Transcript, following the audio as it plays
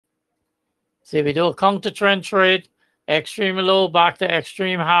See, we do a counter trend trade, extreme low back to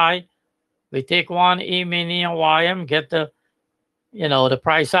extreme high. We take one E-mini and YM, get the, the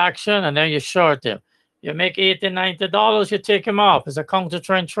price action, and then you short them. You make $80, $90, you take them off. It's a counter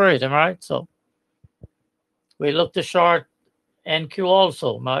trend trade, right? So we look to short NQ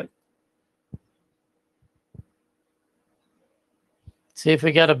also, right? See if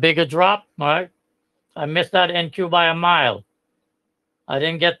we get a bigger drop, right? I missed that NQ by a mile. I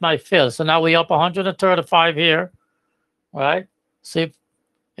didn't get my fill. So now we up 135 here, right? See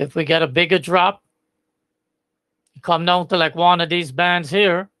if we get a bigger drop. Come down to like one of these bands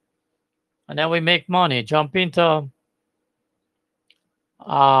here, and then we make money. Jump into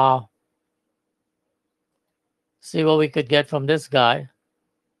see what we could get from this guy.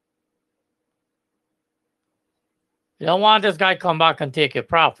 You don't want this guy come back and take your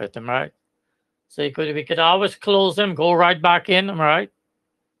profit, right? So we could always close him, go right back in, right?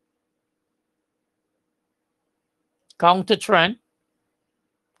 Counter trend.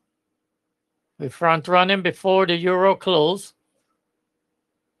 We front run him before the euro close,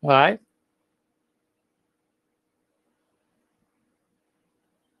 right?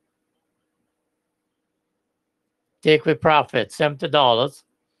 Take with profit, $70.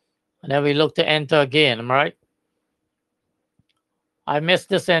 And then we look to enter again, right? I missed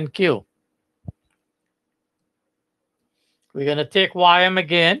this NQ. We're going to take YM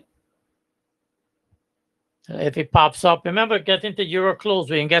again. If it pops up, remember, get into euro close,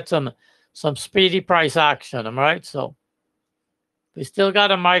 we can get some speedy price action, right? So we still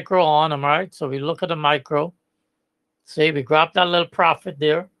got a micro on, right? So we look at the micro. See, we grab that little profit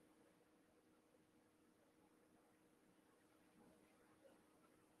there.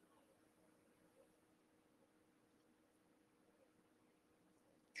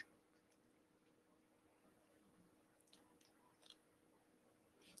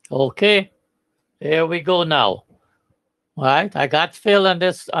 Okay, here we go now. All right, I got fill in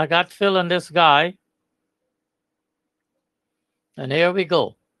this. I got fill in this guy, and here we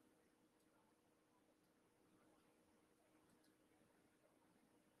go.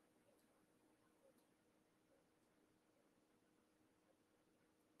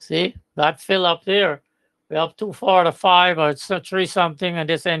 See that fill up there. We're up 245 or 3 something, and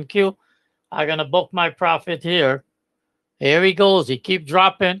this NQ. I'm gonna book my profit here. Here he goes. He keep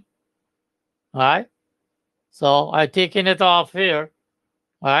dropping. All right. So I taking it off here.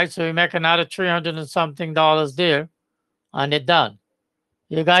 All right. So we make another 300 and something dollars there, and it done.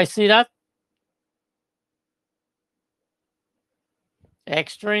 You guys see that?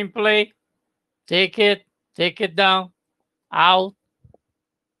 Extreme play. Take it down, out.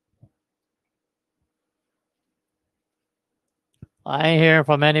 I ain't hearing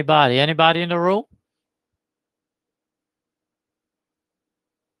from anybody. Anybody in the room?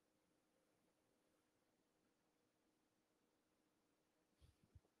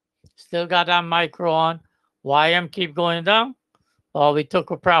 Still got that micro on. YM keep going down. Oh, we took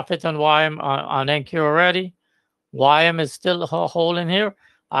a profit on YM on NQ already. YM is still holding here.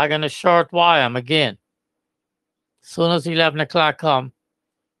 I'm going to short YM again. As soon as 11 o'clock come,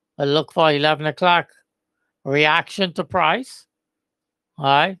 I look for 11 o'clock reaction to price. All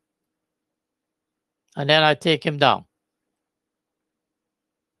right. And then I take him down.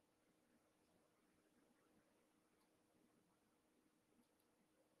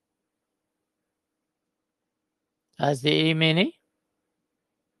 That's the E-mini.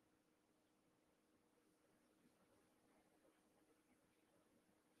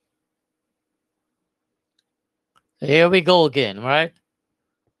 Here we go again, right?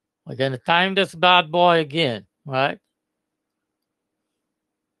 We're going to time this bad boy again, right?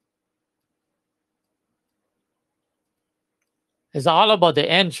 It's all about the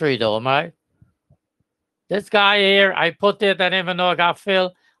entry though, right? This guy here, I put it, I didn't even know I got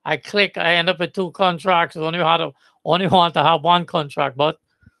filled. I click, I end up with 2 contracts. Only want to have 1 contract, but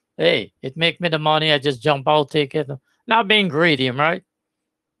hey, it make me the money. I just jump out, take it. Not being greedy, right?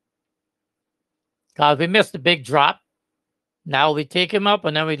 Because we missed the big drop. Now we take him up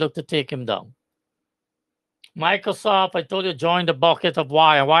and then we look to take him down. Microsoft, I told you, join the bucket of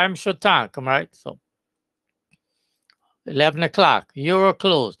YM. YM should tank, right? So 11 o'clock, euro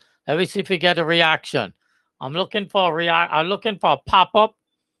close. Let me see if we get a reaction. I'm looking for a pop-up.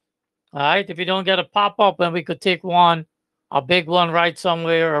 All right. If you don't get a pop-up, then we could take a big one right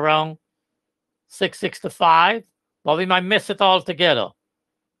somewhere around 665. But we might miss it altogether. All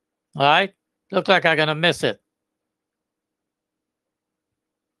right. Look like I'm gonna miss it.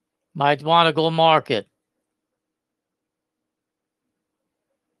 Might want to go market.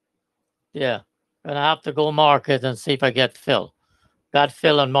 Yeah. Gonna have to go market and see if I get fill. Bad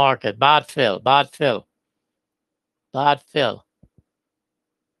fill on market. Bad fill. Bad fill. Bad fill.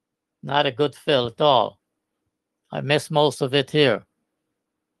 Not a good fill at all. I missed most of it here.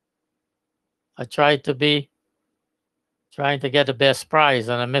 I tried to be trying to get the best price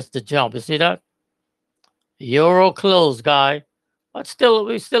and I missed the jump. You see that? Euro close, guy. But still,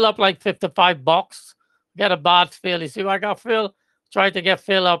 we still up like $55. Get a bad fill. You see what I got fill? Tried to get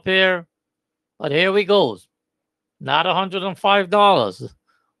fill up here. But here we goes. Not $105.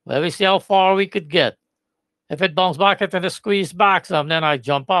 Let me see how far we could get. If it bounced back into the squeeze back some, then I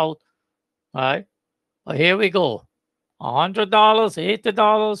jump out. All right. But here we go. $100,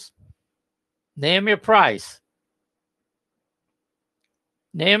 $80. Name your price.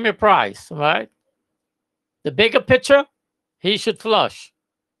 Name your price. All right. The bigger picture, he should flush.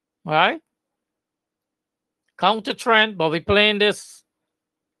 All right. Counter trend, but we playing this.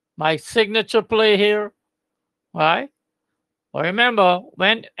 My signature play here. All right. But remember,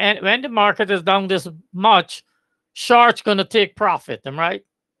 when the market is down this much, short's going to take profit. Am I right?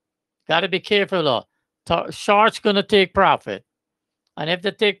 Got to be careful though. Short's going to take profit. And if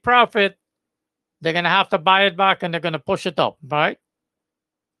they take profit, they're going to have to buy it back and they're going to push it up. Right?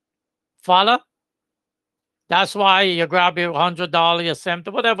 Follow? That's why you grab your $100, your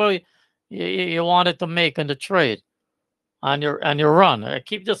 $70, whatever you wanted to make in the trade on your run.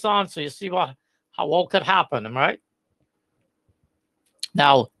 Keep this on so you see what could happen. Am I right?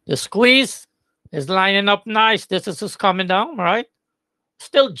 Now, the squeeze is lining up nice. This is just coming down, right?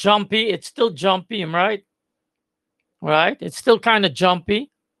 Still jumpy. It's still jumpy, right? Right? It's still kind of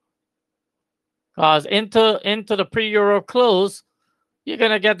jumpy. Because into the pre-euro close, you're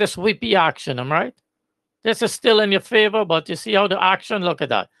going to get this whippy action, right? This is still in your favor, but you see how the action, look at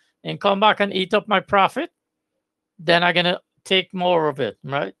that. And come back and eat up my profit. Then I'm going to take more of it,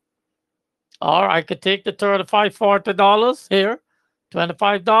 right? Or I could take the $35, $40 here.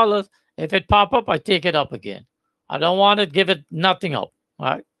 $25. If it pop up, I take it up again. I don't want to give it nothing up.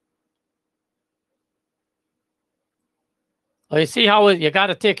 Right? Well, you see how you got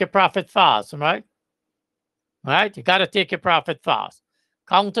to take your profit fast, right? Right? You got to take your profit fast.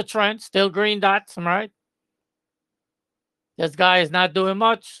 Counter trend, still green dots, right? This guy is not doing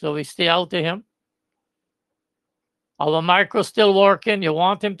much, so we stay out to him. Our micro still working. You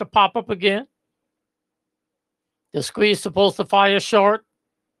want him to pop up again. The squeeze supposed to fire short,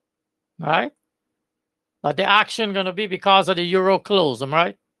 right? But the action going to be because of the euro close,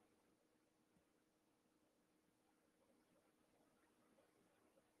 right?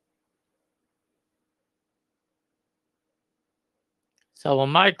 So a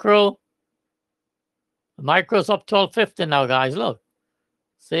micro's up 1250 now, guys. Look,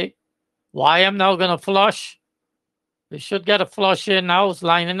 see, YM now going to flush. We should get a flush in now. It's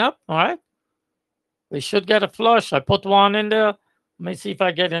lining up, all right? We should get a flush. I put one in there. Let me see if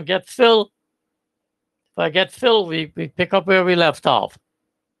I get fill. If I get fill, we pick up where we left off.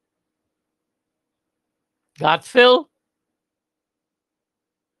 Got fill.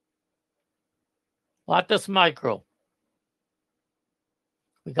 What this micro?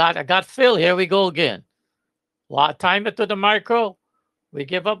 I got fill. Here we go again. Time it to the micro. We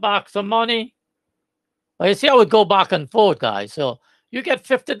give up back some money. Well, you see how it go back and forth, guys. So you get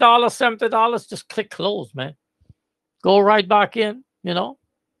 $50, $70, just click close, man. Go right back in, you know.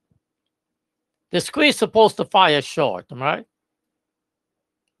 The squeeze supposed to fire short, right?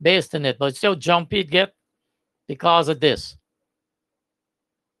 Based on it, but still jumpy it get because of this.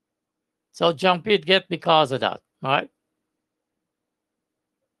 So jumpy it get because of that, right?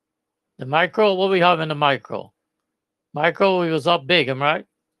 The micro, what we have in the micro? Micro, we was up big, right?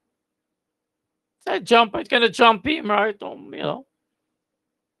 That jump, it's gonna jump him, right? You know.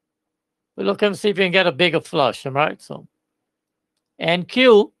 We look and see if we can get a bigger flush, right? So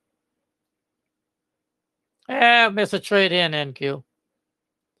NQ. Miss a trade in NQ.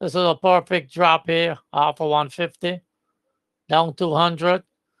 This is a perfect drop here, off of 150, down 200.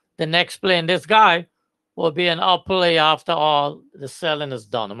 The next play in this guy will be an up play after all the selling is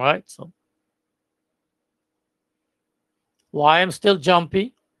done, right? So YM still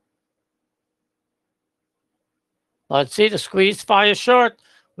jumpy. Let's see the squeeze fire short.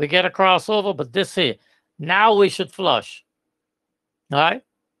 We get a crossover, but this here, now we should flush. All right?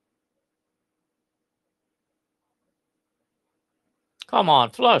 Come on,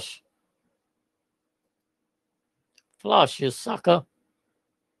 flush. Flush, you sucker.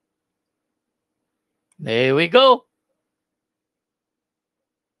 There we go.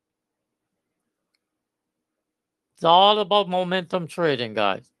 It's all about momentum trading,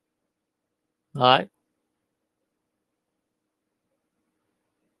 guys. All right?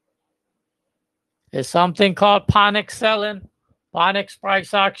 There's something called panic selling. Panics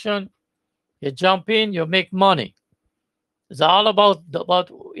price action. You jump in, you make money. It's all about,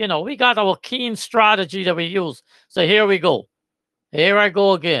 we got our keen strategy that we use. So here we go. Here I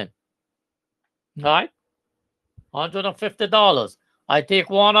go again. All right? $150. I take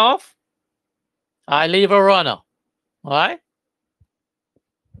one off. I leave a runner. All right?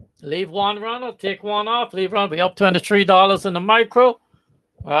 Leave one runner, take one off, leave one. We up $23 in the micro. All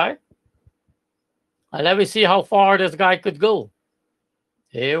right? And let me see how far this guy could go.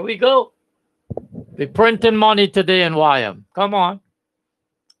 Here we go. We're printing money today in YM. Come on.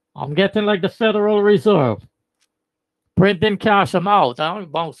 I'm getting like the Federal Reserve. Printing cash, I'm out. I'm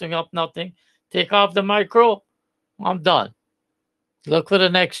bouncing up nothing. Take off the micro. I'm done. Look for the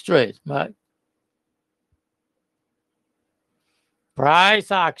next trade, right?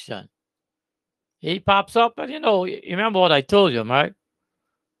 Price action. He pops up, and you remember what I told you, right?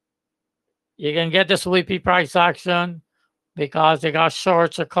 You can get this sweepy price action because they got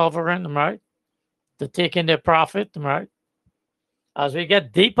shorts are covering them, right? They're taking their profit, right? As we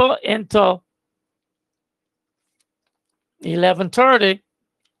get deeper into 11:30,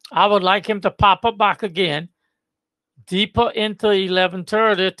 I would like him to pop up back again, deeper into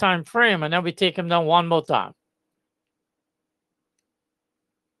 11:30 time frame, and then we take him down one more time.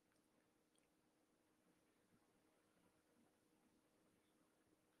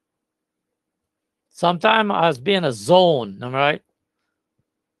 Sometimes as being a zone, all right?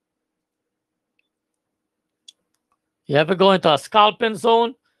 You ever go into a scalping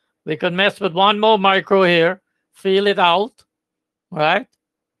zone? We could mess with one more micro here, feel it out, right?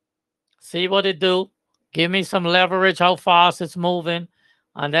 See what it do. Give me some leverage, how fast it's moving.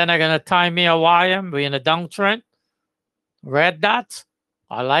 And then I'm going to time me a YM. We're in a downtrend. Red dots.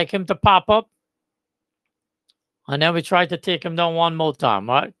 I like him to pop up. And then we try to take him down one more time,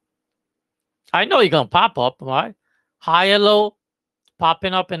 right? I know you're going to pop up, right? High or low,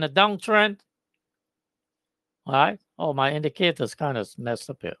 popping up in a downtrend. All right. Oh, my indicator's kind of messed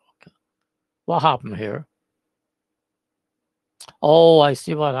up here. Okay. What happened here? Oh, I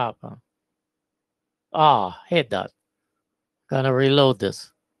see what happened. Ah, hit that. Gonna reload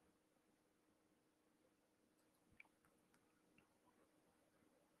this.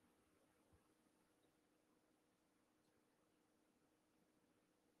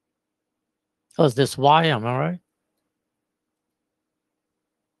 Oh, it's this YM, all right?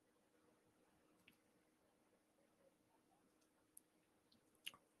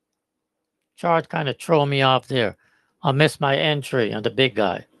 Chart kind of throw me off there. I missed my entry on the big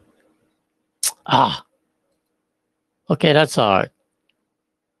guy. Ah. Okay, that's all right.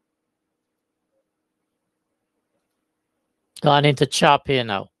 Gone into chop here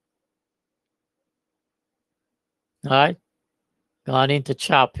now. All right? Gone into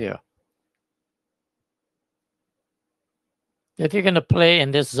chop here. If you're going to play in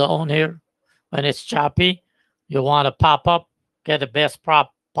this zone here, when it's choppy, you want to pop up, get the best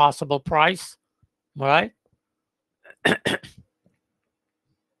possible price, all right?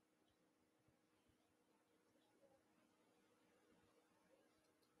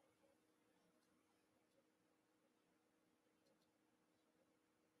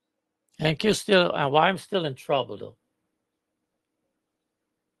 And Q still, and why I'm still in trouble though.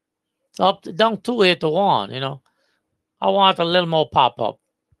 It's up down 2-8 to 1, I want a little more pop up.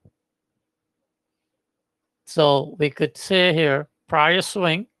 So we could say here, prior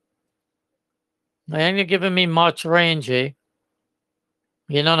swing. And you're giving me much range, eh?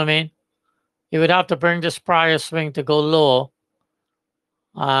 You know what I mean? You would have to bring this prior swing to go low.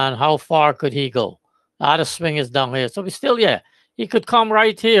 And how far could he go? The swing is down here. So we still, he could come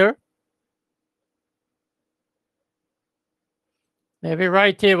right here. Maybe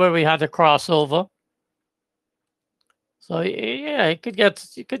right here where we had the crossover. So yeah, you could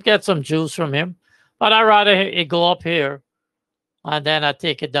get some juice from him. But I'd rather it go up here and then I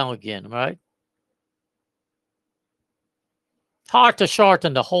take it down again, right? Hard to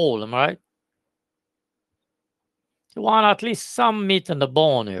shorten the hole, right? You want at least some meat in the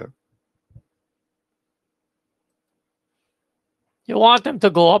bone here. You want them to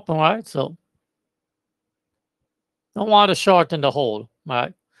go up, right? So don't want to shorten the hole,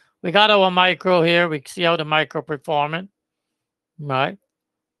 right? We got our micro here. We see how the micro performing, right?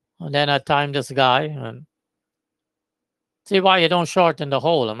 And then I time this guy and see why you don't shorten the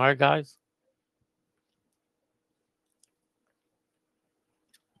hole, am I right, guys?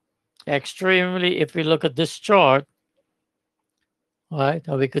 Extremely, if we look at this chart, right,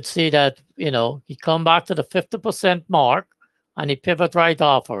 we could see that, he come back to the 50% mark and he pivot right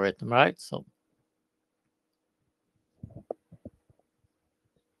off of it, right?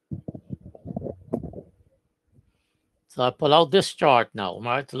 So I pull out this chart now,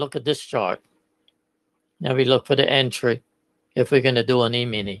 right? To look at this chart. Now we look for the entry if we're going to do an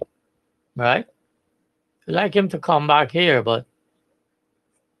E-mini, right? I'd like him to come back here, but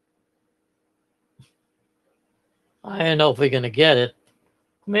I don't know if we're going to get it.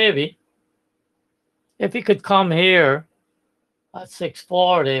 Maybe. If he could come here at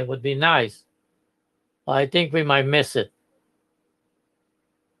 640, it would be nice. But I think we might miss it.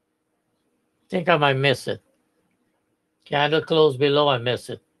 I think I might miss it. Candle close below, I miss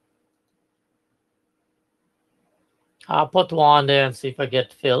it. I'll put one there and see if I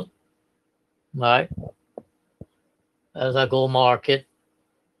get filled. Right? As I go market.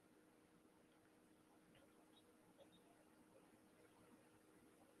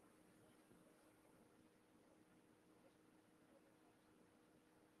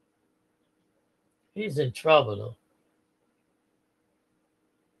 He's in trouble though.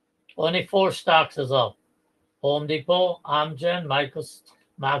 Only 4 stocks is up. Home Depot, Amgen,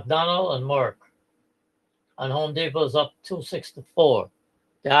 McDonald, and Merck. And Home Depot is up 264.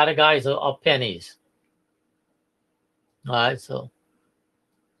 The other guys are up pennies. All right, so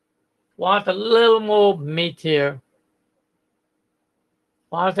want a little more meat here.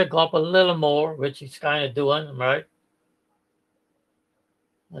 Want to go up a little more, which he's kind of doing, right?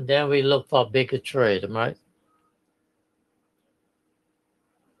 And then we look for a bigger trade, right?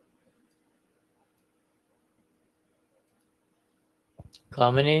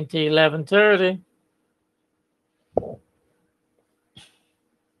 Coming into 11:30.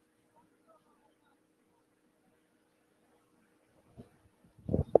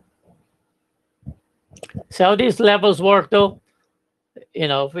 See how these levels work though? You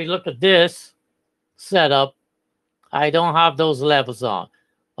know, if we look at this setup, I don't have those levels on.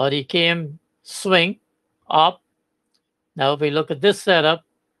 But he came swing up. Now if we look at this setup,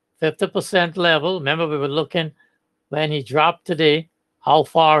 50% level. Remember we were looking when he dropped today, how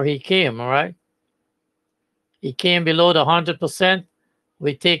far he came, all right? He came below the 100%.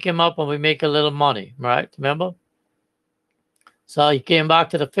 We take him up and we make a little money, right? Remember? So he came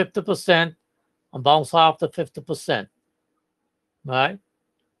back to the 50% and bounced off the 50%, right?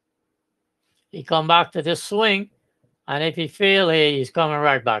 He come back to this swing, and if he fail here, he's coming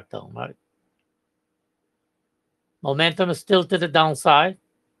right back down, right? Momentum is still to the downside.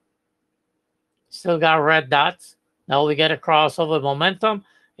 Still got red dots. Now we get a crossover momentum.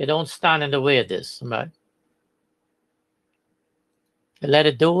 You don't stand in the way of this, right? You let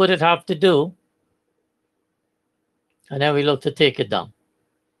it do what it have to do. And then we look to take it down.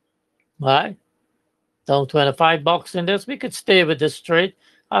 Right? Down 25 bucks in this. We could stay with this trade.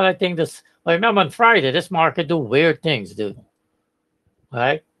 I think this, well, remember on Friday, this market do weird things, dude.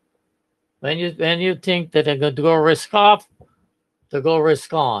 Right? When you think that they're going to go risk off, they go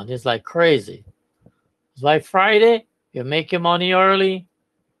risk on. It's like crazy. It's like Friday, you make your money early,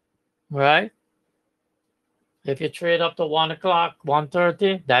 right? If you trade up to 1 o'clock,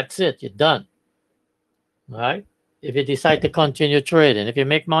 1:30, that's it. You're done. Right? If you decide to continue trading. If you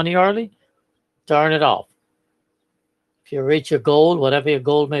make money early, turn it off. If you reach your goal, whatever your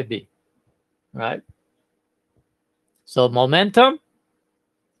goal may be. Right? So momentum,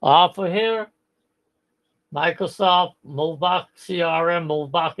 off of here. Microsoft, move back. CRM,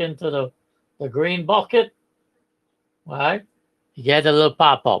 move back into the green bucket. Right? You get a little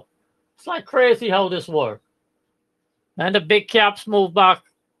pop-up. It's like crazy how this works. And the big caps move back.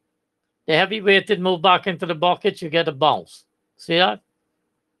 The heavy-weighted move back into the bucket, you get a bounce. See that?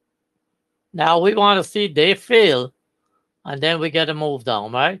 Now we want to see they fail, and then we get a move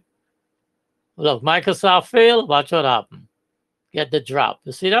down, right? Look, Microsoft fail, watch what happens. Get the drop.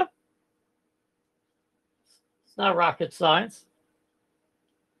 You see that? It's not rocket science.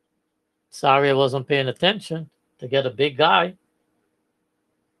 Sorry I wasn't paying attention to get a big guy.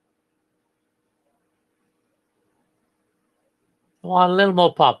 I want a little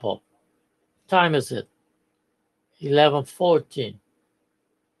more pop-up. What time is it? 11:14.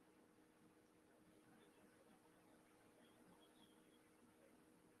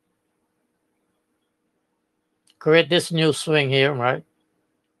 Create this new swing here, right?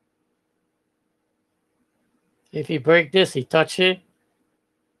 If he break this, he touch it,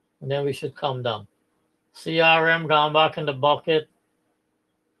 and then we should come down. CRM gone back in the bucket,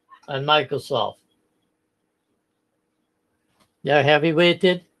 and Microsoft. They're heavy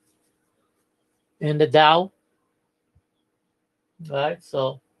weighted in the Dow, right?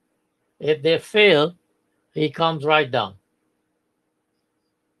 So if they fail, he comes right down.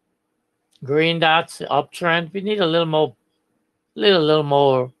 Green dots, uptrend. We need a little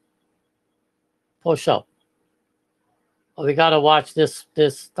more push up. But we gotta watch this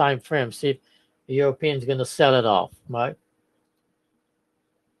time frame. See the Europeans going to sell it off, right?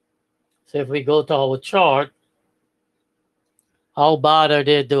 So if we go to our chart, how bad are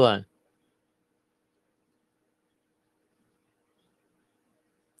they doing?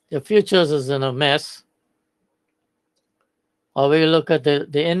 The futures is in a mess. Or we look at the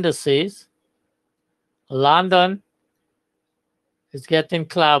indices. London is getting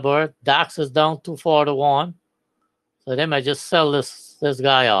clobbered. DAX is down 241. So they might just sell this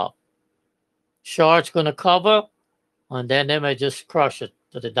guy off. Short's going to cover, and then they might just crush it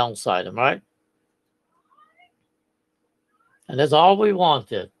to the downside, right? And that's all we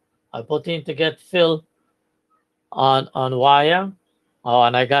wanted. I put in to get fill on YM. Oh,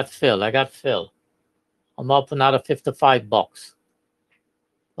 and I got fill. I'm up another $55.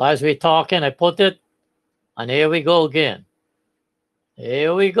 As we talking, I put it, and here we go again.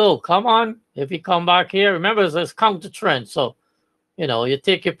 Here we go. Come on. If you come back here, remember it's counter trend. So, you know, you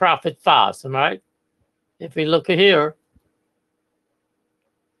take your profit fast, right? If we look at here,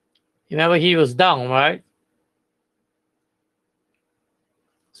 remember he was down, right?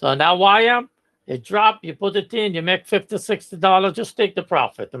 So now YM, it dropped, you put it in, you make $50, $60, just take the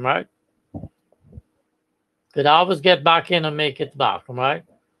profit, right? Could always get back in and make it back, right?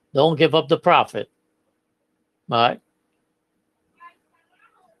 Don't give up the profit, right?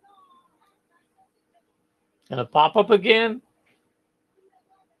 Gonna pop up again.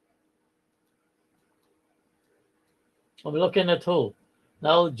 I'm looking at who?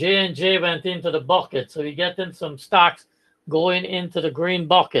 Now J&J went into the bucket, so you're getting some stocks going into the green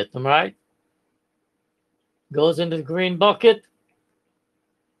bucket, right? Goes into the green bucket.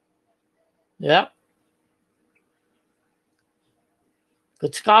 Yeah.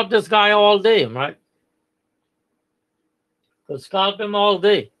 Could scalp this guy all day, right? Could scalp him all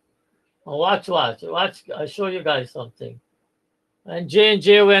day. Oh, watch. I'll show you guys something. And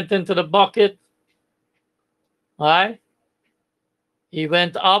J&J went into the bucket. All right. He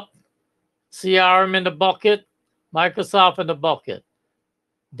went up. CRM in the bucket. Microsoft in the bucket.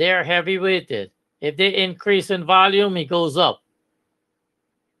 They're heavy weighted. If they increase in volume, he goes up.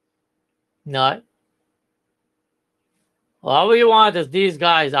 No. All we want is these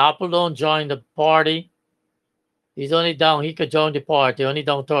guys. Apple don't join the party. He's only down. He could join the party. Only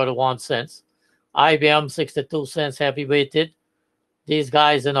down 31 cents. IBM 62 cents heavy weighted. These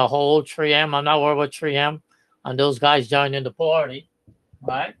guys in a hole. 3M. I'm not worried about 3M. And those guys joining the party.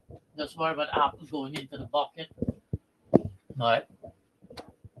 Right? Just worry about Apple going into the bucket. Right?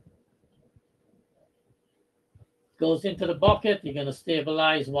 Goes into the bucket. You're going to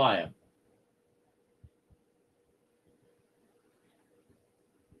stabilize wire.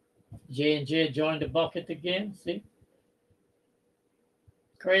 J&J joined the bucket again. See?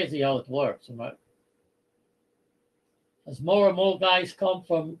 Crazy how it works, right? As more and more guys come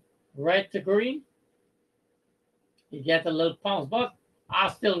from red to green, you get a little pounce. But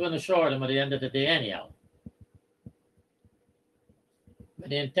I'm still going to short them at the end of the day anyhow. With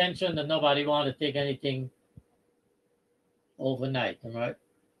the intention that nobody want to take anything overnight, right?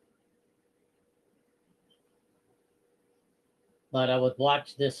 But I would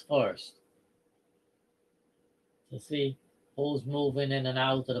watch this first to see who's moving in and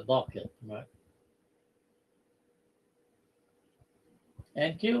out of the bucket, right?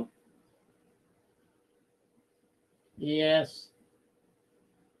 NQ? Yes.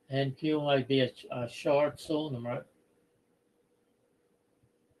 NQ might be a short soon, right?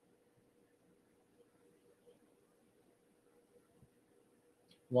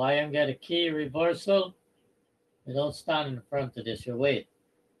 YM get a key reversal. You don't stand in front of this, you wait.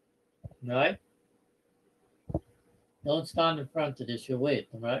 Right? Don't stand in front of this, you wait,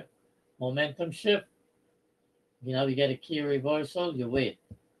 right? Momentum shift. You know, you get a key reversal, you wait.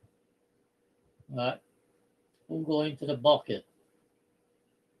 Right? Who go into the bucket?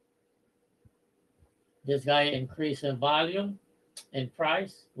 This guy increase in volume, in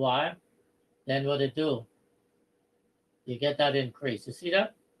price. Why? Then what it do? You get that increase. You see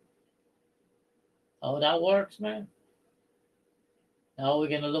that? How that works, man? Now we're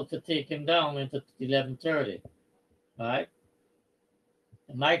going to look to take him down into 1130. All right?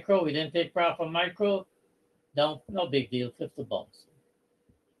 The micro, we didn't take profit on micro. Down, no big deal, $50.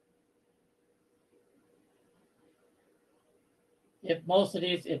 If most of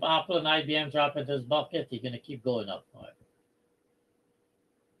these, if Apple and IBM drop into this bucket, you're going to keep going up. All right?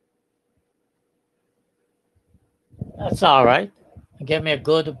 That's all right. Give me a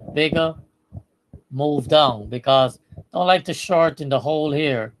good, bigger move down because I don't like to short in the hole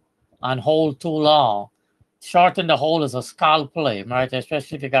here and hold too long. Short in the hole is a scalp play, right?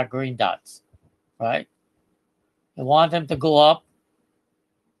 Especially if you got green dots, right? You want them to go up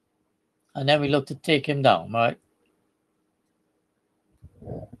And then we look to take him down, right?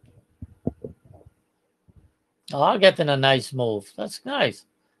 Oh, I'll get in a nice move. That's nice.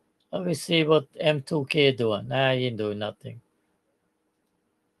 Let me see what M2K doing. Nah, he ain't doing nothing.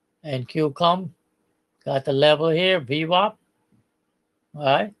 NQ come. Got the level here. VWAP.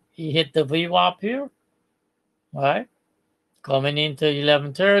 Right? He hit the VWAP here. Right? Coming into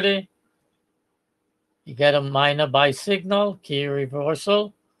 1130. You get a minor buy signal. Key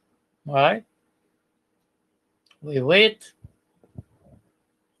reversal. Right? We wait.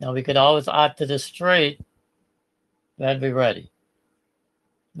 Now we could always add to this trade when we're ready.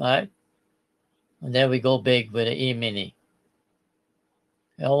 Right? And then we go big with an E-mini.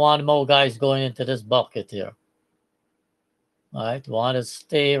 You don't want more guys going into this bucket here. All right, want to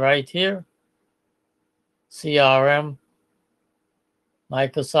stay right here. CRM,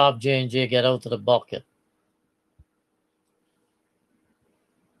 Microsoft, J&J, get out of the bucket.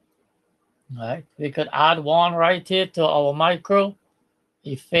 All right, we could add one right here to our micro.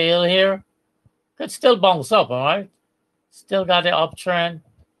 He failed here. Could still bounce up, all right? Still got the uptrend,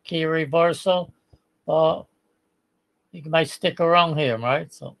 key reversal. You might stick around here,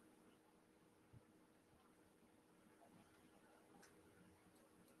 right? So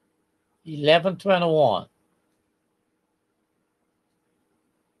 1121.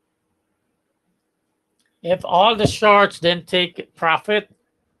 If all the shorts didn't take profit,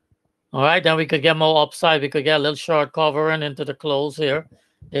 all right, then we could get more upside. We could get a little short covering into the close here,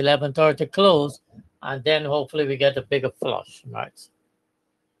 the 1130 close, and then hopefully we get a bigger flush, right?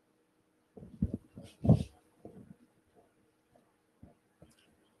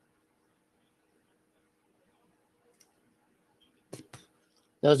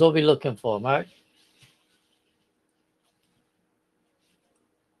 That's what we're looking for, right?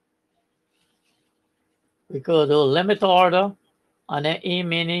 We could do a limit order on an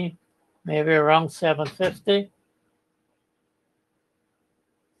E-mini, maybe around 750.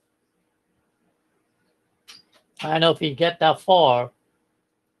 I know if we get that far,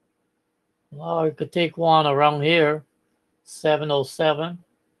 well, we could take one around here, 707,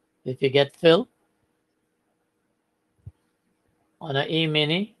 if you get filled on an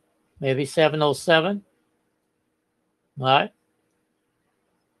E-mini, maybe 707, right?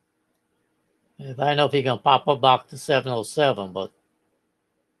 If I know if he can pop up back to 707, but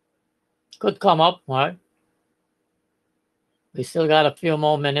could come up, right? We still got a few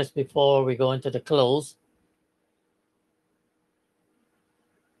more minutes before we go into the close.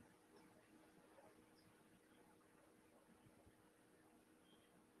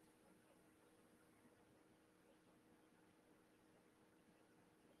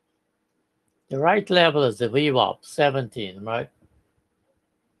 The right level is the VWAP, 17, right?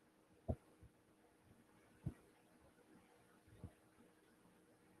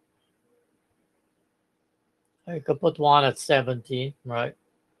 I could put one at 17, right?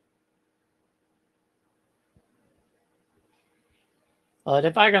 But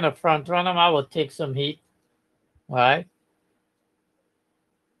if I'm going to front run him, I would take some heat, right?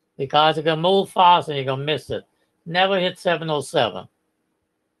 Because you can move fast and you're going to miss it. Never hit 707.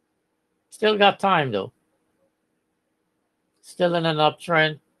 Still got time, though. Still in an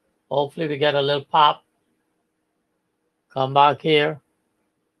uptrend. Hopefully we get a little pop. Come back here.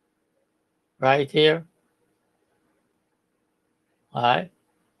 Right here. All right.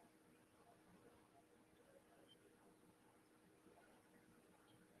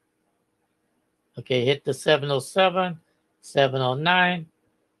 Okay, hit the 707, 709.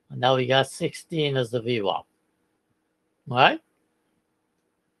 And now we got 16 as the VWAP. All right.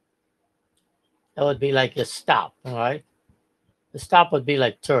 That would be like a stop. All right. The stop would be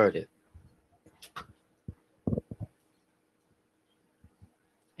like 30.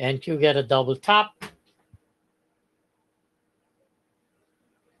 NQ get a double top.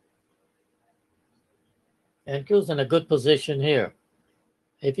 NQ's in a good position here.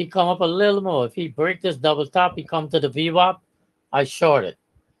 If he come up a little more, if he break this double top, he come to the VWAP, I short it.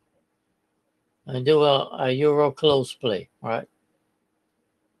 And do a Euro close play, right?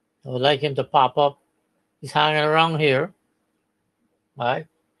 I would like him to pop up. He's hanging around here, right?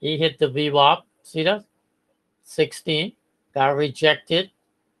 He hit the VWAP, see that? 16, got rejected,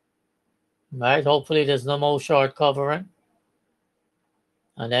 right? Hopefully there's no more short covering.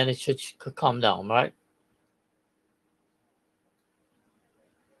 And then it should come down, right?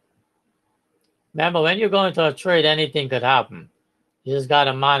 Remember, when you go into a trade, anything could happen. You just got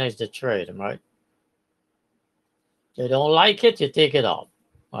to manage the trade, right? If you don't like it, you take it off,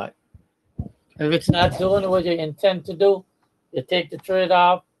 right? If it's not doing what you intend to do, you take the trade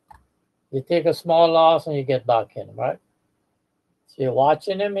off, you take a small loss, and you get back in, right? So you're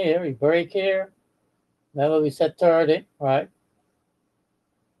watching him here. He break here. Remember we said 30, right?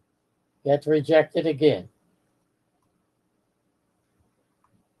 Get rejected again.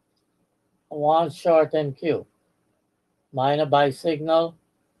 One short NQ. Minor buy signal.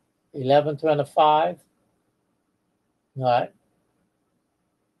 1125. Right.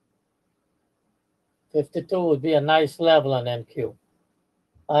 52 would be a nice level on NQ.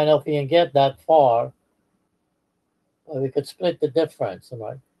 I don't know if you can get that far, but we could split the difference,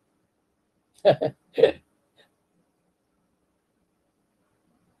 right?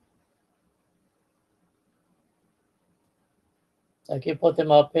 Like you put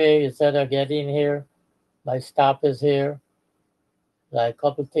them up here, instead of getting here, my stop is here, like a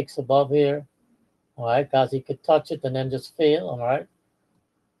couple ticks above here, all right, because he could touch it and then just fail, all right?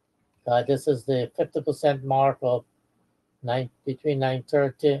 This is the 50% mark of between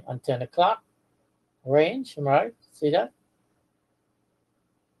 9:30 and 10 o'clock range, all right? See that?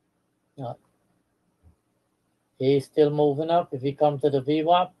 He's still moving up. If he comes to the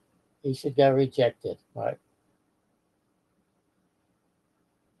VWAP, he should get rejected, all right?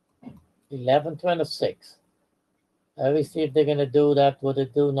 1126. Let me see if they're going to do that, what they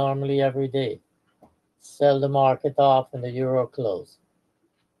do normally every day. Sell the market off and the euro close.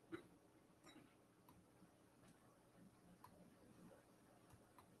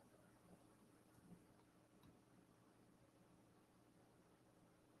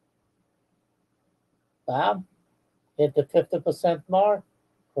 Bam. Hit the 50% mark.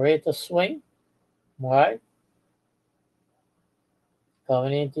 Create a swing. All right.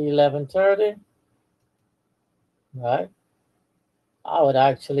 Coming into 1130. All right. I would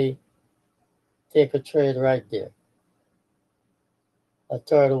actually take a trade right there. A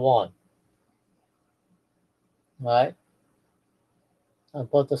third of one. All right.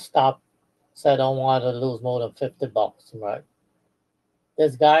 And put the stop. So I don't want to lose more than 50 bucks. All right.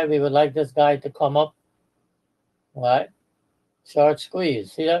 This guy, we would like this guy to come up. All right. Short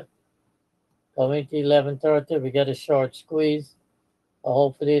squeeze. See that? Coming to 1130, we get a short squeeze.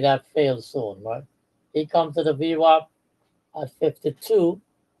 Hopefully that fails soon, right? He comes to the VWAP at 52,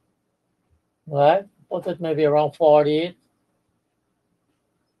 right? Put it maybe around 48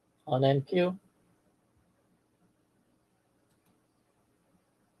 on NQ.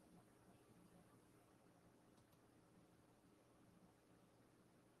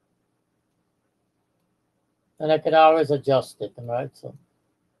 And I could always adjust it, right? So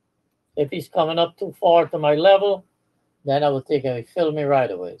if he's coming up too far to my level, then I will take him. He fill me right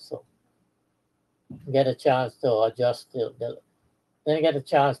away. So get a chance to adjust it. Then get a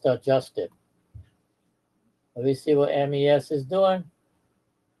chance to adjust it. We see what MES is doing.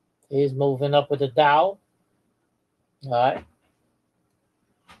 He's moving up with the Dow. All right.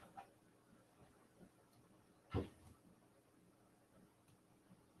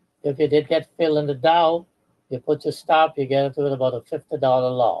 If you did get fill in the Dow, you put your stop, you get into it about a $50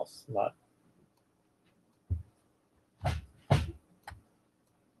 loss. Right?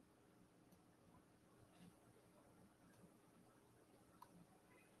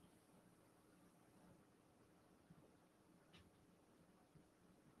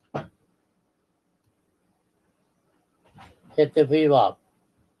 Hit the VWAP,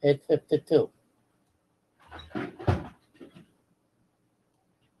 hit 52.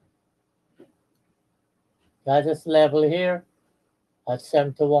 Got this level here at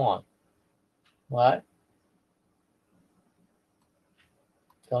 7-1. Right?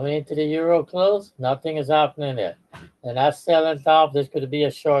 Coming into the euro close, nothing is happening there. And that's selling top. This could be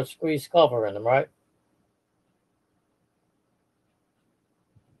a short squeeze covering them, right?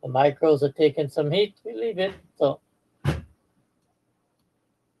 The micros are taking some heat. We leave it. So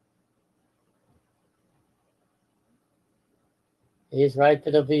he's right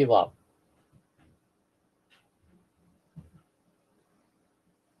to the VWAP.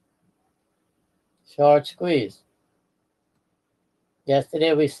 Short squeeze.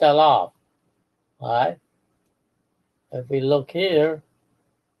 Yesterday we sell off. All right. If we look here,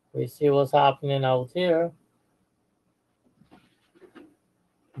 we see what's happening out here.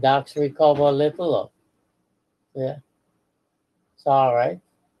 DAX recover a little up. Yeah. It's all right.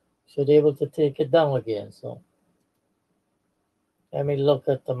 Should be able to take it down again. So let me look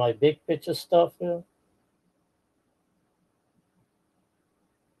at my big picture stuff here.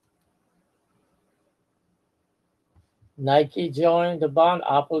 Nike joined the bond,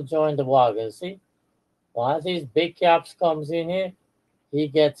 Apple joined the wagon. See, once these big caps comes in here, he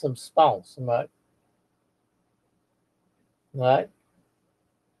gets some bounce, right? Right?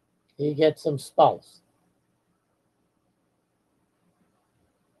 He gets some bounce.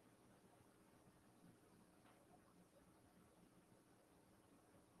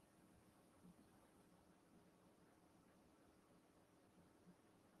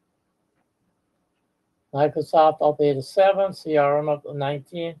 Microsoft up 87, CRM up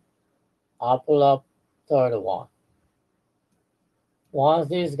 19, Apple up 31. Once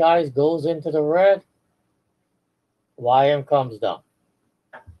these guys goes into the red, YM comes down.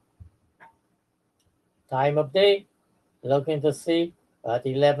 Time of day, looking to see at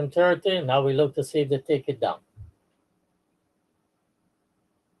 11:30. Now we look to see if they take it down.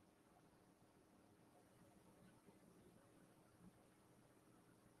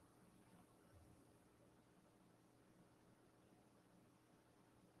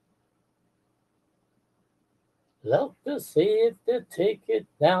 Look to see if they take it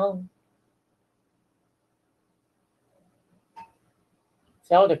down.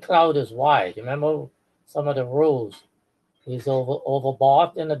 See how the cloud is wide. Remember some of the rules. He's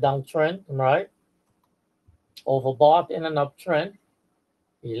overbought in a downtrend, right? Overbought in an uptrend.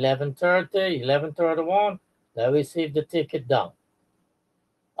 11:30, 11:31. Let me see if they take it down.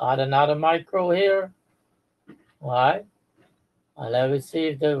 Add another micro here. All right. And let me see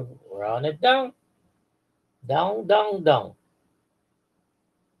if they run it down. Down, down, down.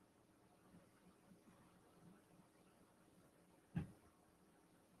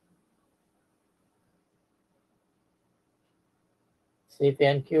 See if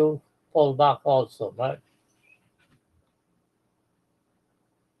NQ pull back also, right?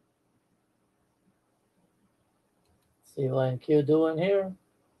 See what NQ doing here.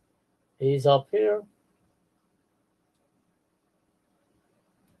 He's up here.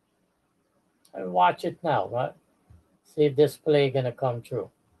 And watch it now, right? See if this play gonna come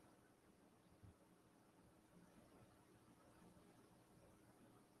true.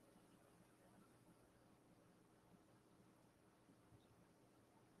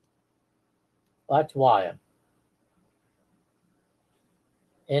 Watch wire.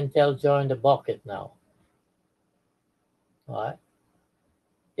 Intel joined the bucket now. All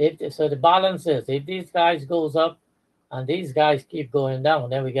right. So the balance is if these guys goes up and these guys keep going down,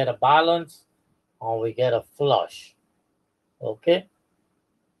 then we get a balance or we get a flush. Okay.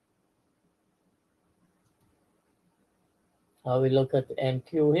 Now we look at the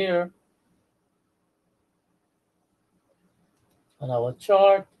NQ here on our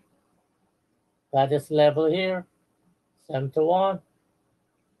chart. Got this level here, 7-1,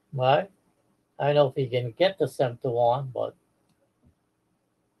 right? I don't know if we can get the 7-1, but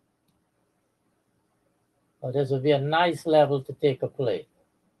this would be a nice level to take a play,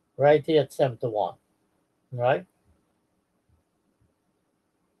 right here at 7-1, right?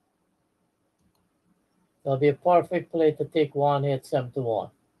 That'll be a perfect play to take one here at 7-1.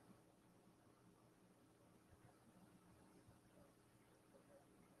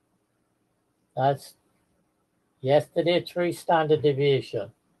 That's yesterday 3 standard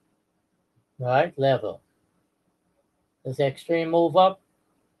deviation, right? Level. This extreme move up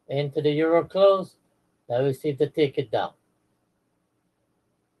into the euro close. Now we see to take it down.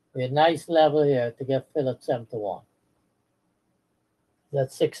 We have a nice level here to get filled at 7-1.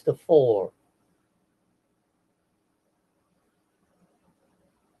 That's 6-4.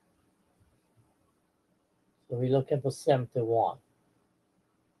 So we're looking for 7-1.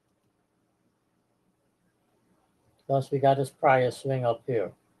 Plus we got this prior swing up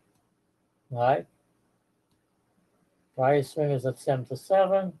here. All right. Prior swing is at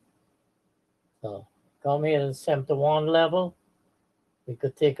 7-7. So come here to the 7-1 level. We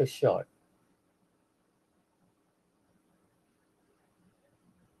could take a short.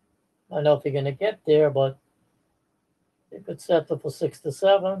 I don't know if you're going to get there, but you could settle for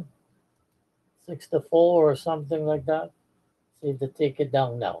 6-7, 6-4 or something like that. See if they take it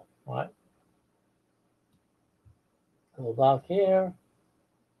down now. All right. Go back here.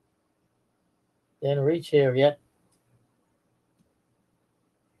 Didn't reach here yet.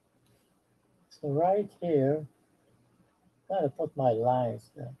 So right here, gotta put my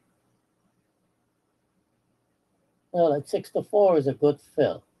lines there. Well, at 6-4 is a good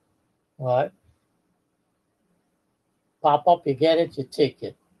fill. All right. Pop up, you get it, you take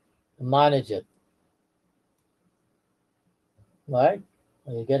it, you manage it. All right.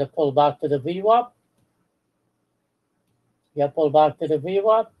 And you get a pull back to the VWAP. You get pull back to the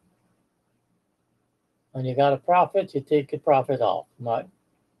VWAP. And you got a profit, you take your profit off. Right.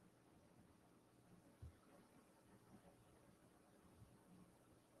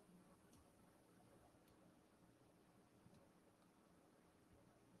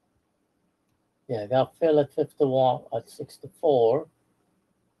 Yeah, I got fill at 51 at 6-4.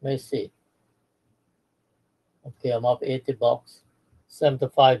 Let me see. Okay, I'm up $80,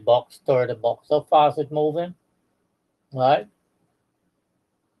 $75, $30. How fast it moving? All right.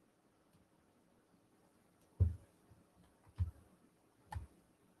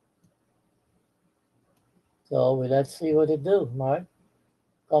 So let's see what it do, right?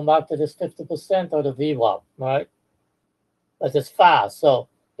 Come back to this 50% or the VWAP, right? But it's fast. So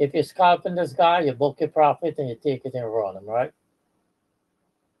if you're scalping this guy, you book your profit and you take it and run him, right?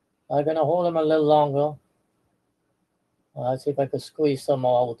 I'm gonna hold him a little longer. Let's see if I can squeeze some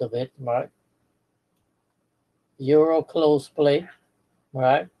more out of it, right? Euro close play,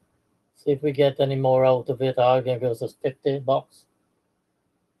 right? See if we get any more out of it. I'm gonna give us $50,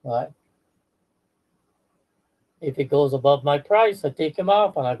 right? If it goes above my price, I take him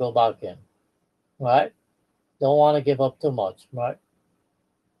off and I go back in, right? Don't want to give up too much, right?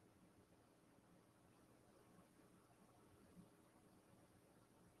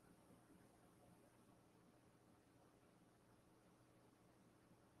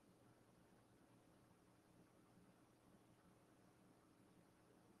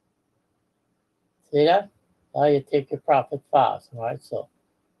 See that? Now you take your profit fast, right? So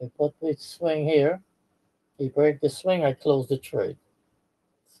we put the swing here. You break the swing, I close the trade.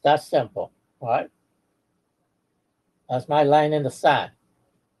 It's that simple, right? That's my line in the sand.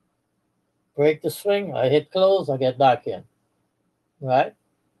 Break the swing, I hit close, I get back in, right?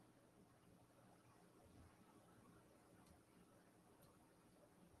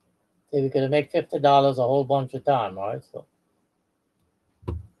 See, we could make $50 a whole bunch of time, right? So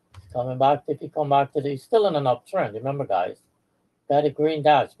coming back, if you come back to the, still in an uptrend. Remember, guys, got a green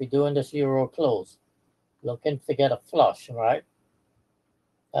dash. Be doing this euro close, looking to get a flush, right?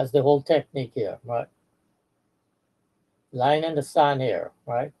 That's the whole technique here, right? Line in the sand here,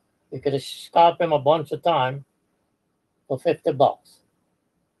 right? We could have scalped him a bunch of time for $50.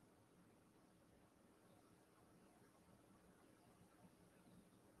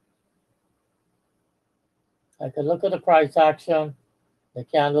 I could look at the price action, the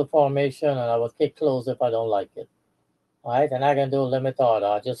candle formation, and I would hit close if I don't like it. All right, and I can do a limit order.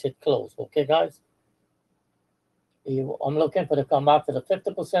 I just hit close. Okay, guys? I'm looking for to come back to the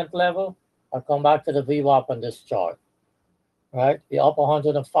 50% level or come back to the VWAP on this chart. Right? Be up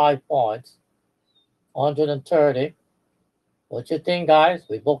 105 points, 130. What you think, guys?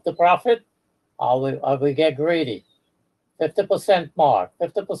 We book the profit or we get greedy? 50% mark,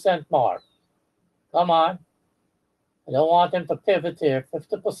 50% mark. Come on. I don't want them to pivot here.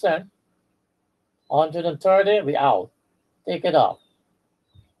 50%, 130, we out. Take it off.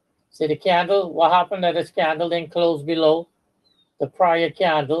 See the candle? What happened that this candle didn't close below the prior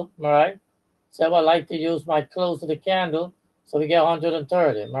candle, right? So I like to use my close of the candle, so we get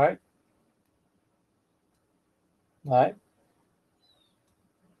 130, right? Right?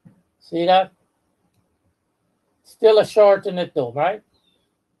 See that? Still a short in it though, right?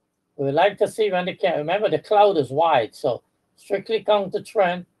 We like to see when the candle, remember the cloud is wide, so strictly counter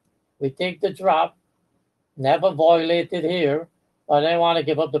trend. We take the drop, never violate it here, but I don't want to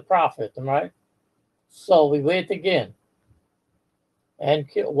give up the profit, right? So we wait again. And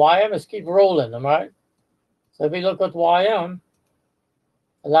YM is keep rolling, right? So if we look at YM,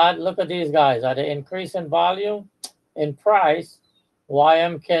 look at these guys. Are they increase in volume, in price?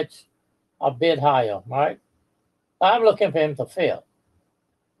 YM catch a bit higher, right? I'm looking for him to fail.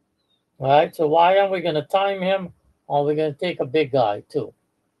 Right? So YM, we're going to time him, or we're going to take a big guy too.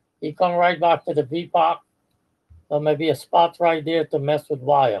 He come right back to the VPOC. There may be a spot right there to mess with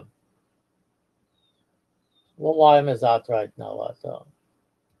YM. What YM is at right now?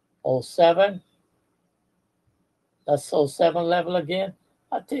 At 07. That's 07 level again.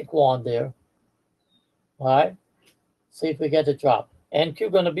 I'll take one there. All right. See if we get a drop.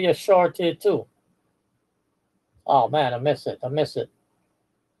 NQ going to be a short here too. Oh man, I miss it. I miss it.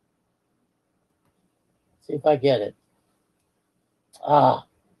 See if I get it. I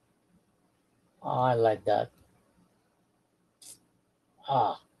like that.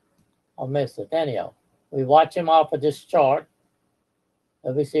 I miss it. Anyhow, we watch him off of this chart.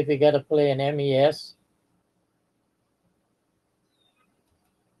 Let me see if we get a play in MES.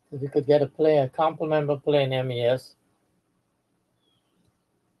 If we could get a play, a complementary play in MES.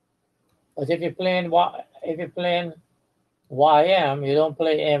 But if you're playing YM, you don't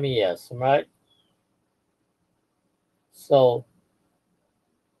play MES, right? So,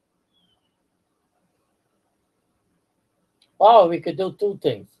 we could do two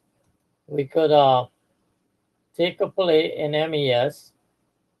things. We could take a play in MES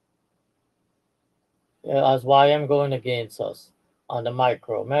as YM going against us on the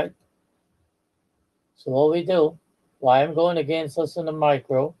micro, right? So what we do, YM going against us in the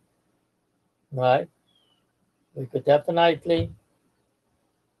micro, right? We could definitely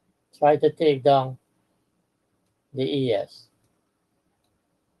try to take down the ES.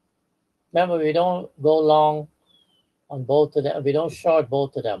 Remember, we don't go long on both of them. We don't short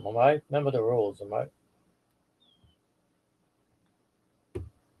both of them, all right? Remember the rules, all right?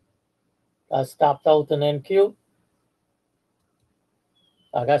 I stopped out in NQ.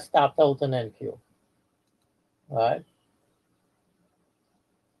 I got stopped out in NQ. All right.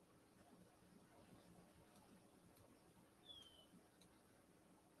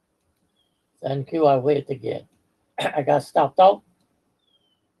 NQ, I wait again. I got stopped out.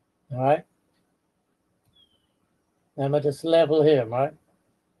 All right. Remember this level here, right?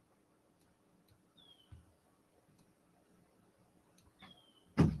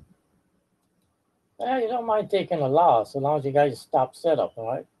 Yeah, you don't mind taking a loss as long as you guys stop setup, all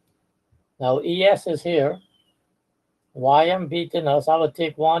right? Now ES is here. YM beating us. I would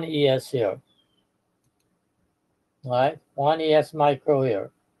take one ES here. All right, one ES micro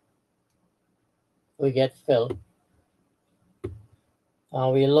here. We get filled.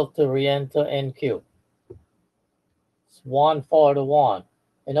 And we look to re-enter NQ. It's 141.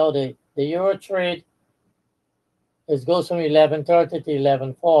 You know, the Euro trade goes from 1130 to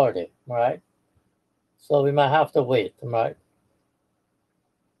 1140, right? So we might have to wait, right?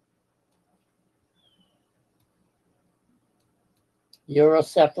 Euro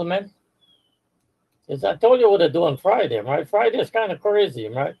settlement. As I told you what to do on Friday, right? Friday is kind of crazy,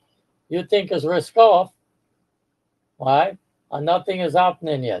 right? You think it's risk off, right? And nothing is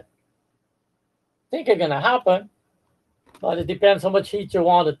happening yet. Think it's gonna happen, but it depends how much heat you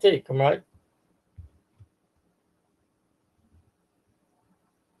want to take, right?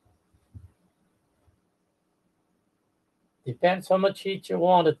 Depends how much heat you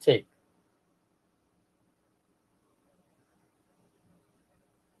want to take.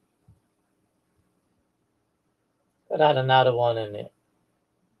 Could add another one in there.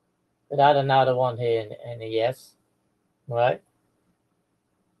 Could add another one here in ES, right?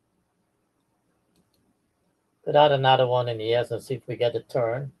 Could add another one in ES and see if we get a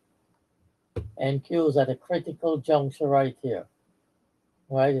turn. NQ is at a critical juncture right here.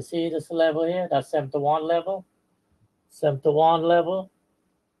 Right, you see this level here? That's 71 level. 71 level.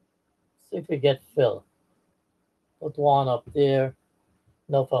 See if we get filled. Put one up there.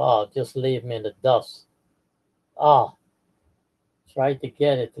 No, just leave me in the dust. Try to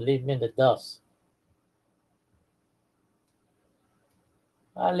get it to leave me in the dust.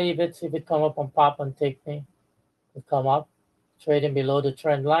 I'll leave it, see if it come up and pop and take me. It come up, trading below the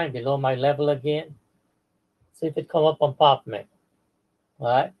trend line, below my level again. See if it come up and pop me. All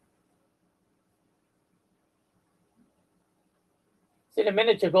right. See, the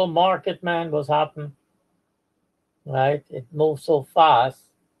minute you go market, man, what's happened? Right? It moves so fast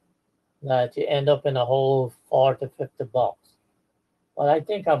that you end up in a whole 40 to 50 bucks. But I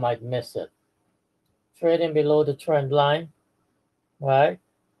think I might miss it. Trading below the trend line, right?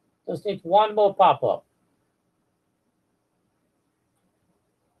 Just need one more pop up.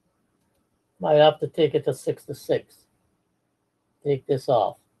 Might have to take it to 66. Take this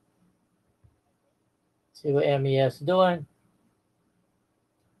off. See what MES doing.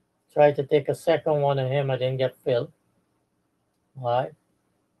 Try to take a second one on him. I didn't get filled. All right.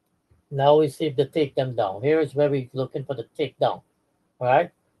 Now we see if they take them down. Here is where we're looking for the takedown. All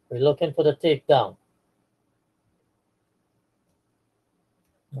right. We're looking for the takedown.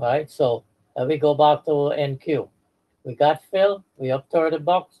 All right. So we go back to NQ. We got filled. We up 30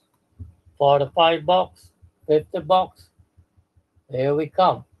 bucks, 45 bucks, 50 bucks. Here we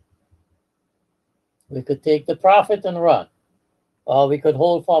come. We could take the profit and run. Or we could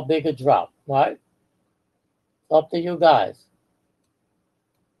hold for a bigger drop, right? It's up to you guys.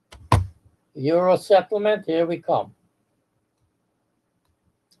 Euro settlement, here we come.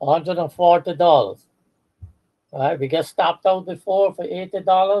 $140. All right, we get stopped out before for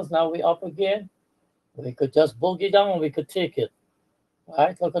 $80. Now we up again. We could just boogie down and we could take it. All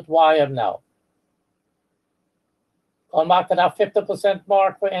right, look at YM now. Come back to that 50%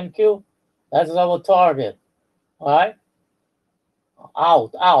 mark for NQ. That's our target. All right.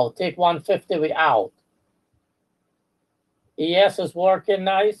 Out. Take 150, we out. ES is working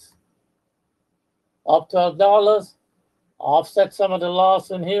nice. Up $12. Offset some of the loss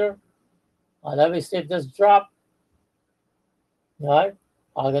in here. Let me see if this drop. All right.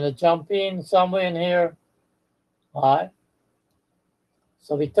 I'm going to jump in somewhere in here. All right.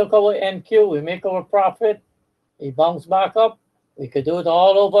 So we took our NQ. We make our profit. He bounced back up. We could do it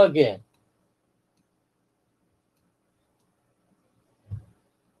all over again.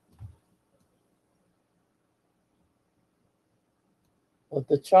 Put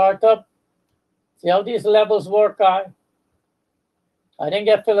the chart up. See how these levels work, I didn't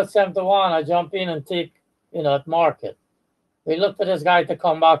get filled at 71. I jump in and take, at market. We look for this guy to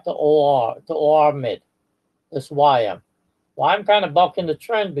come back to OR mid. This YM. Well, I'm kind of bucking the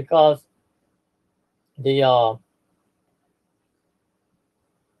trend because the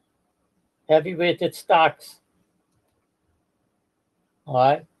heavy-weighted stocks. All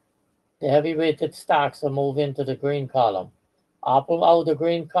right. The heavy-weighted stocks are moving to the green column. Apple out the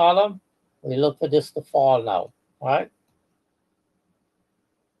green column. We look for this to fall now. All right.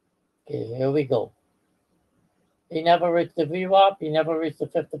 Okay, here we go. He never reached the VWAP. He never reached the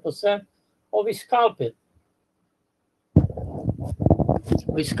 50%. Oh, we scalp it.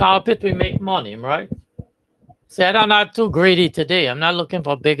 We scalp it. We make money, right? Said I'm not too greedy today. I'm not looking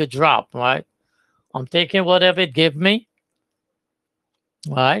for a bigger drop, right? I'm taking whatever it gives me,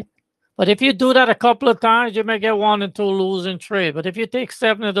 right? But if you do that a couple of times, you may get 1 or 2 losing trade. But if you take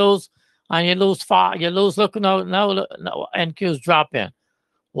 7 of those and you lose 5, you lose. Look now, NQ's dropping.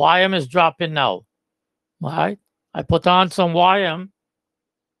 YM is dropping now, right? I put on some YM,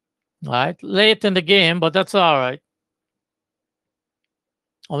 right? Late in the game, but that's all right.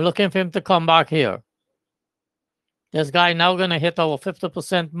 I'm looking for him to come back here. This guy now going to hit our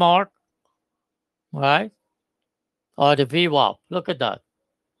 50% mark, right? Or the VWAP. Look at that.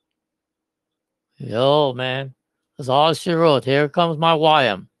 Yo, man. That's all she wrote. Here comes my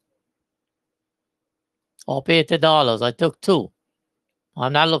YM. Up $80. I took 2.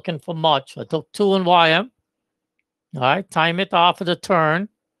 I'm not looking for much. I took 2 in YM. All right. Time it off of the turn.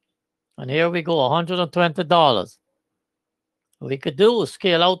 And here we go. $120. What we could do is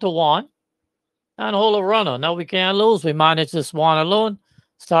scale out to 1 and hold a runner. Now we can't lose. We manage this 1 alone.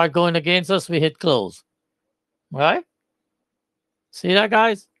 Start going against us. We hit close. Right? See that,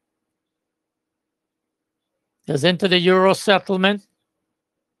 guys? Goes into the euro settlement.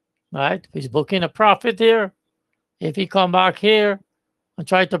 Right? He's booking a profit here. If he come back here and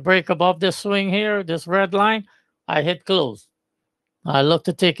try to break above this swing here, this red line, I hit close. I look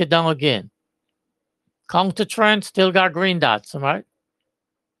to take it down again. Counter trend, still got green dots, all right?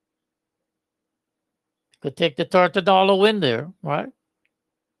 Could take the $30 win there, right?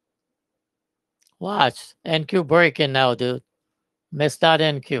 Watch. NQ breaking now, dude. Missed that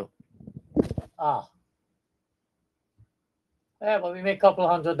NQ. Ah. Yeah, but we make a couple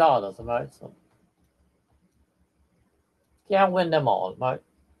 $100, right? So can't win them all, right?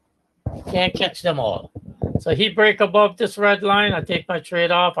 Can't catch them all. So he break above this red line. I take my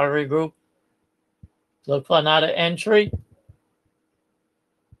trade off. I regroup. Look for another entry.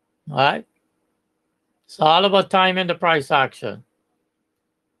 All right. It's all about timing the price action.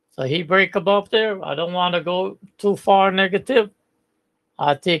 So he break above there. I don't want to go too far negative.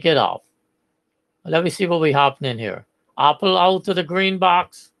 I'll take it off. Let me see what we happening here. Apple out to the green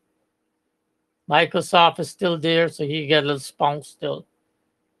box. Microsoft is still there, so he get a little spunk still.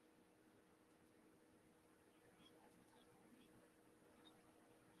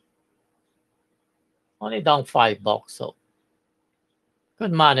 Only down $5, so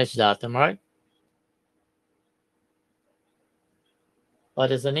could manage that, am I right?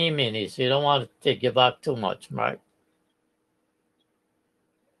 But it's an E-mini, so you don't want to give back too much, right?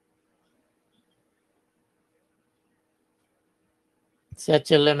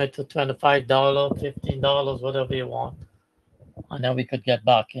 Set your limit to $25, $15, whatever you want. And then we could get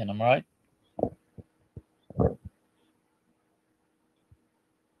back in them, right?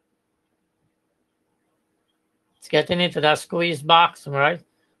 It's getting into that squeeze box, right?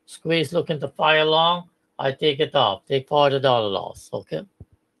 Squeeze looking to fire long. I take it off. Take $40 loss, okay?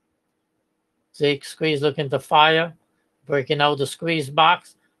 See, squeeze looking to fire. Breaking out the squeeze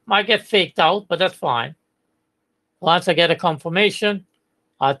box. Might get faked out, but that's fine. Once I get a confirmation,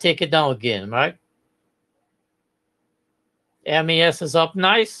 I'll take it down again, right? MES is up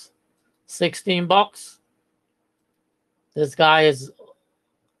nice. $16. This guy is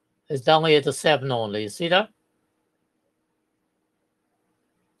down here to 7 only. You see that?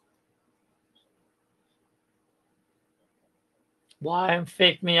 Why am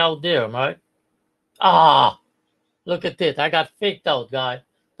fake me out there, right? Ah, look at it. I got faked out, guy.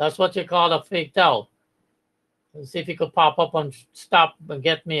 That's what you call a faked out. Let's see if you could pop up and stop and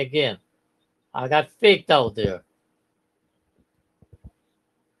get me again. I got faked out there.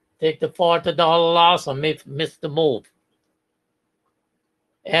 Take the $40 loss and miss the move.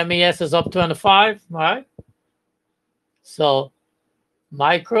 MES is up 25, right? So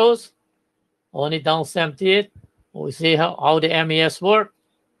micros only down 78. We see how the MES work.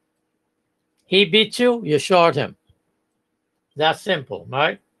 He beat you, you short him. That's simple,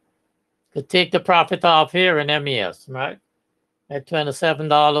 right? Could take the profit off here in MES, right? At $27,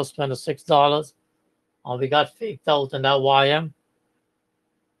 $26. Oh, we got faked out in that YM.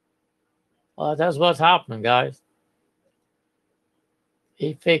 Well, that's what's happening, guys.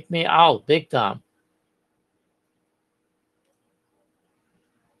 He faked me out big time.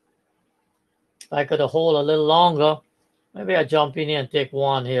 If I could hold a little longer, maybe I jump in here and take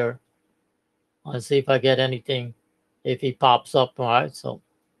 1 here. Let's see if I get anything, if he pops up. All right, so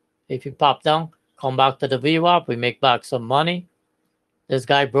if he pop down, come back to the VWAP, we make back some money. This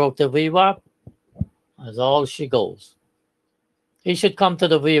guy broke the VWAP. That's all she goes. He should come to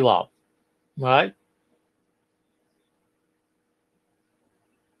the VWAP, right?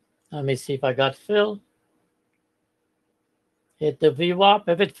 Let me see if I got filled. Hit the VWAP.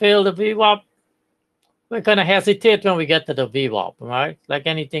 If it failed the VWAP, we're going to hesitate when we get to the VWAP, right? Like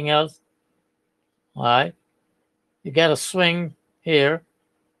anything else, all right? You got to swing here,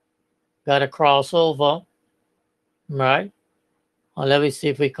 got to cross over, right? And let me see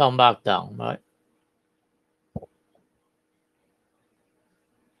if we come back down, right?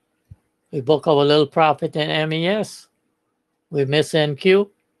 We book our little profit in MES. We miss NQ.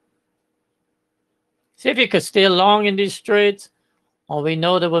 See if you could stay long in these trades, or we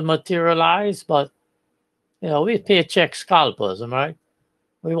know they would materialize, but we paycheck scalpers, right?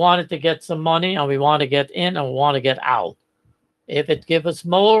 We wanted to get some money, and we want to get in, and we want to get out. If it gives us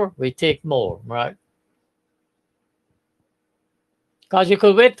more, we take more, right? Because you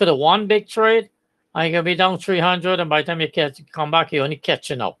could wait for the one big trade, and you're going to be down 300, and by the time you come back, you're only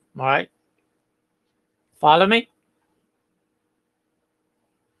catching up, all right? Follow me?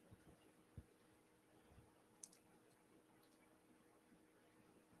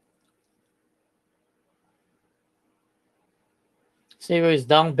 See where it's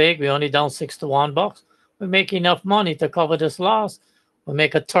down big? We're only down $61. We make enough money to cover this loss. We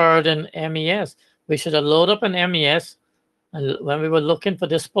make a third in MES. We should have loaded up in MES. And when we were looking for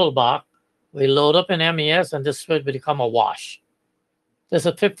this pullback, we load up in MES, and this would become a wash. There's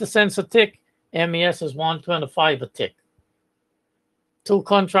a 50 cents a tick. MES is 125 a tick. 2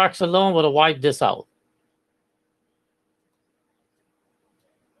 contracts alone would have wiped this out.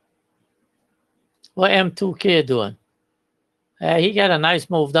 What M2K doing? He got a nice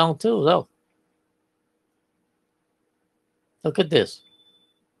move down too. Look at this.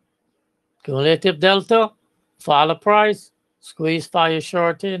 Cumulative delta, follow price, squeeze fire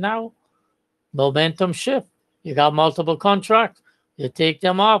short here now. Momentum shift. You got multiple contracts. You take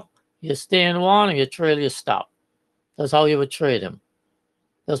them off. You stay in one, and you trail your stop. That's how you would trade them.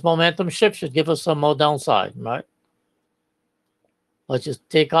 This momentum shift should give us some more downside, right? But you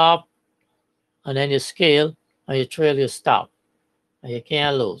take off, and then you scale, and you trail your stop. And you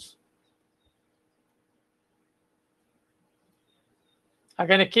can't lose. I'm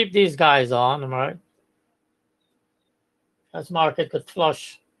going to keep these guys on, right? This market could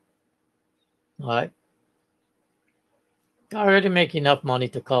flush, right? I already make enough money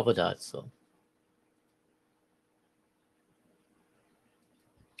to cover that, so.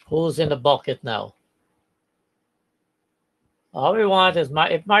 Who's in the bucket now? All we want is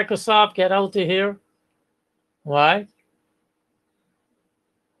if Microsoft get out of here, right?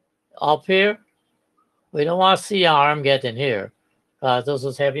 Up here, we don't want to see ARM get in here because this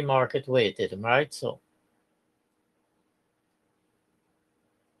is heavy market weighted, right? So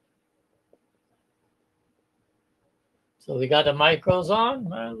we got the micros on.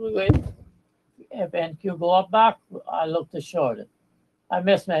 Well, we wait. If NQ go up back, I look to short it. I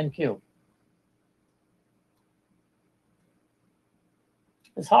miss NQ.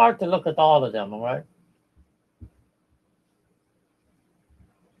 It's hard to look at all of them, all right?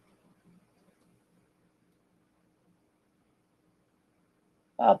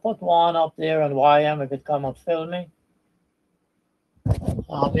 I'll put one up there and YM if it come and fill me.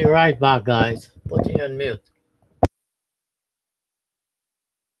 I'll be right back, guys. Put you on mute.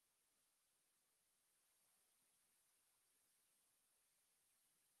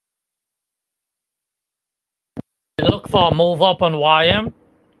 Look for a move up on YM,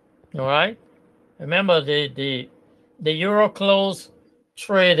 all right? Remember, the euro close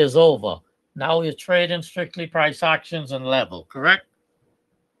trade is over. Now you're trading strictly price actions and level, correct?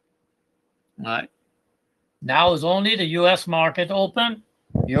 All right. Now is only the US market open,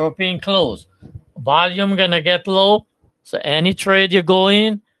 European close. Volume gonna get low. So any trade you go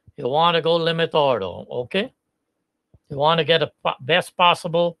in, you want to go limit order, okay? You want to get a best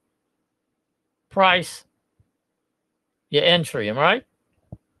possible price, your entry, right?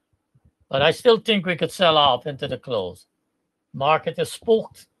 But I still think we could sell off into the close. Market is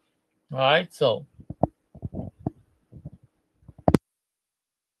spooked, all right? So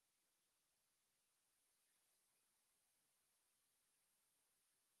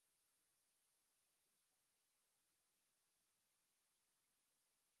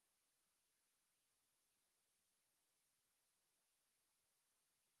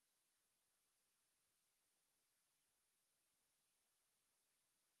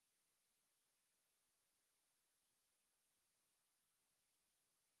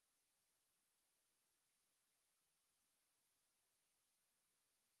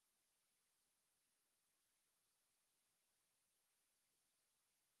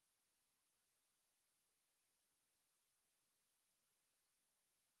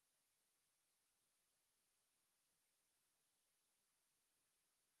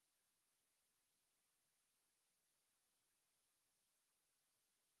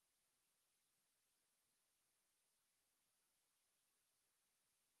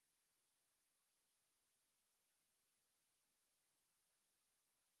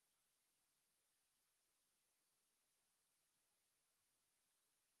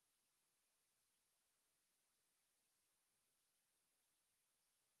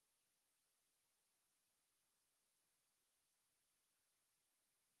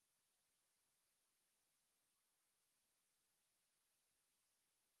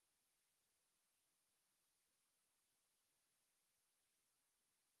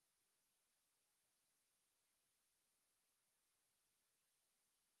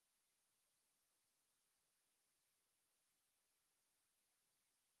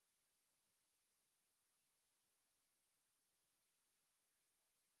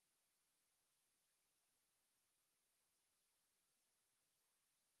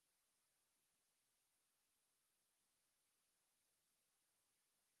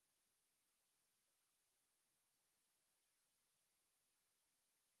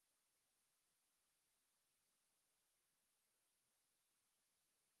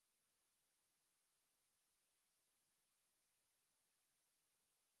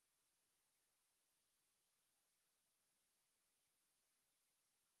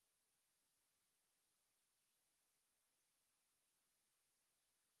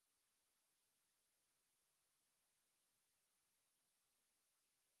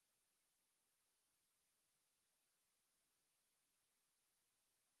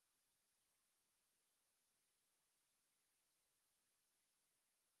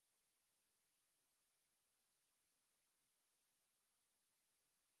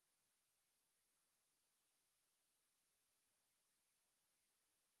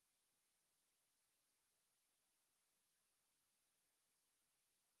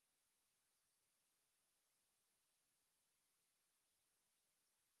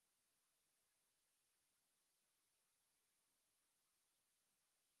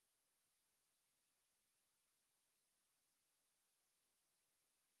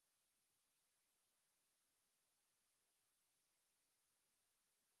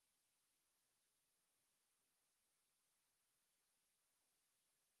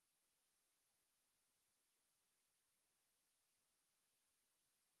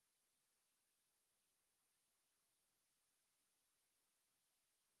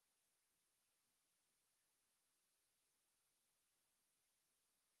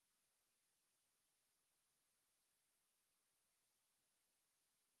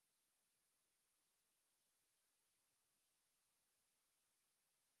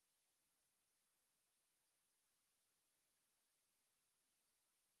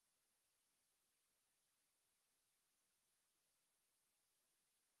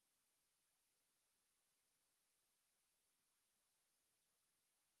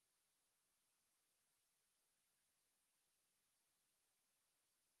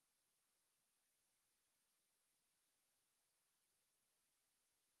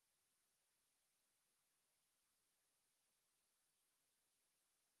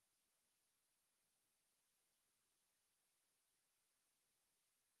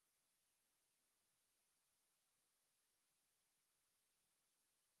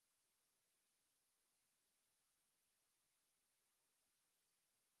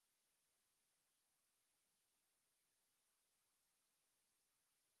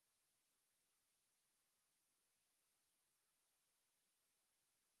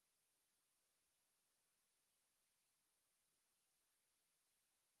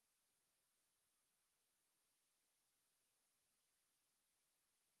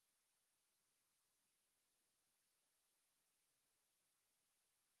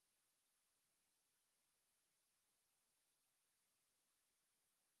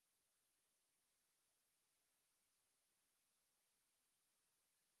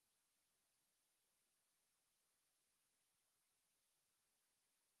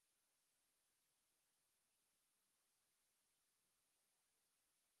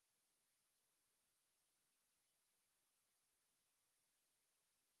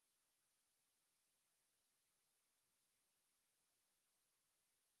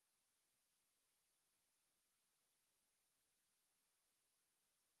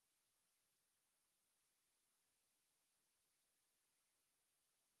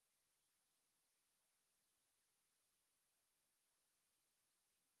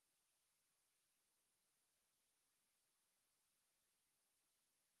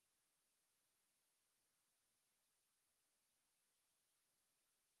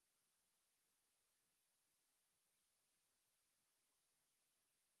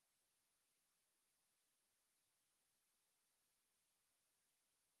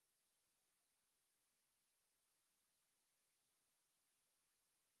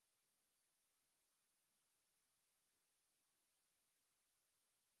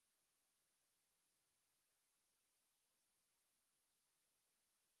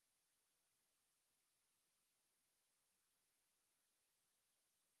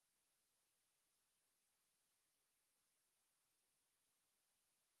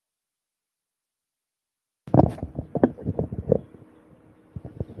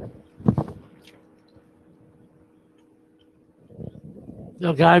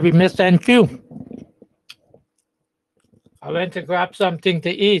So, guys, we missed NQ. I went to grab something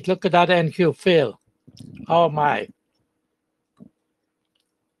to eat. Look at that NQ fill. Oh, my.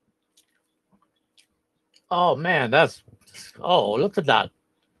 Oh, man, that's... Oh, look at that.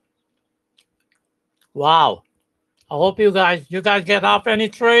 Wow. I hope you guys get off any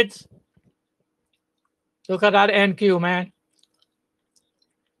trades. Look at that NQ, man.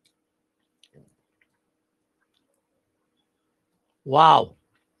 Wow.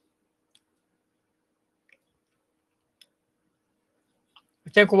 I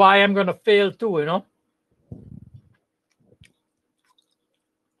think why I'm going to fail too, you know.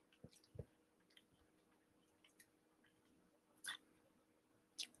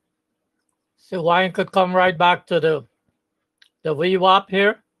 So YM could come right back to the VWAP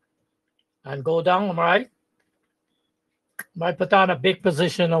here and go down, right? Might put on a big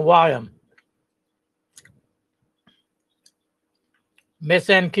position on YM. Miss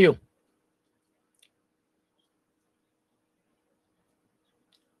NQ.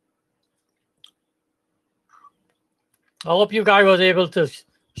 I hope you guys was able to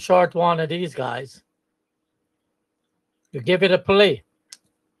short one of these guys. You give it a play,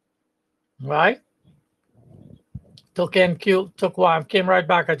 right? Took NQ, took YM, came right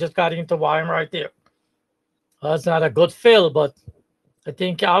back. I just got into YM right there. That's not a good fill, but I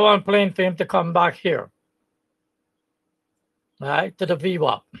think I want playing for him to come back here. Right, to the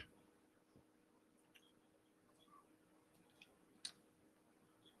VWAP.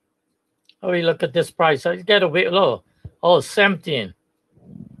 Oh, we look at this price. I get a bit low. Oh, 17.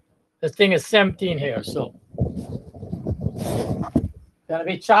 This thing is 17 here, so gonna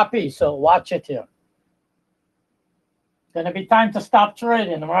be choppy. So watch it here. Gonna be time to stop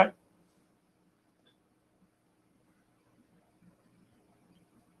trading, right?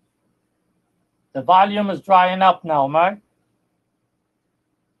 The volume is drying up now, right?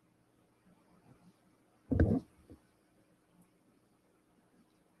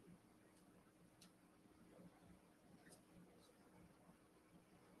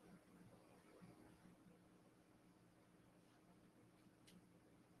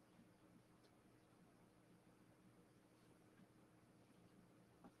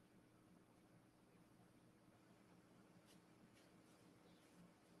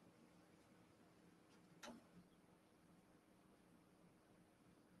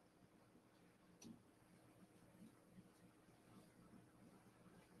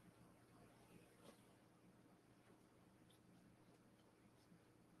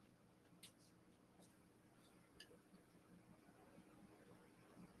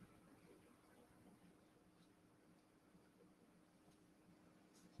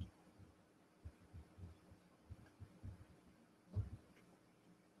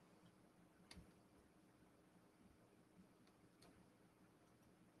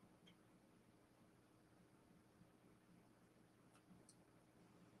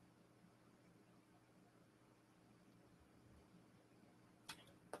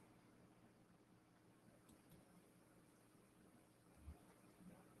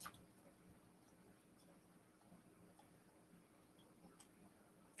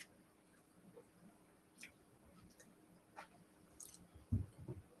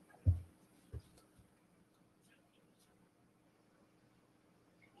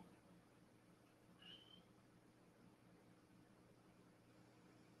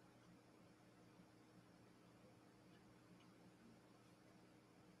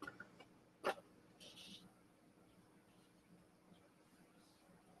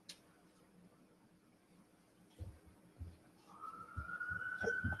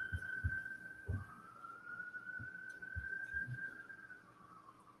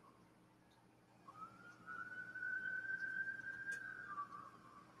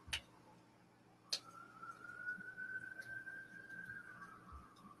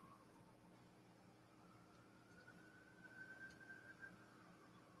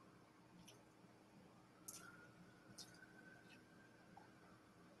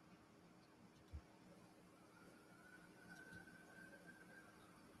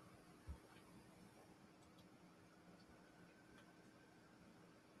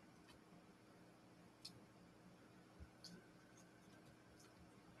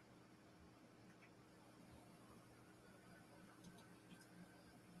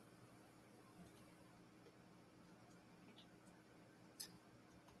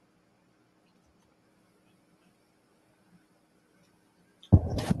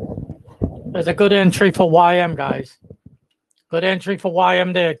 There's a good entry for YM, guys. Good entry for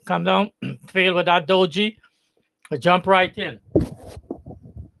YM there. Come down, fail with that doji, jump right in.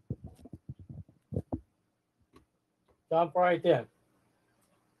 Jump right in.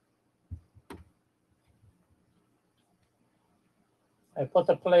 I put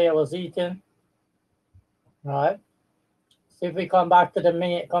the play I was eating. All right. See if we come back to the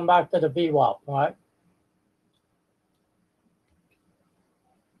VWAP. All right.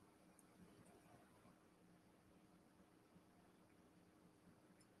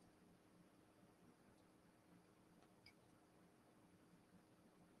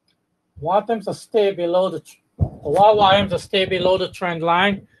 Want them to stay below the trend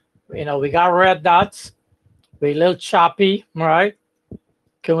line. You know, we got red dots. We're a little choppy, right?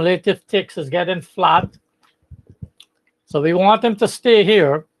 Cumulative ticks is getting flat. So we want them to stay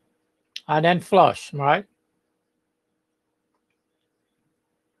here and then flush, right?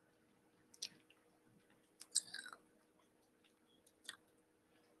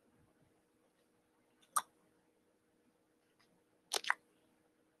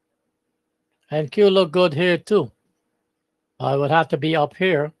 And Q look good here too. I would have to be up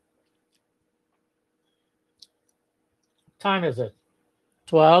here. What time is it?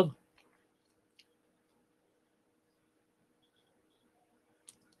 12.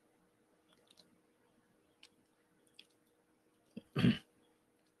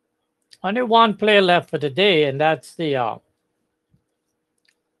 Only one play left for the day, and that's the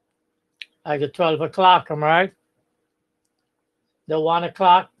like the 12 o'clock, am I right? The 1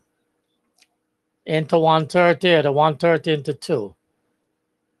 o'clock into 1:30 or the 1:30 into 2.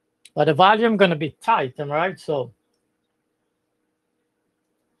 But the volume going to be tight, am I right? So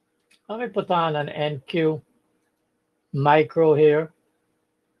let me put on an NQ micro here.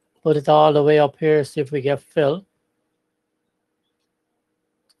 Put it all the way up here, see if we get fill.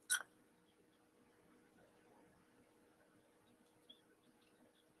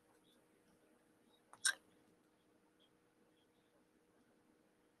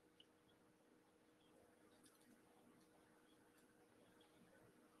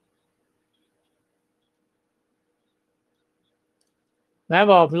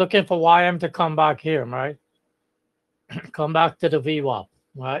 Remember, I'm looking for YM to come back here, right? Come back to the VWAP,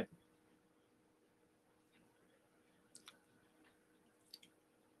 right?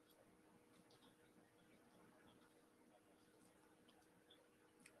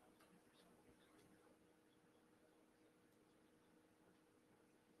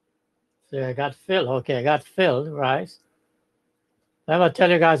 So I got filled. Okay, I got filled, right? Remember, I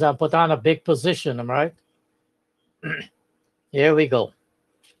tell you guys I put on a big position, right? Here we go.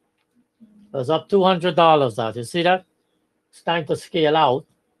 It was up $200 out. You see that? It's time to scale out.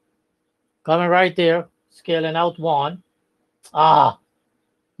 Coming right there, scaling out one. Ah,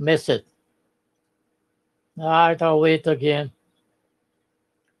 miss it. All right, I'll wait again.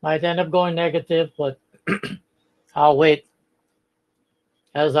 Might end up going negative, but I'll wait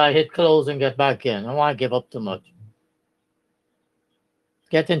as I hit close and get back in. I don't want to give up too much.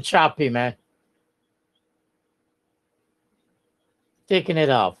 Getting choppy, man. Taking it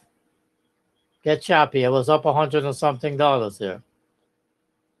off. Get choppy. I was up $100 and something here.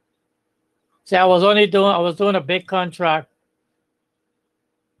 See, I was doing a big contract.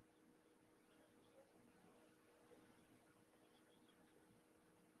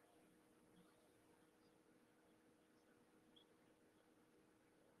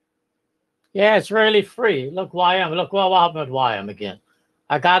 Yeah, it's really free. Look, YM. Look what happened with YM again.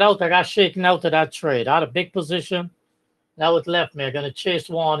 I got shaken out of that trade. I had a big position. Now it left me. I'm going to chase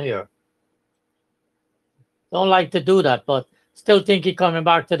one here. Don't like to do that, but still think he's coming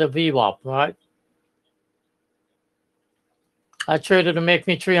back to the VWAP, right? I traded to make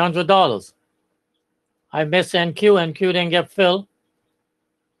me $300. I missed NQ. NQ didn't get filled.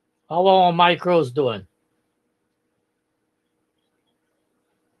 How are micros doing?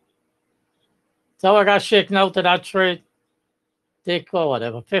 So I got shaken out of that trade. Take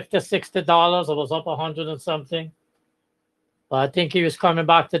whatever, $50, $60. I was up 100 and something. But I think he was coming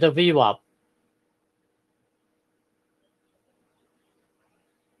back to the VWAP.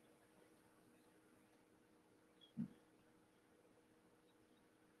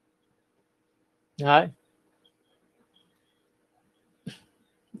 All right.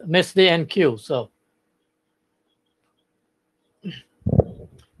 Missed the NQ, so.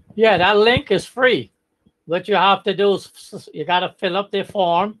 Yeah, that link is free. What you have to do is you got to fill up the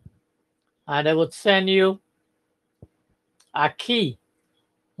form, and it would send you a key,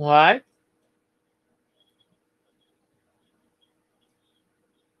 all right?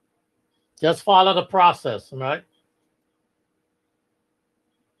 Just follow the process, right?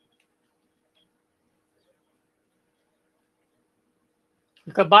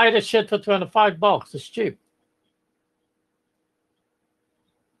 You could buy this shit for $25. It's cheap.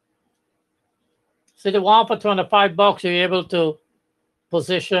 See, the one for $25, you're able to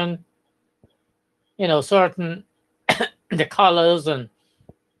position, you know, certain the colors and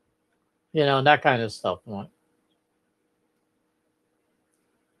You know, that kind of stuff. Right?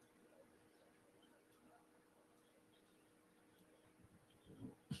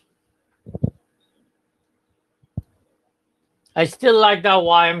 I still like that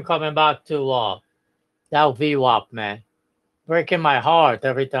YM coming back to that VWAP, man. Breaking my heart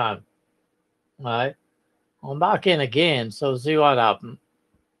every time. All right. I'm back in again, so see what happens.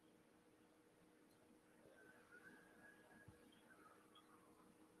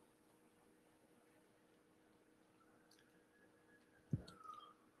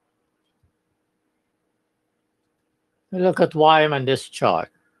 Look at YM on this chart.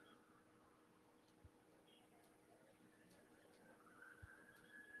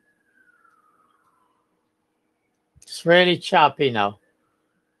 It's really choppy now.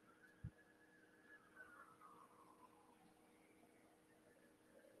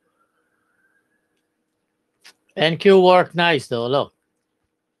 NQ worked nice though. Look,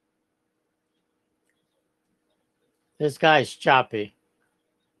 this guy's choppy.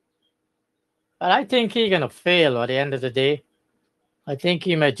 But I think he's gonna fail at the end of the day. I think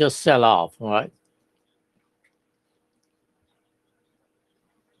he may just sell off, right?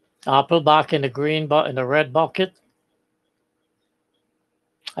 Apple back in the green, but in the red bucket.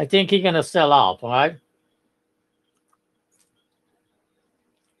 I think he's gonna sell off, right?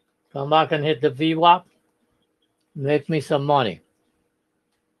 Come back and hit the VWAP. Make me some money.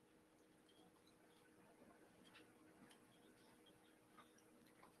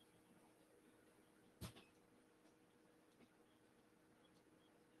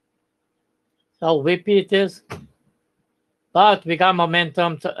 So repeat this. But we got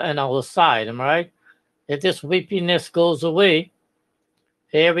momentum on our side, am I right? If this whippiness goes away,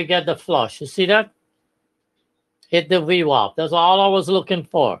 here we get the flush. You see that? Hit the VWAP. That's all I was looking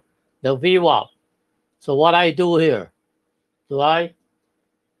for, the VWAP. So what I do here, all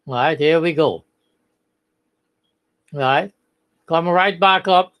right, here we go. All right, come right back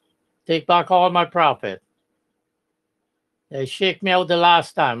up, take back all my profit. They shake me out the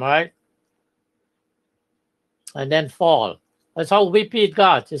last time, all right? And then fall. That's how whippy it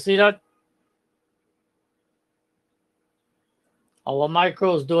got. You see that? Our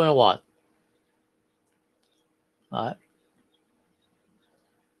micro's doing what? All right.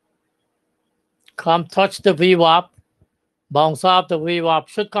 Come touch the VWAP, bounce off the VWAP,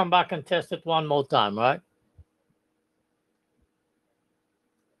 should come back and test it one more time, right?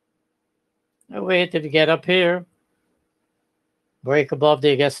 And wait till you get up here, break above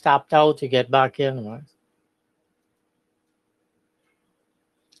there, you get stopped out, you get back in, right?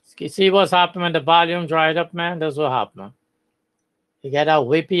 You see what's happening when the volume dried up, man? That's what happened. You get a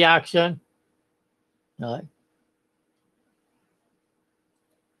whippy action, right?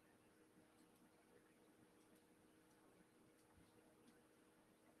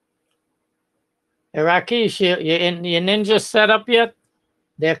 Iraqis, you in your ninja setup yet?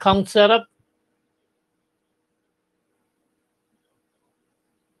 The account setup?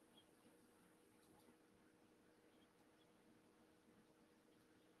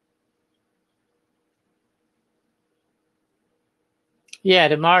 Yeah,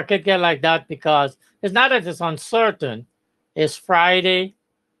 the market get like that because it's not that it's uncertain. It's Friday,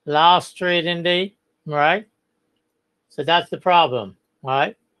 last trading day, right? So that's the problem,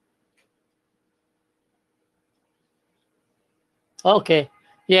 right? Okay.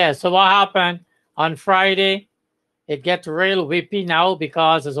 Yeah, so what happened on Friday? It gets real whippy now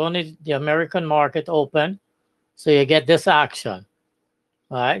because it's only the American market open. So you get this action,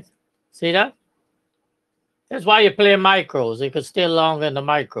 right? See that? That's why you play micros. You can stay long in the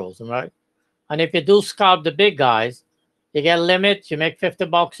micros, right? And if you do scalp the big guys, you get limit, you make 50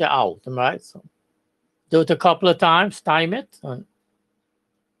 bucks, you're out, right? So do it a couple of times, time it. And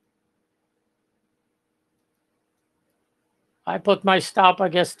I put my stop, I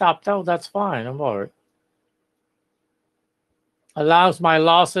get stopped out, that's fine, I'm worried. As long as my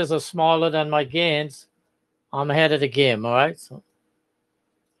losses are smaller than my gains, I'm ahead of the game, all right? So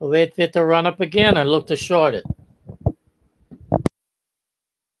wait for it to run up again and look to short it.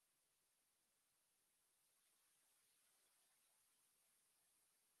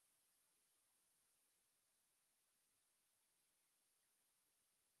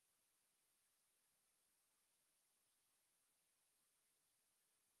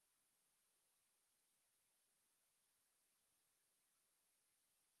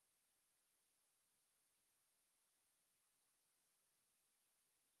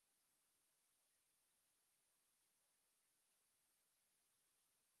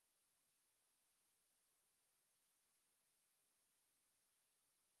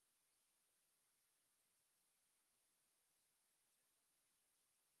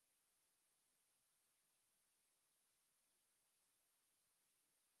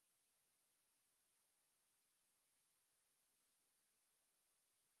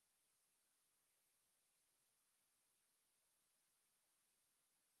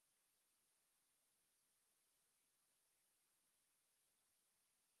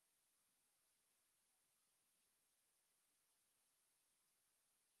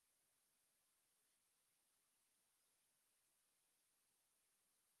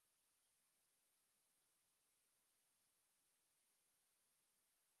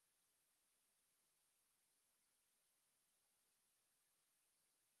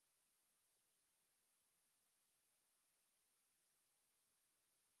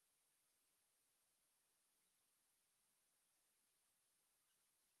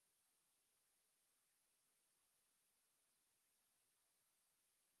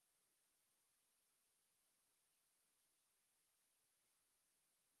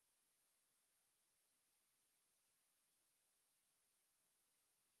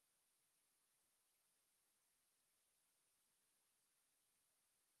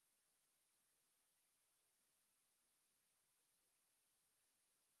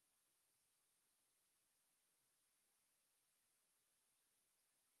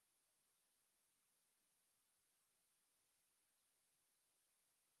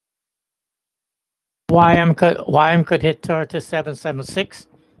 YM could hit 37.76.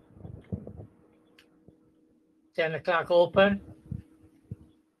 10 o'clock open.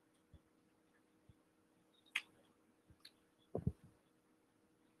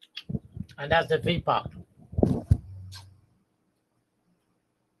 And that's the VPOC.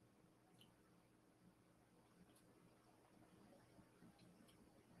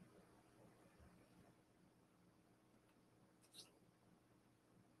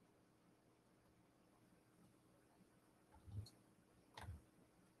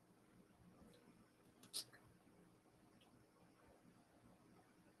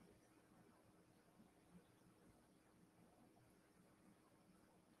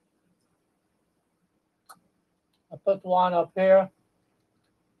 I put one up here,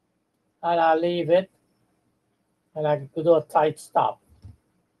 and I leave it, and I could do a tight stop.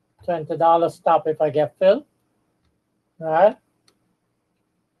 $20 stop if I get filled. All right.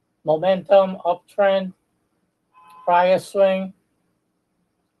 Momentum, uptrend, prior swing.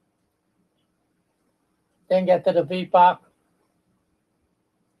 Then get to the VPOC.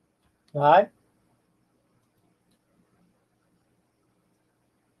 All right.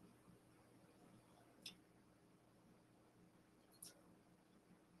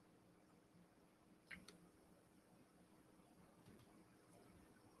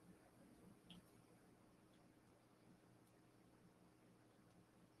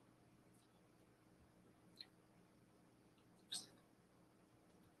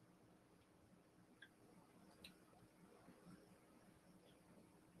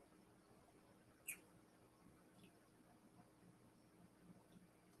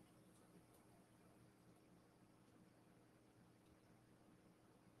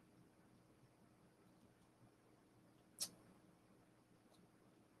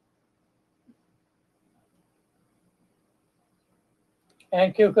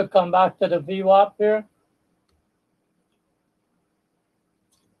 NQ could come back to the VWAP here.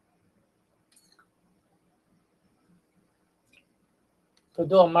 Could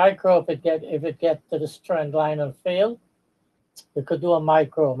do a micro if it get to this trend line and fail. We could do a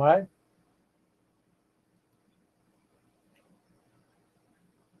micro, right?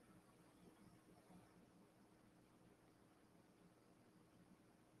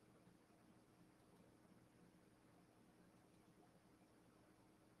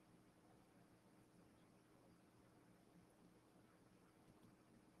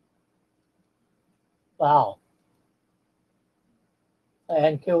 Wow.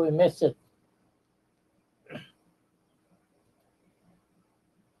 NQ, we missed it.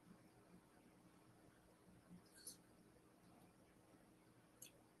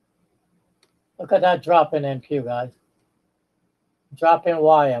 Look at that drop in NQ, guys. Drop in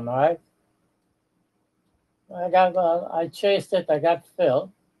YM, all right? I chased it, I got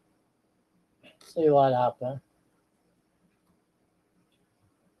filled. See what happened.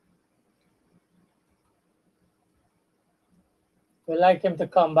 We like him to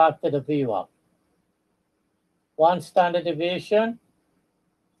come back to the VWAP. One standard deviation,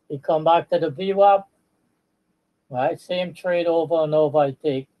 he come back to the VWAP, right? Same trade over and over I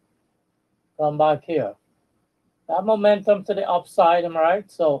take. Come back here. That momentum to the upside, am I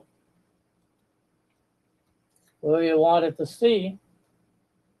right? So where you wanted to see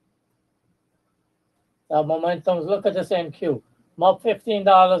that momentum, look at this NQ. I'm up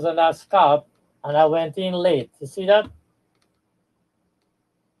 $15 on that scalp, and I went in late. You see that?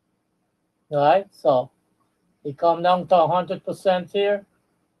 All right, so he come down to 100% here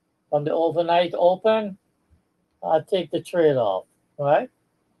from the overnight open. I'll take the trade off, all right?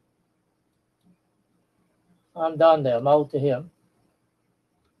 I'm done there. I'm out to him.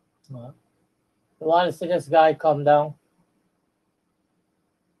 You want to see this guy come down?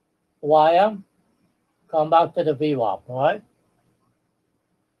 YM, come back to the VWAP, all right?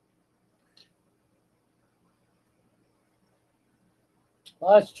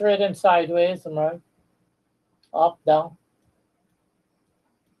 Well, it's trading sideways, am I right? Up, down.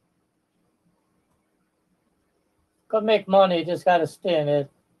 Could make money, you just got to stay in it.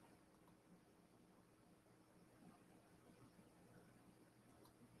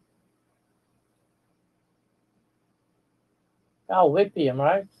 How whippy, am I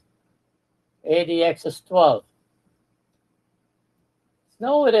right? ADX is 12.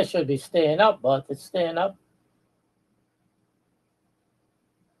 No, it should be staying up, but it's staying up.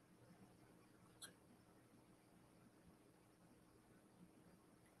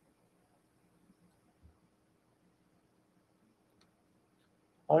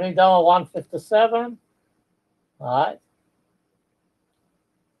 Only down at 157. All right.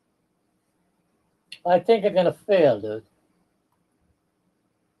 I think it's going to fail, dude.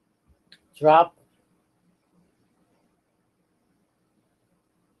 Drop,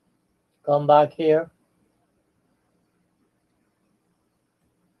 Come back here.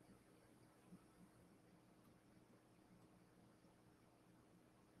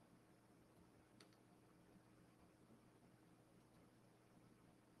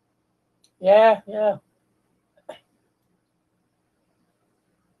 Yeah, yeah.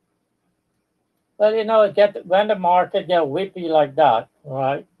 Well, you know, when the market get whippy like that,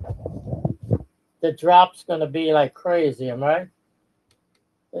 right? The drop's gonna be like crazy, right?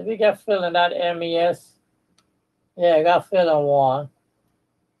 If we get filled in that MES, yeah, I got filled in one.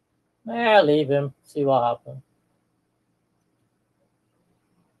 I'll leave him, see what happens.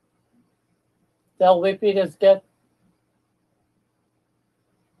 Tell whippy this get.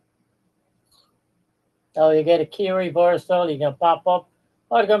 Oh, you get a key reversal, you can pop up.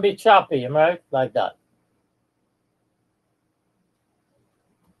 Oh, it's gonna be choppy, right? Like that.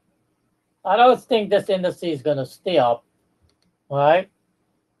 I don't think this indice is gonna stay up, right?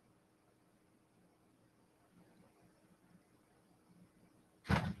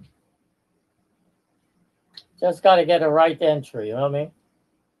 Just gotta get a right entry, you know what I mean?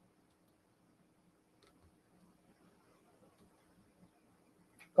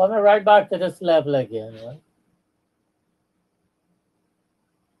 Coming right back to this level again, right?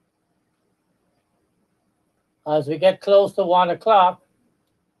 As we get close to 1 o'clock,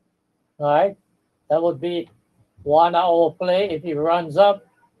 right? That would be 1 hour play. If he runs up,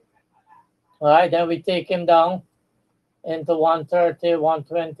 right, then we take him down into 130,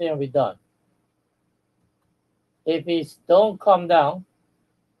 120, and we're done. If he don't come down,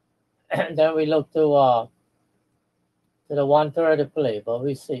 then we look to the 130 play, but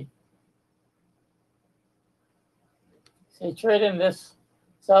we see. See, trading this,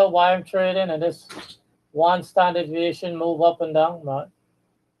 so why I'm trading, and this one standard deviation move up and down, right?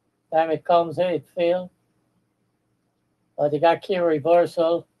 Time it comes here, it failed. But you got key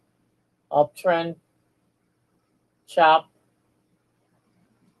reversal, uptrend, chop.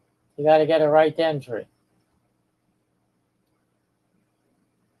 You got to get a right entry.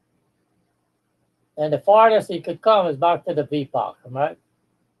 And the farthest he could come is back to the VPOC, right?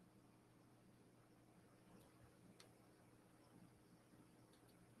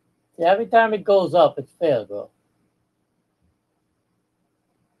 See, every time it goes up, it fails, bro.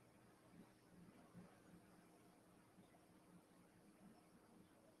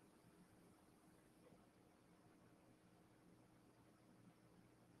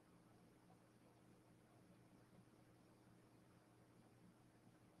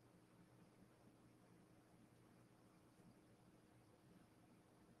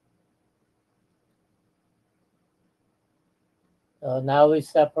 So now we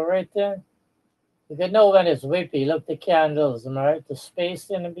separate them. You can know when it's whippy. Look the candles, right? The space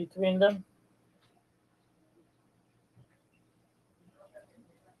in between them.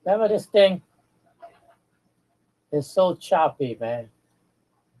 Remember this thing is so choppy, man.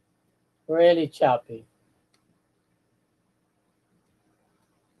 Really choppy.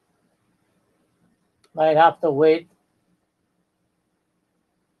 Might have to wait.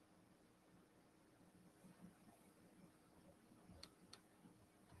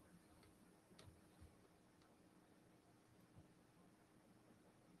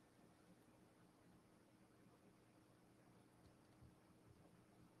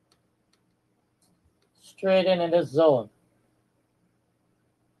 Straight in this zone.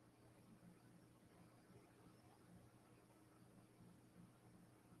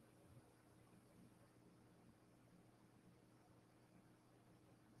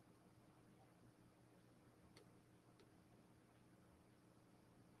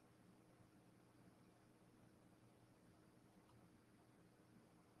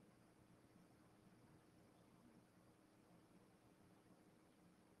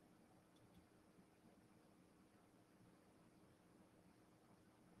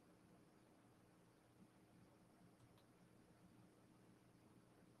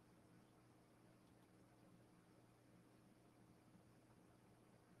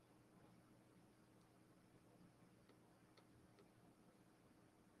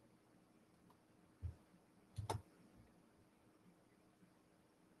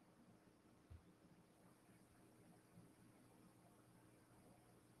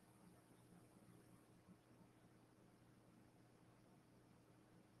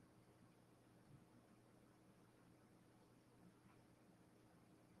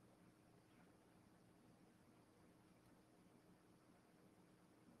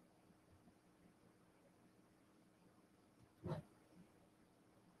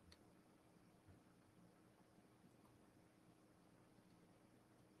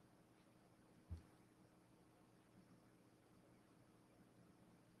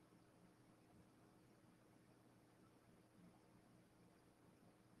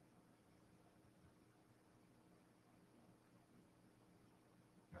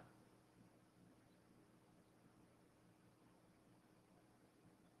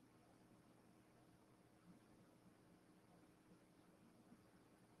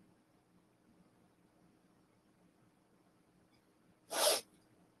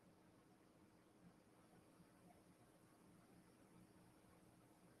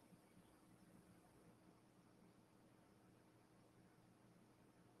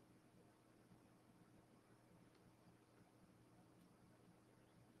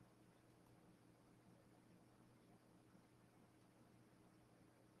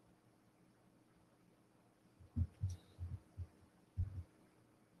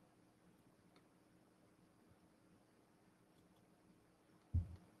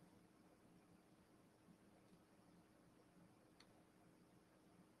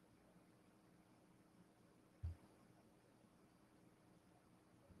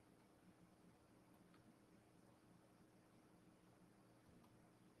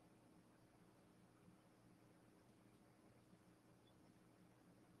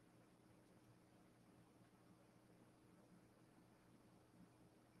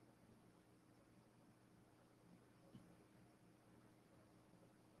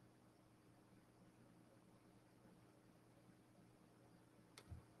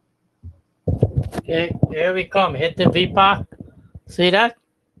 Okay, here we come. Hit the VPOC. See that?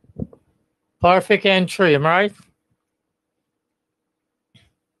 Perfect entry, am I right?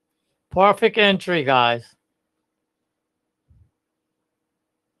 Perfect entry, guys.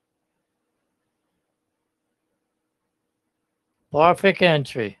 Perfect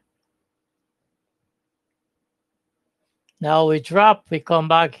entry. Now we drop, we come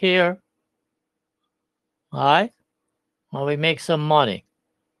back here. All right. And we make some money.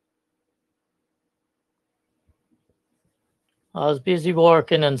 I was busy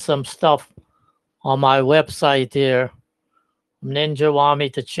working on some stuff on my website here. Ninja want me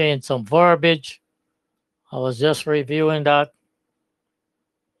to change some verbiage. I was just reviewing that.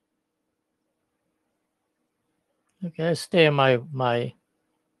 Okay, stay in my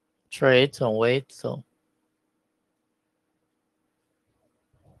trades and wait. So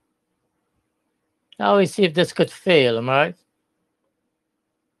now we see if this could fail, am I right?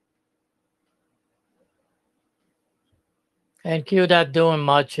 NQ not doing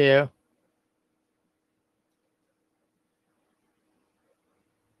much here.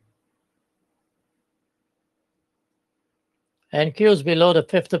 NQ is below the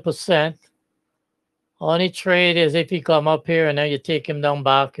 50%. Only trade is if you come up here and then you take him down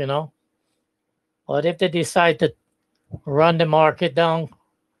back, you know. But if they decide to run the market down,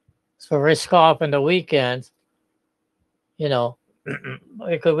 so risk off in the weekends, you know,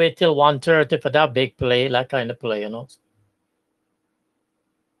 we could wait till 1:30 for that big play, that kind of play, you know.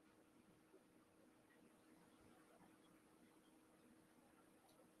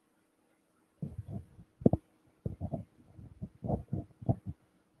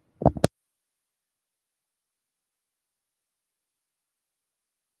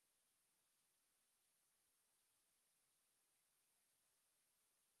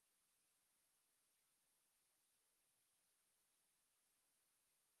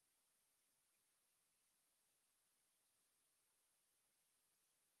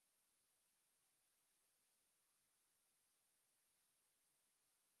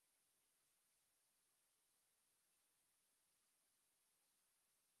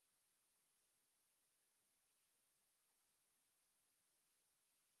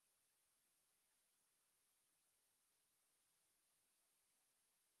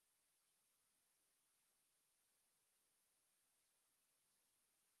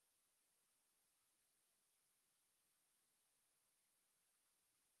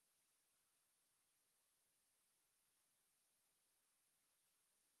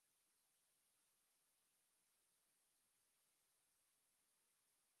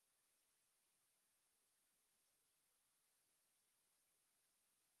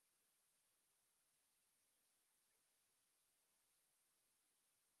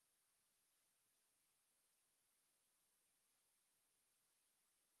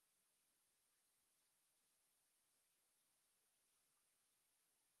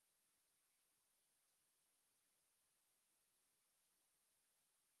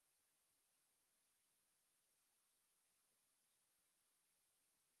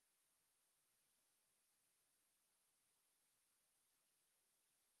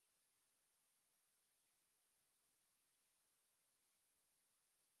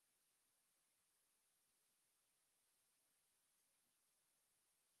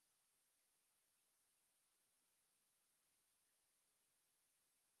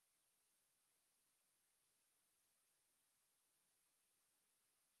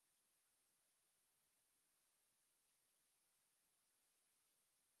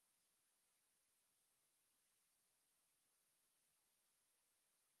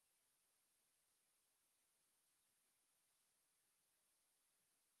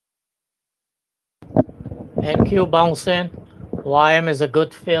 NQ bouncing. YM is a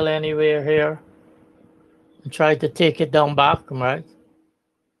good fill anywhere here. And try to take it down back, right?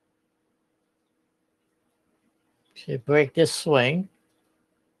 Should break this swing.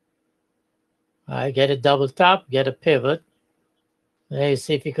 All right, get a double tap, get a pivot. Then you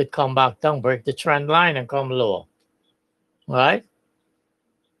see if you could come back down, break the trend line and come lower. All right?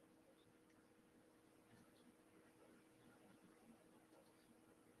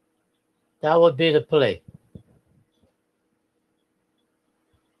 That would be the play.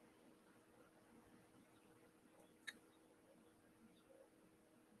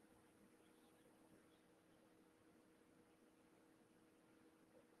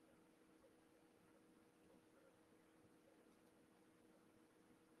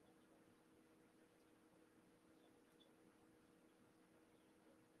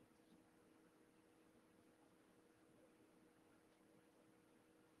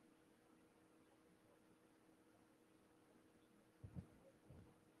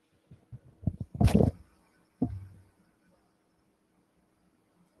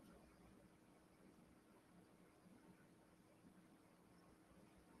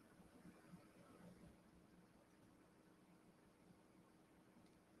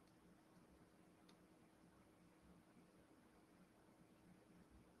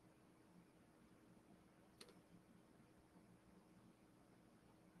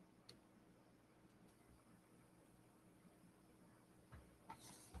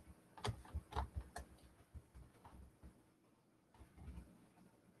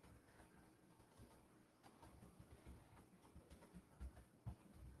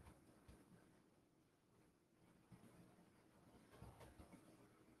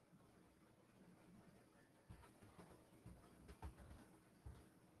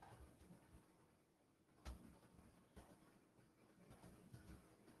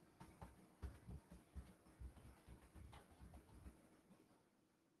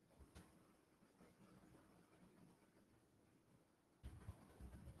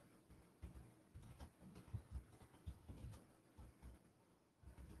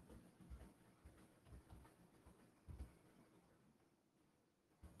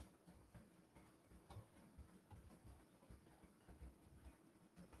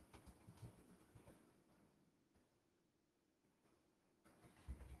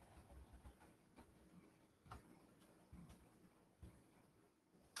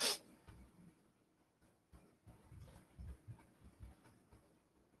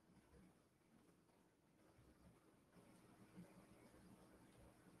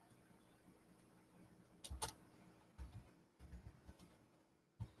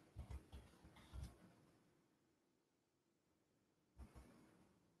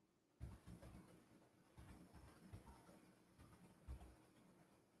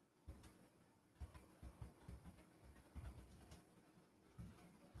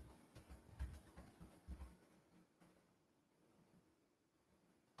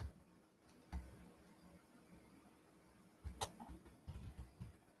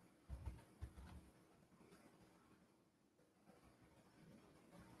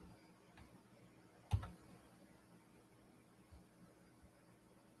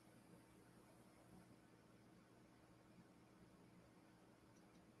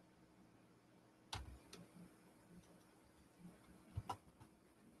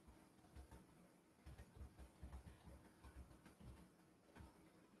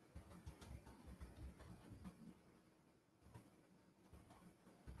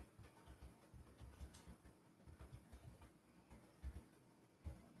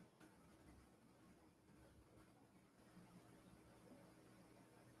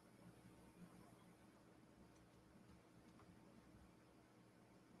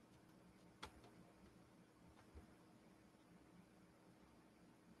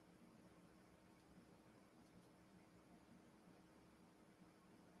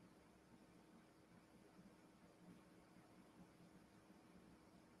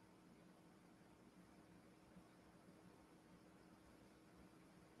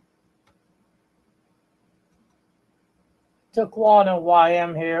 Took one on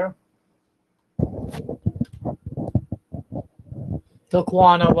YM here. Took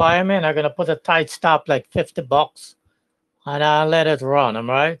one on YM and I'm gonna put a tight stop like $50 and I'll let it run. Am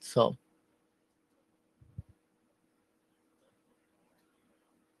I right? So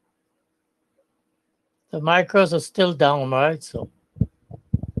the micros are still down, right? So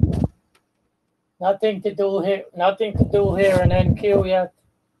nothing to do here. Nothing to do here in NQ yet.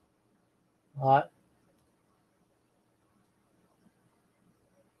 All right.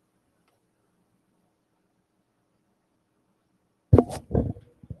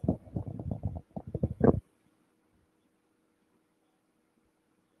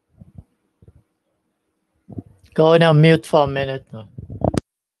 Going on mute for a minute.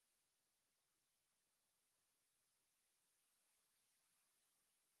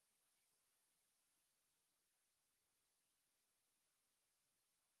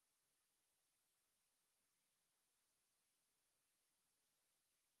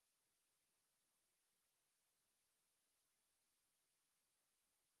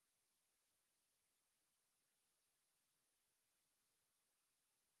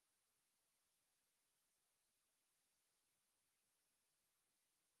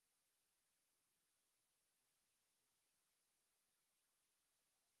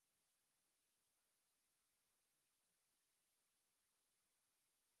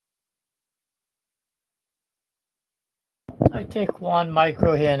 I take one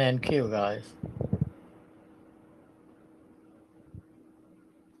micro here in NQ, guys.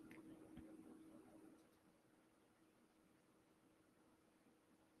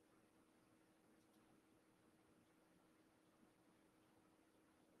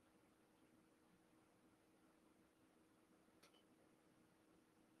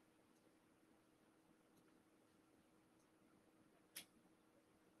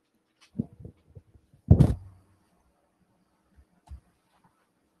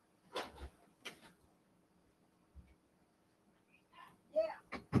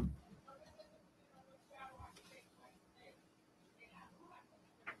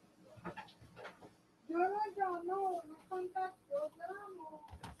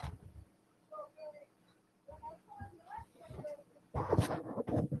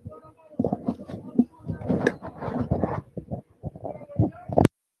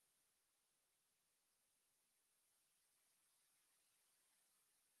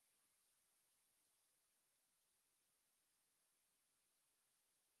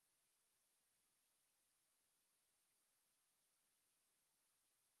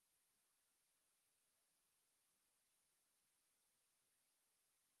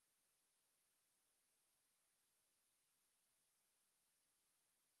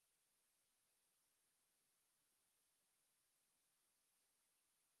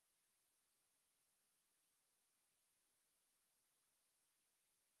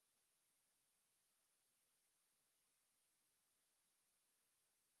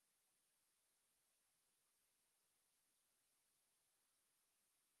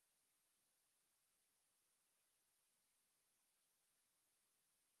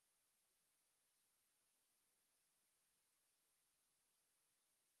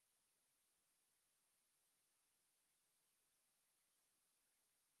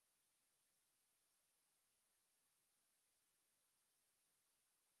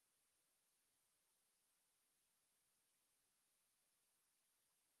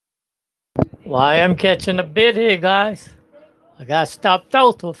 Why I'm catching a bid here, guys. I got stopped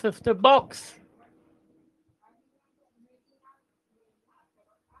out with $50.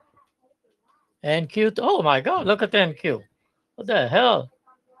 NQ. Oh my God, look at NQ. What the hell?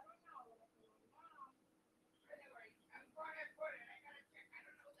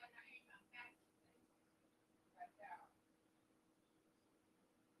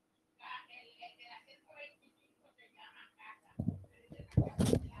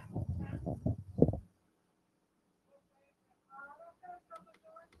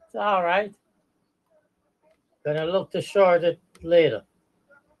 It's all right. Gonna look to short it later.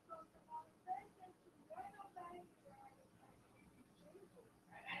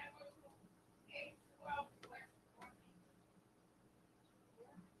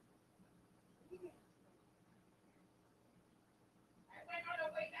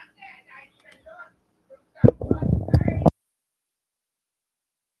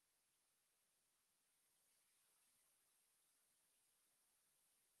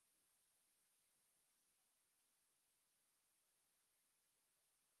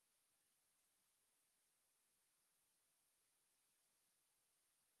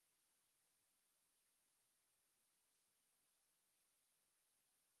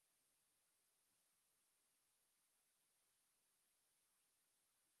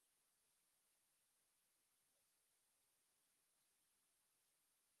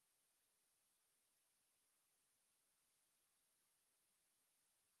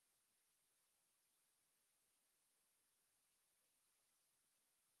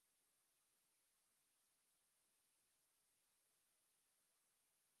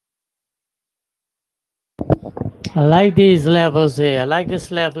 I like these levels here. I like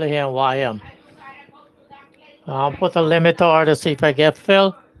this level here in YM. I'll put a limit order, see if I get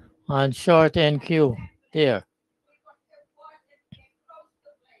fill on short NQ there.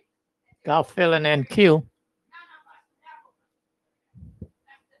 Got fill in NQ.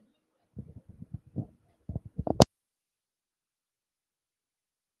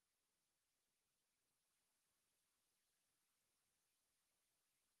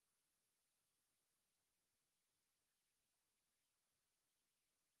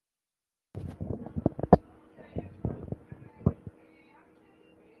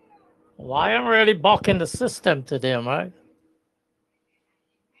 Why I'm really bucking the system today, right?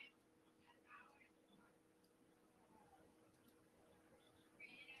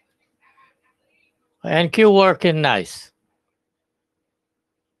 NQ working nice.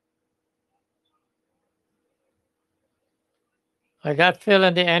 I got fill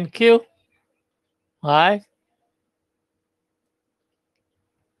in the NQ. All right.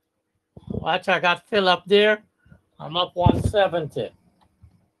 Watch, I got fill up there. I'm up 170.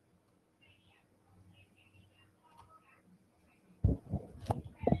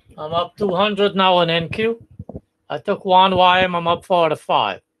 I'm up 200 now in NQ. I took one YM, I'm up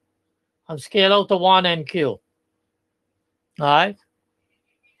 45. I'm scaled out to one NQ. All right.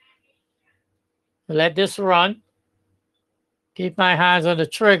 Let this run. Keep my hands on the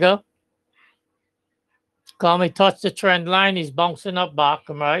trigger. Call me touch the trend line. He's bouncing up back,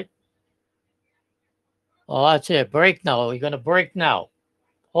 right? Oh, that's it. Break now. We're going to break now.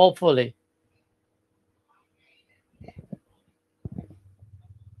 Hopefully.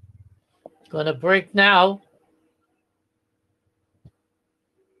 Going to break now.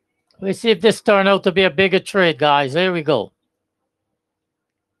 Let's see if this turns out to be a bigger trade, guys. Here we go.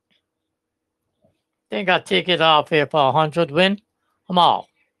 Think I'll take it off here for 100 win. I'm off.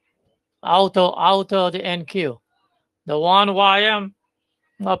 Out of the NQ. The one YM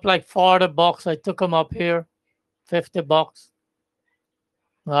up like 40 bucks. I took them up here. 50 bucks.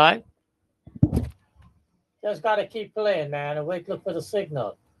 All right. Just got to keep playing, man, and wait, look for the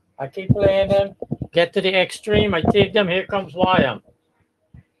signal. I keep playing them. Get to the extreme. I take them. Here comes YM.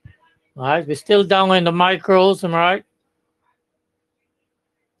 All right. We're still down in the micros. Am I right?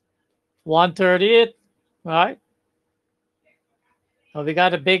 138. All right. Well, we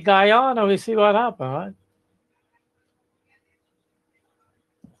got a big guy on, and we see what happens. All right.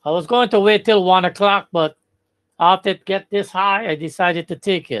 I was going to wait till 1 o'clock, but after it get this high, I decided to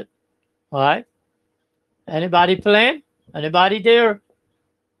take it. All right. Anybody playing? Anybody there?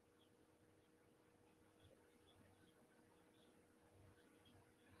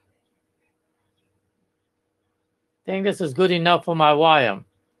 Think this is good enough for my YM.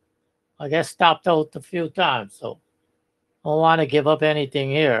 I guess stopped out a few times, so don't want to give up anything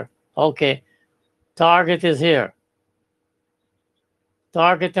here. Okay. Target is here.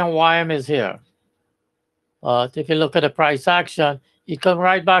 Target and YM is here. If you look at the price action, you come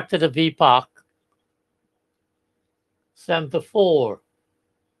right back to the VPOC. 74.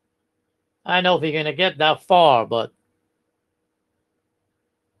 I know if you're going to get that far, but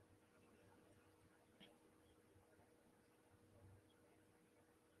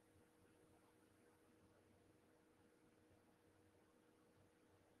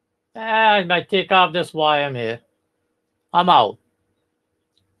I might take off this YM here. I'm out.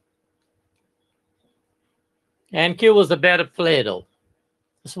 NQ was the better play, though.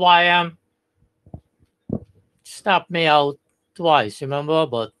 This YM stopped me out twice, remember?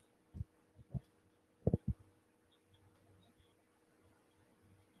 But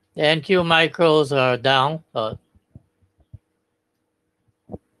the NQ micros are down. But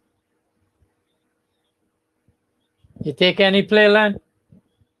you take any play line?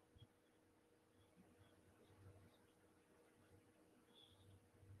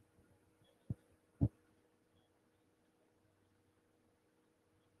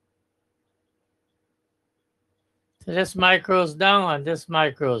 So this micro's down and this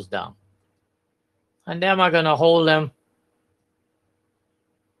micro's down. And then I'm going to hold them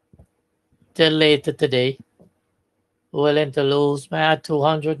till later today. Willing to lose, man,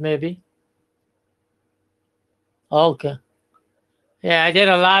 200 maybe. Okay. Yeah, I did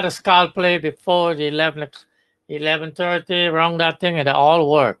a lot of scalp play before the 11:30, around that thing, and it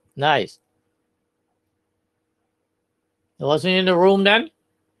all worked. Nice. It wasn't in the room then?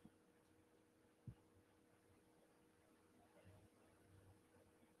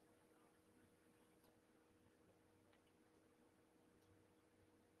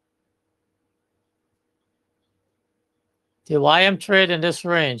 See, why I'm trading this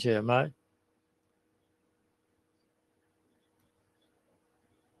range here, man?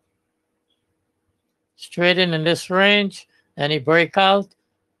 straight in this range, any breakout.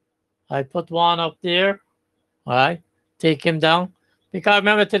 I put one up there. All right, take him down. Because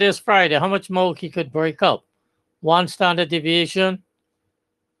remember today's Friday, how much more he could break up? One standard deviation.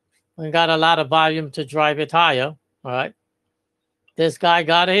 We got a lot of volume to drive it higher. All right. This guy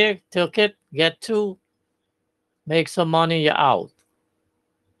got here, took it, get two, make some money, you're out.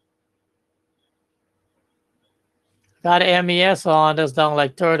 Got MES on, that's down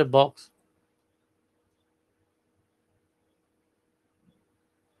like 30 bucks.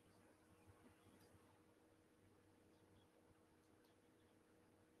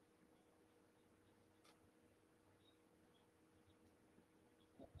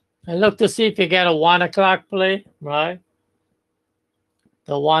 And look to see if you get a 1 o'clock play, right?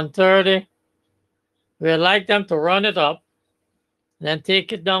 The 130. We'd like them to run it up, then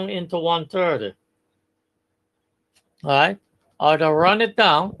take it down into 130. All right? Or to run it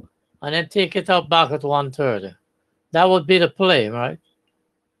down and then take it up back at 130. That would be the play, right?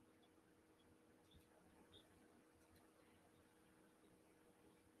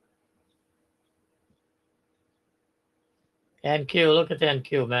 NQ, look at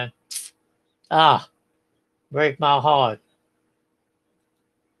NQ, man. Ah, break my heart.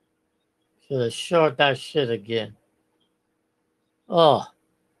 Should have short that shit again. Oh.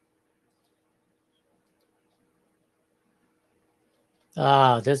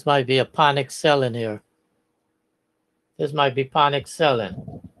 Ah, this might be a panic selling here. This might be panic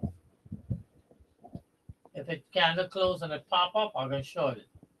selling. If it candle close and it pop up, I'm going to short it.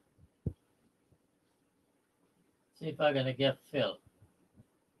 See if I'm going to get filled.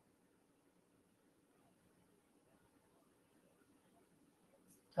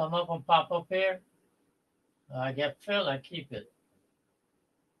 Come up and pop up here. I get filled, I keep it.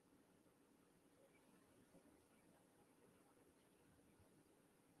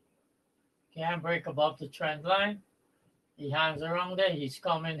 Can't break above the trend line. He hangs around there. He's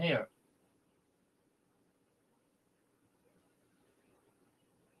coming here.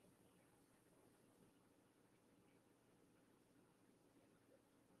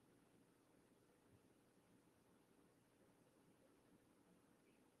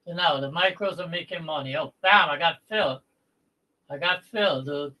 So now the micros are making money. Oh, bam, I got filled. I got filled,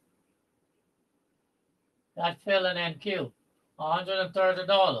 dude. Got filled in NQ.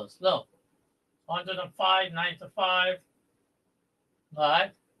 $130. Look. 105.95. All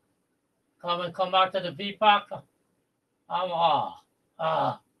right. Come back to the VPAC. I'm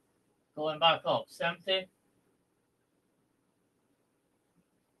going back up. 70.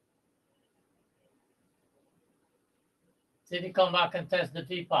 See if he come back and test the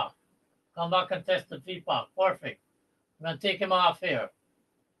VPAC. Come back and test the VPAC. Perfect. I'm going to take him off here.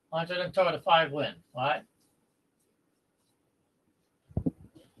 135 win. All right.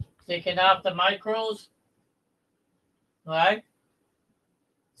 Taking off the micros. All right.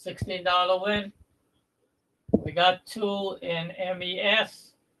 $16 win. We got two in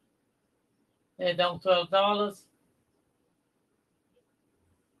MES. They're down $12.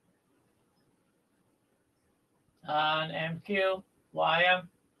 On MQ, YM,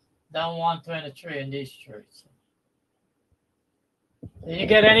 down 123 in these trades. Did you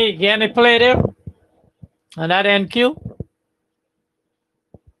get any play there on that NQ?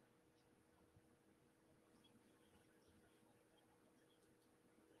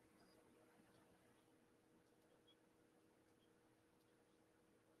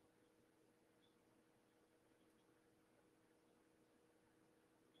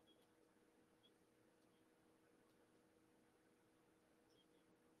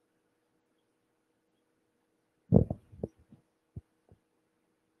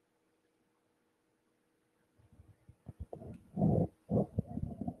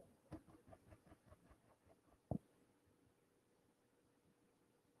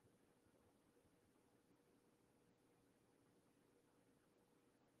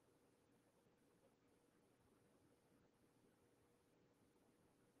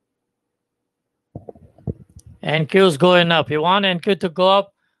 NQ is going up. You want NQ to go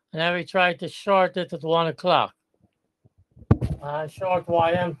up, and then we try to short it at 1 o'clock. Short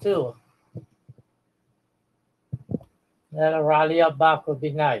YM too. Then a rally up back would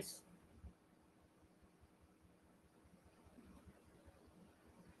be nice.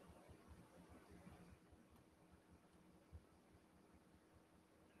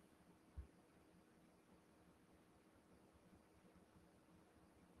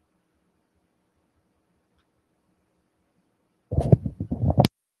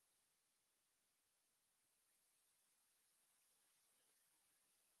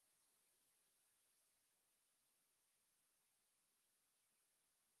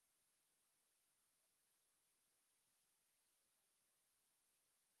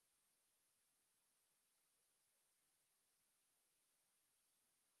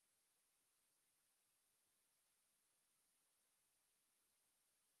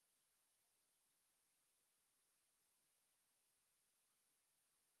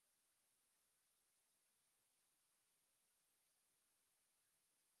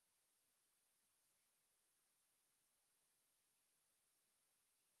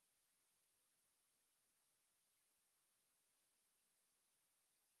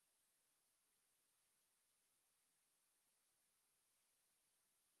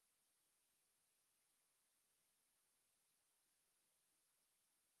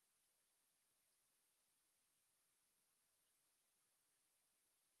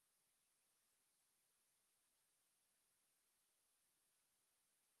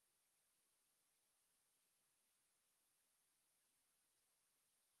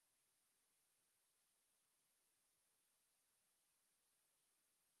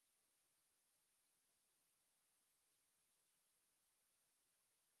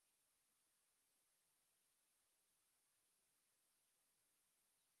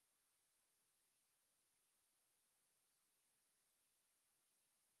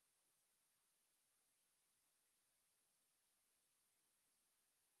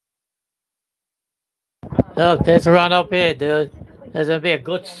 Look, there's a run up here, dude. There's gonna be a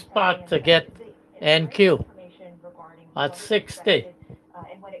good spot to get NQ at 60.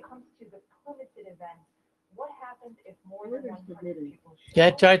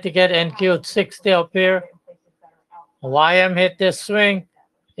 Try to get NQ at 60 up here. YM hit this swing.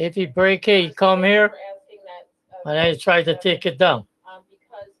 If he break it, he come here, and then he try to take it down.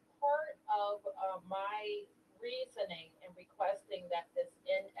 Because part of my reasoning in requesting that this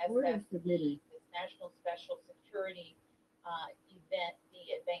NSSE, this National Special Security event,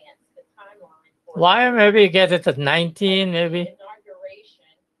 be advanced, the timeline for YM maybe get it at 19, maybe. Inauguration,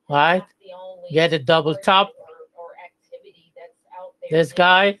 right? The only Get it double top. Or activity that's out there. This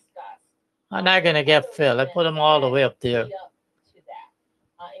guy, I'm not gonna get filled. I put him all the way up there. And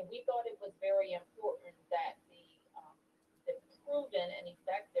we thought it was very important that the proven and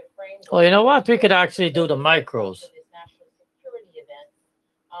effective framework. Oh, you know what? We could actually do the micros. This national security event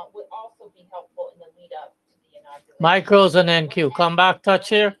would also be helpful in the lead up to the inauguration. Micros and NQ. Come back, touch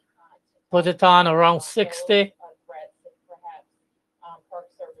here. Put it on around 60.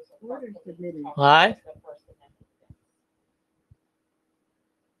 All right.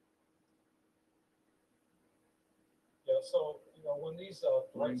 So, when these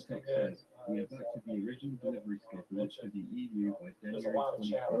threats come in, we have back to the original delivery schedule to the EU by January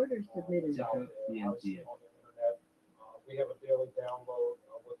 24th. Orders submitted out the internet. We have a daily download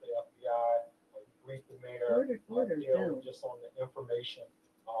with the FBI. We brief the mayor just on the information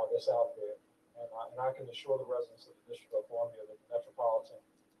that's out there. And I can assure the residents of the District of Columbia that the Metropolitan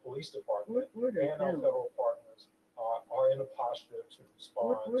Police Department and our federal partners are in a posture to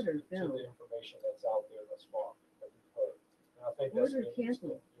respond to the information that's out there thus far. I think that's been, it's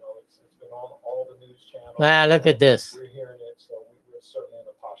been on all the news channels. Man, look at this. We're hearing it, so we're certainly in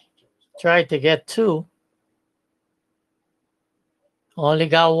a posture to respond. Tried to get 2. Only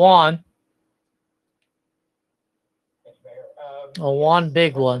got 1. One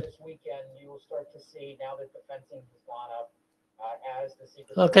big one. This weekend, you will start to see, now that the fencing has gone up, as the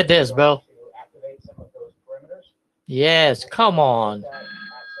Secret Look at this, bro. To activate some of those perimeters. Yes, come on.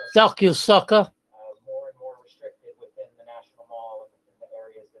 Duck, you sucker. More and more restricted within the National Mall and within the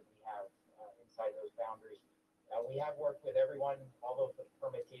areas that we have inside those boundaries. We have worked with everyone, all of the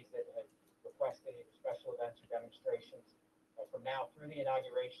permittees that have requested special events or demonstrations from now through the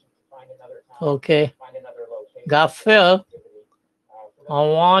inauguration to find another time, Okay. find another location. Got Phil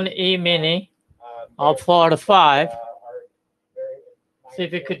on 1 E-mini of 4 to 5. See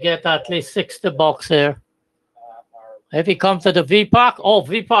if you could get at least $60 here. If he comes to the V-Park, oh,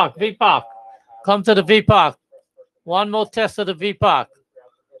 V-Park. Come to the V-Park. One more test of the V-Park.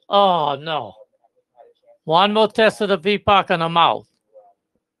 Oh, no. One more test of the V-Park and I'm out.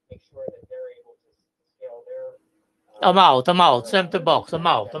 I'm out. $70. I'm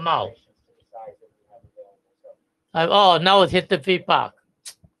out. Oh, now it hit the V-Park.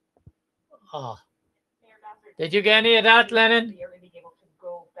 Oh. Did you get any of that, Lennon?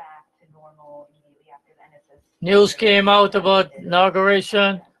 News came out about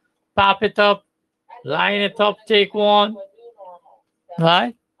inauguration. Pop it up. Line it up. Take one.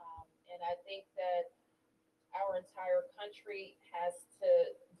 Right? And I think that our entire country has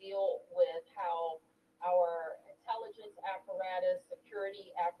to deal with how our intelligence apparatus, security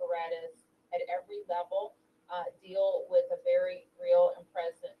apparatus at every level deal with a very real and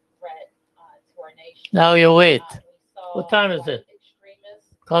present threat to our nation. Now you wait. What time is it?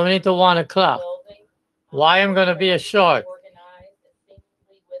 Coming into 1 o'clock. Why I'm going to be a short? Organized and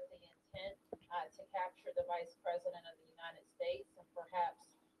seemingly with the intent to capture the Vice President of the United States and perhaps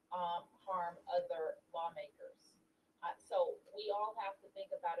harm other lawmakers. So we all have to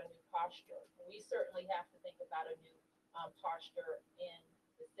think about a new posture. We certainly have to think about a new posture in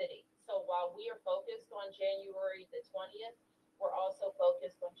the city. So while we are focused on January the 20th, we're also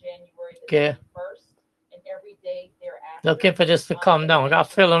focused on January the 21st and every day thereafter. Looking for this to come down. I got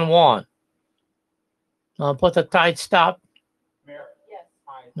Phil in 1. I'll put a tight stop. Mayor. Yes.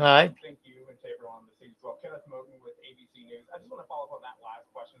 Hi. All right. Thank you, and to everyone on the scene as well. Kenneth Moten with ABC News. I just want to follow up on that last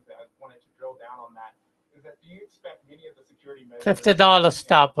question. I wanted to drill down on that. Is that, do you expect many of the security measures? $50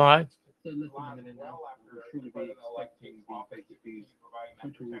 stop, all right?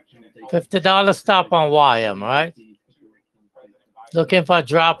 $50 stop on YM, right? Looking for a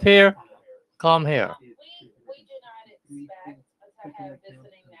drop here? Come here. We do not expect to have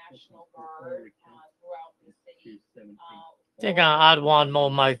visiting National Guard throughout the city. I think I'll add 1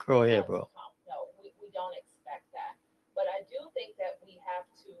 more micro here, bro. No, we don't expect that. But I do think that we have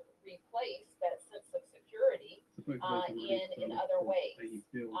to replace that sense of security in other ways.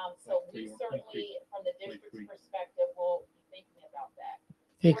 So we certainly, from the district's perspective, will be thinking about that.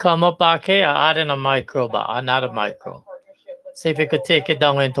 He come up back here, add in a micro, but not a micro. See if you could take it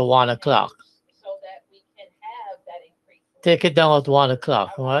down into 1 o'clock. So that we can have that increase. Take it down at 1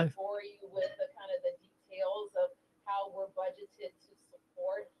 o'clock, all I right? won't bore you with the kind of the details of how we're budgeted to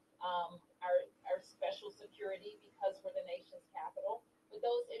support our special security because we're the nation's capital. But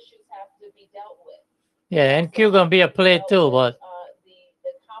those issues have to be dealt with. Yeah, NQ gonna be a play too, but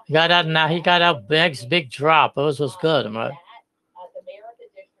he got that now. He got that big drop. It was good, right? The mayor of the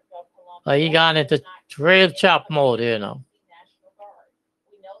District of Columbia. But he got into real chop mode here now. National Guard.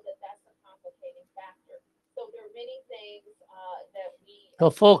 We know that that's a complicating factor. So there are many things that we Go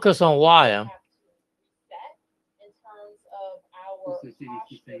focus on YM. have to reset in terms of our posture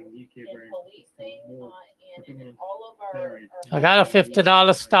in policing and in all of our I got a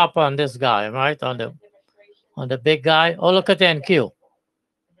 $50 stop on this guy, right? On the big guy. Oh, look at the NQ.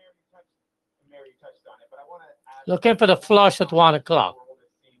 Mary touched on it, but I want to add. Looking for the flush at 1 o'clock.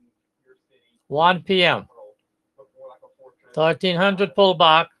 1 p.m. 1300 pull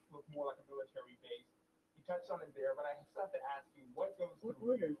back. Look more like a military base. You touched on it there, but I still have to ask you, what goes through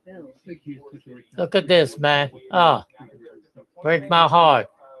Look at this, man. Ah, break my heart.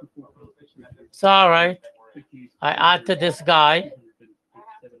 It's all right. I add to this guy.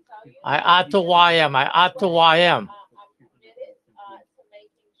 I add to YM. I add to YM.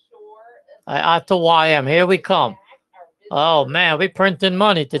 I add to YM. Here we come. Oh, man, we printing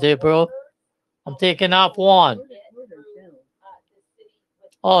money today, bro. I'm taking off 1.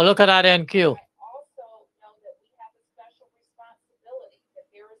 Oh, look at that NQ.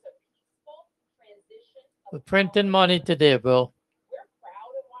 We're printing money today, bro. We're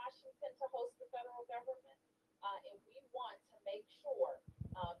proud in Washington to host the federal government, and we want to make sure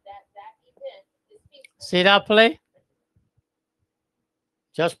that event is peaceful. See that play?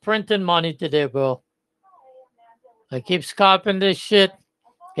 Just printing money today, bro. I keep scalping this shit.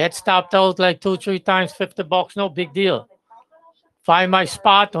 Get stopped out like 2-3 times, $50, no big deal. Find my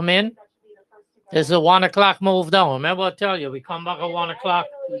spot, I'm in. This is a 1 o'clock move down. Remember I tell you, we come back at 1 o'clock,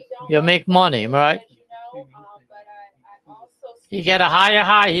 you make money, right? He get a higher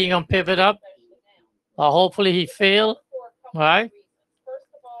high, he gonna pivot up. Hopefully he fail, right?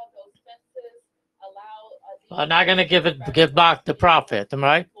 I'm not gonna give back the profit,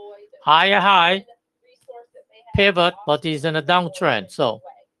 right? Higher high, pivot, but he's in a downtrend. So,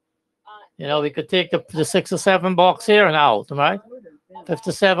 you know, we could take the 6 or 7 bucks here and out, right?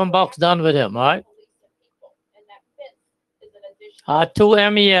 $57 done with him, right? 2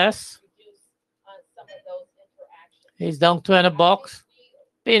 MES. He's down $20.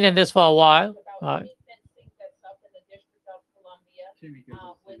 Been in this for a while. All right.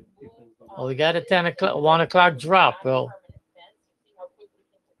 Oh, we got a 1 o'clock drop, bro.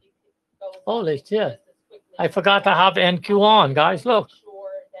 Holy shit. I forgot to have NQ on, guys. Look.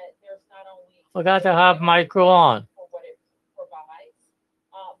 Forgot to have micro on.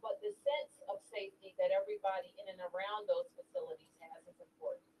 But the sense of safety that everybody in and around those facilities has is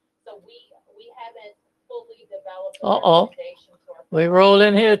important. So we haven't fully developed. We roll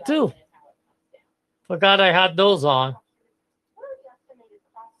in here too. Forgot I had those on. What are the estimated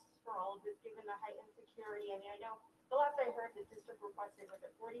costs for all of this given the heightened security? I mean, I know the last I heard the district requested was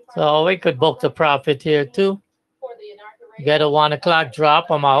at 45. So we could book the profit here too. Get a 1 o'clock drop.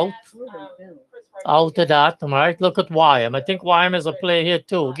 I'm out. Out of that. All right. Look at YM. I think YM is a play here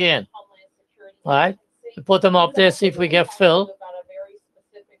too. Again. All right. We put them up there. See if we get filled.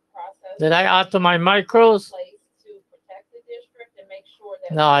 Did I add to my micros?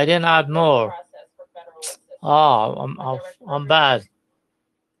 No, I didn't add more. Oh, I'm bad.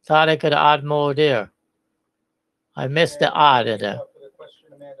 Thought I could add more there. I missed the add there. For the question,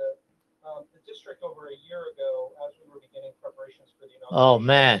 Amanda, the district over a year ago, as we were beginning preparations for the inauguration, Oh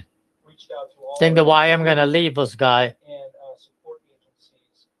man, reached out to all think the YM gonna leave us, guy. and support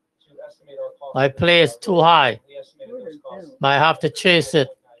agencies to estimate our costs. My play is too high. We estimated those costs. Might have to chase it.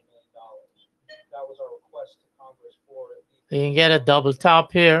 That was our request to Congress for You can get a double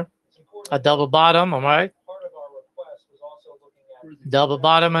top here, a double bottom. All right. part of our request was also looking at Double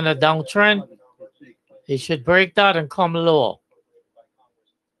bottom and a downtrend. He should break that and come lower. All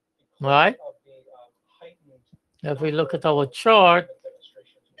right. If we look at our chart,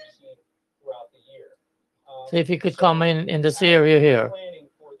 see if he could come in this area here,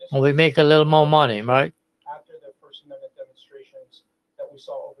 and we make a little more money, right? After the First Amendment demonstrations that we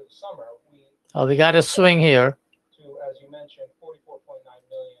saw over the summer, We got a swing here. to, as you mentioned, 44.9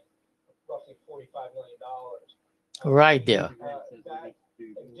 million, roughly $45 million. Right there. That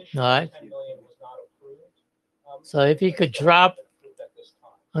additional All right. 10 million was not approved. So if he could drop Approved at this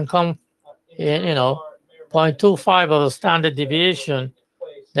time. and come In in, 0.25 of a standard deviation,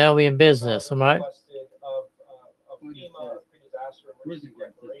 then we in business, am I? Requested of FEMA, pre-disaster emergency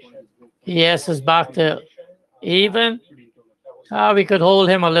declaration. Yes, it's back to That even. was We could hold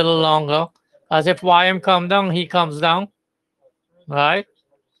him a little longer. As if YM come down, he comes down. Right?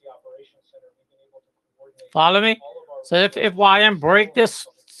 Emergency Operations Center. We've been able to coordinate Follow me? all of our So if YM break this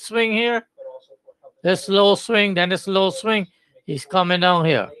swing here, but also for companies this low swing, then this low swing, he's coming down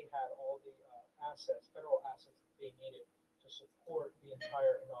here. they had all the assets, federal assets that they needed to support the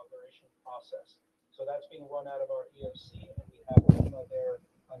entire inauguration process. So that's being run out of our EOC, and we have FEMA there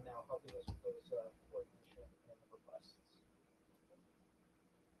now helping us with those coordination and requests. Listening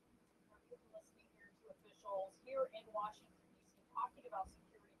here to officials here in Washington, D.C., talking about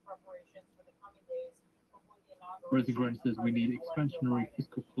security preparations for the coming days before the inauguration. President says we need expansionary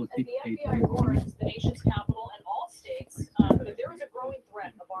fiscal policy. As the FBI warns the nation's capital and all states that there is a growing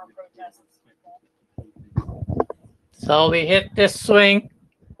threat of armed protests. So we hit this swing,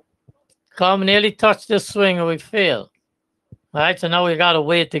 come nearly touch this swing, and we fail. All right, so now we got to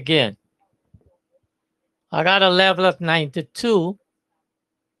wait again. I got a level at 92,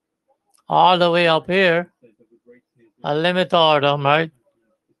 all the way up here, a limit order, right?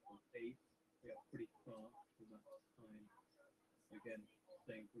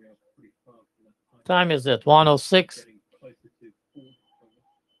 Time is it? 106.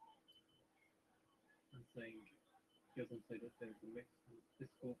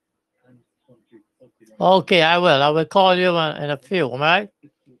 Okay, I will. I will call you in a few, all right?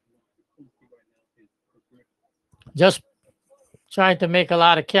 Just trying to make a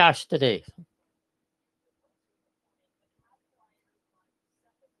lot of cash today.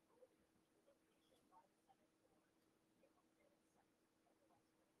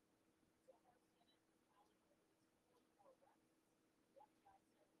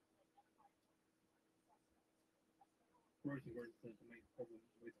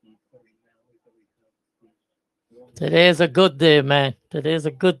 Today is a good day, man. Today is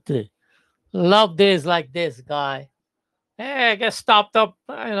a good day. Love days like this, guy. Hey, I get stopped up,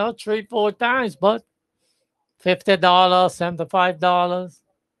 3-4 times, but $50, $75.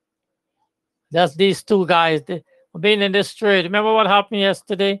 Just these two guys. Being in this trade. Remember what happened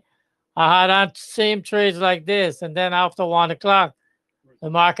yesterday? I had on same trades like this, and then after 1 o'clock, the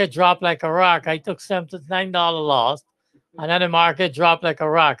market dropped like a rock. I took $79 loss, and then the market dropped like a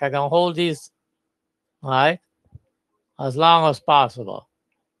rock. I can hold these, all right, as long as possible.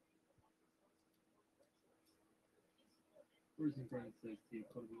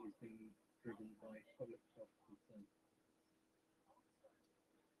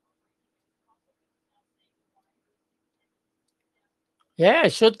 Yeah,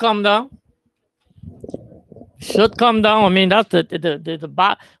 it should come down. Should come down. I mean, that's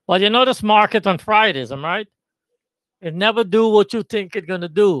the well, you know this market on Fridays, am I right? It never do what you think it's gonna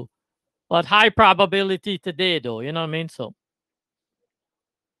do, but high probability today, though. You know what I mean? So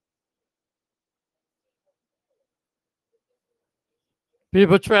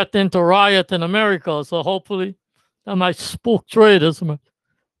people threatening to riot in America, so hopefully that might spook traders.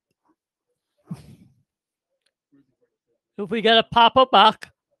 If we get a pop-up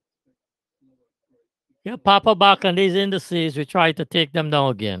back, on these indices, we try to take them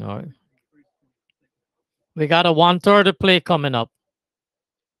down again. All right. We got a 1/3 play coming up.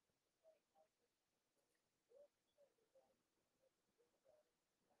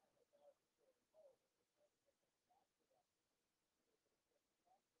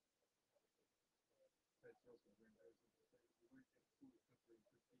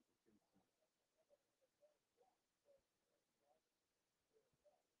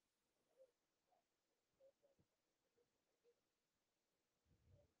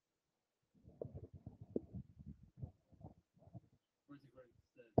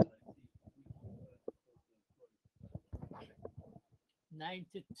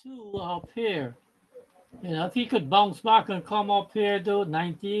 $92 up here. If he could bounce back and come up here, dude,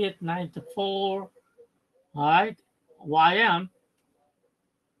 98, 94. All right. YM.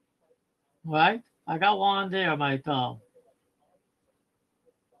 Right? I got one there, my Tom.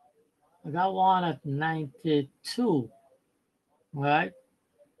 I got one at 92. Right?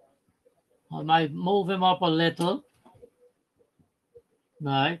 I might move him up a little.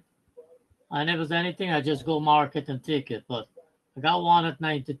 Right? And if there's anything, I just go market and take it. But I got one at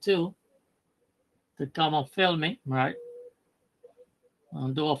 92 to come up fill me, right?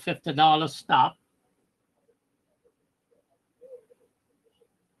 I'll do a $50 stop.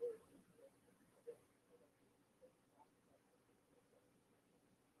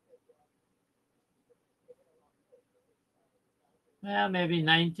 Yeah, maybe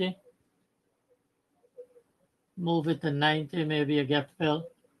 90. Move it to 90, maybe you get fill.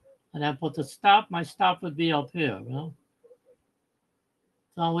 and then put the stop. My stop would be up here, you know.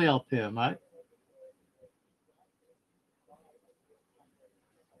 Somewhere up here, right?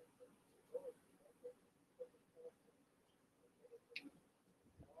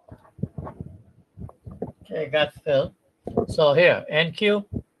 Okay, got filled. So here, NQ.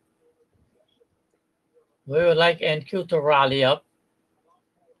 We would like NQ to rally up,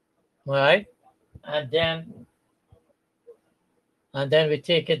 right? And then we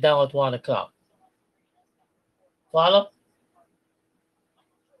take it down at 1 o'clock. Follow?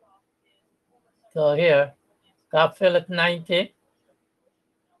 So here, got fill at 90.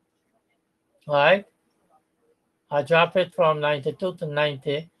 All right. I drop it from 92 to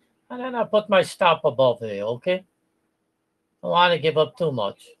 90. And then I put my stop above here, okay? Don't want to give up too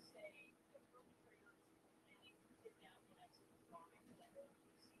much.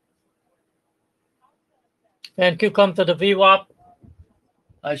 NQ come to the VWAP.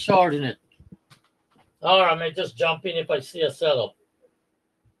 I shorten it. Or I may just jump in if I see a setup.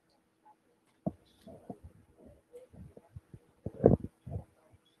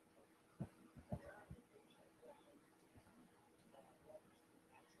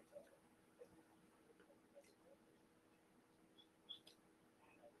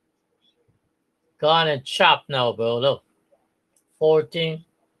 Gone and chop now, bro. Look. 14.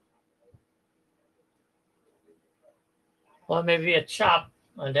 Or maybe a chop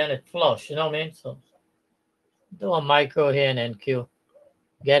and then it flush, you know what I mean? So do a micro here in NQ.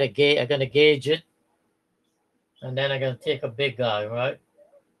 Get a gauge. I'm gonna gauge it. And then I'm gonna take a big guy, right?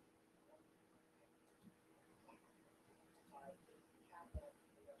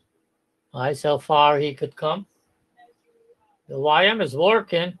 All right, so far he could come. The YM is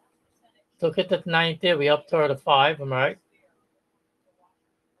working. Took it at 90. We up 35, am I right?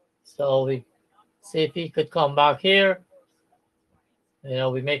 So we see if he could come back here. You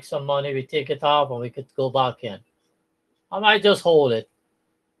know, we make some money, we take it off, and we could go back in. I might just hold it.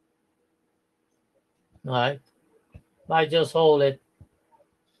 All right. Might just hold it.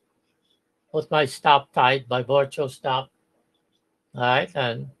 Put my stop tight by virtual stop. All right,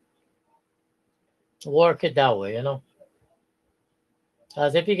 and work it that way, you know.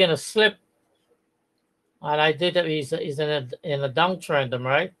 As if you're gonna slip, and I did it. He's in a downtrend,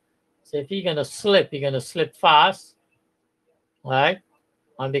 right? So if you're gonna slip fast, right?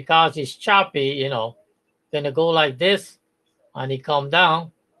 And because he's choppy, you know, gonna go like this, and he come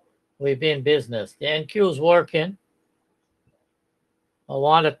down. We be in business. The NQ is working. I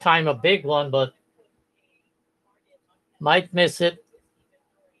want to time a big one, but might miss it.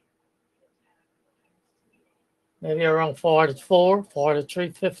 Maybe around 44,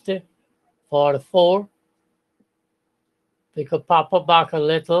 43.50, 44. We could pop up back a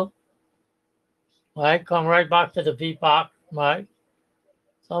little. Right, come right back to the VPOC, right?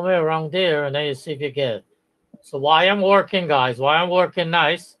 Somewhere around there, and then you see if you get it. So why I'm working, guys, why I'm working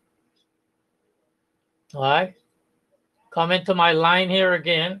nice. All right. Come into my line here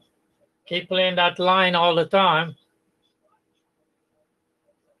again. Keep playing that line all the time.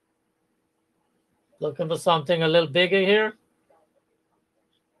 Looking for something a little bigger here.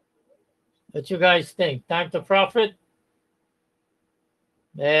 What you guys think? Time to profit?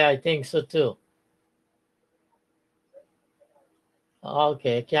 Yeah, I think so too.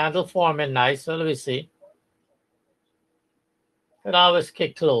 Okay, candle forming nice. So let me see. Could always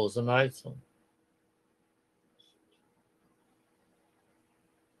kick close, am I right? So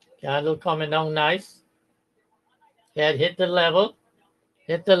candle coming down nice. Yeah, hit the level.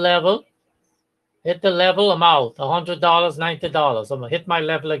 Hit the level. Hit the level. I'm out. $100, $90. I'm gonna hit my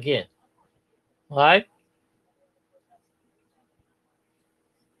level again. All right.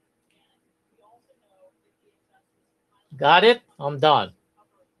 Got it. I'm done.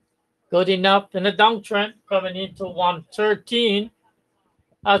 Good enough in the downtrend coming into 113.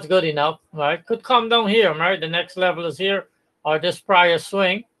 That's good enough, right? Could come down here, right? The next level is here, or this prior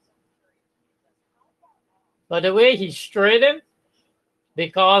swing. But the way he's trading,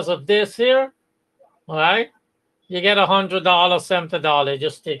 because of this here, all right, you get $100, $70.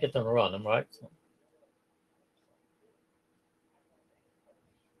 Just take it and run them, right? So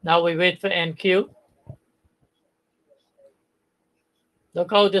now we wait for NQ.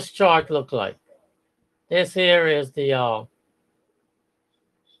 Look how this chart look like. This here is the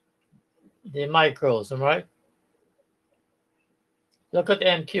micros, right? Look at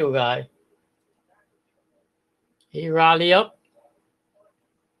NQ, guy. He rally up.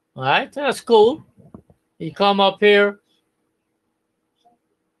 All right, that's cool. He come up here.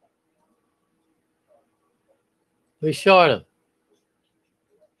 We short him.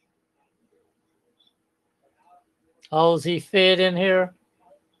 How's he fit in here?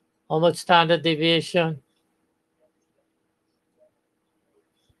 How much standard deviation?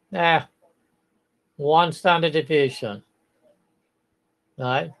 Nah, one standard deviation.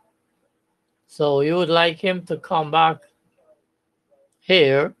 Right? So you would like him to come back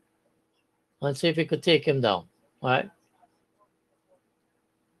here and see if we could take him down. Right?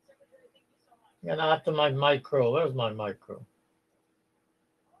 And after my micro, where's my micro?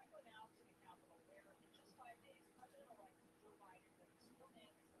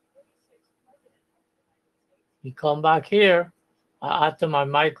 You come back here after my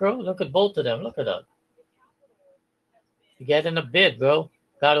micro. Look at both of them. Look at that. You get in a bid, bro.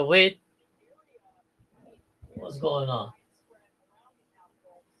 Gotta wait. What's going on?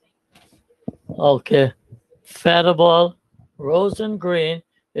 Okay. Federal, rose and green.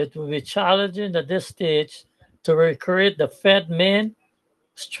 It will be challenging at this stage to recreate the Fed main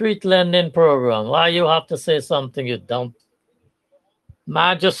street lending program. Why you have to say something, you dumb?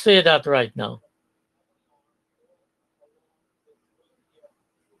 Man, just say that right now.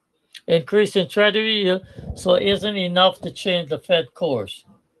 Increase in treasury yield, so it isn't enough to change the Fed course.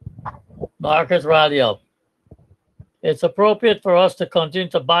 Markets rally up. It's appropriate for us to continue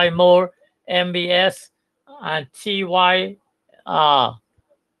to buy more MBS and TY.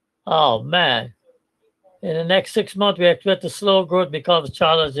 Oh man. In the next 6 months, we expect the slow growth becomes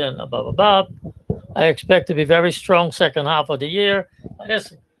challenging. I expect to be very strong second half of the year.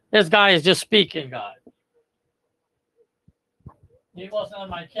 This guy is just speaking, guy. He wasn't on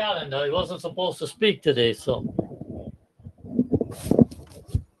my calendar. He wasn't supposed to speak today, so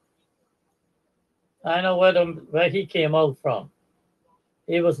I know where he came out from.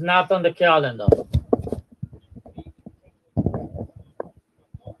 He was not on the calendar.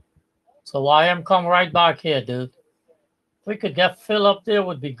 So YM come right back here, dude. If we could get Phil up there,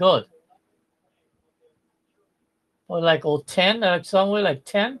 would be good. Or like 10, like somewhere like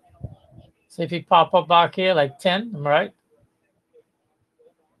 10. See if he pop up back here like 10, am I right?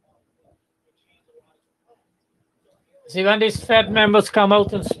 See, when these Fed members come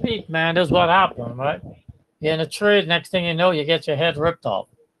out and speak, man, that's what happened, right? You're in a trade, next thing you know, you get your head ripped off.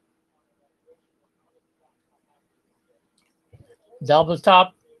 Double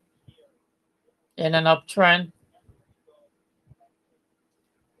top in an uptrend.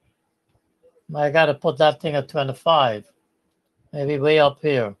 I got to put that thing at 25. Maybe way up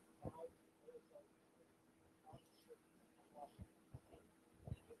here.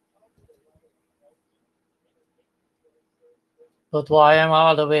 But why am I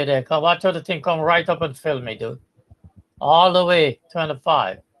all the way there? Watch how the thing come right up and fill me, dude. All the way,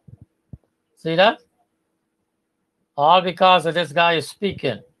 25. See that? All because of this guy is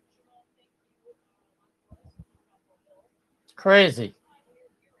speaking. It's crazy.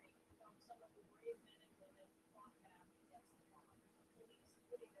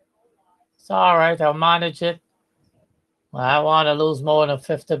 It's all right. I'll manage it. I want to lose more than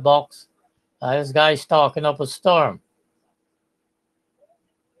 $50. This guy's talking up a storm.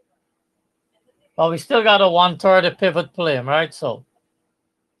 But we still got a 130 pivot play, right? So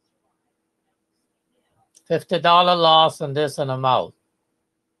 $50 loss and this and I'm out.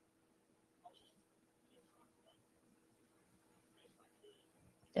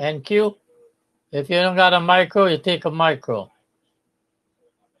 NQ. If you don't got a micro, you take a micro.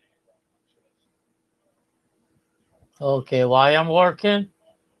 Okay, why I'm working?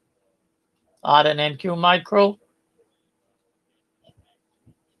 Add an NQ micro.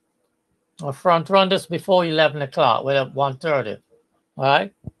 I'll front run this before 11 o'clock with a 130. All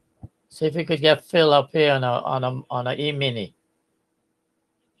right. See if we could get Phil up here on a E-mini.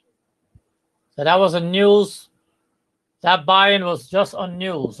 So that was a news. That buying was just on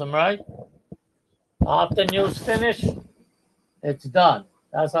news, am I right? After news finish, it's done.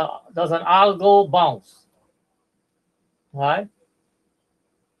 That's an algo bounce. All right.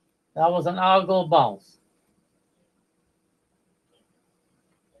 That was an algo bounce.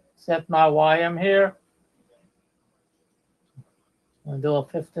 Set my YM here. I'll do a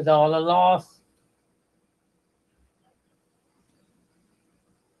 $50 loss.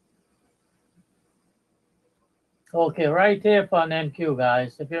 Okay, right here for an NQ,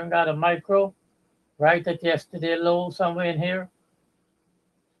 guys. If you haven't got a micro, right at yesterday low somewhere in here.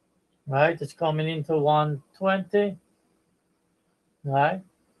 Right, it's coming into 120. Right.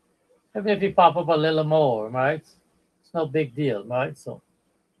 Even if you pop up a little more, right? It's no big deal, right? So,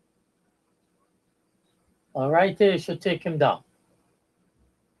 all right, there you should take him down.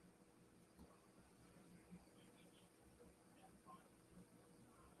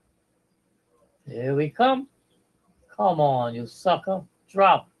 Here we come. Come on, you sucker.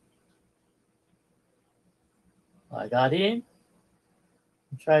 Drop. I got in.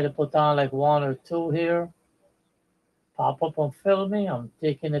 Try to put on like 1 or 2 here. Pop up on fill me. I'm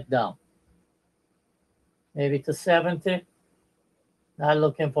taking it down. Maybe to 70. Not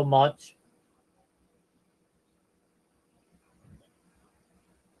looking for much.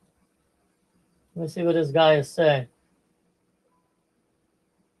 Let me see what this guy is saying.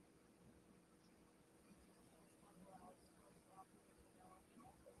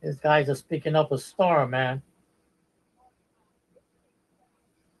 These guys are speaking up a storm, man.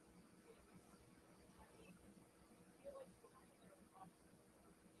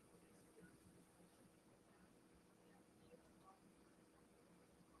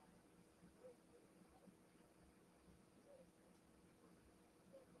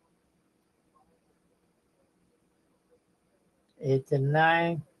 Eight to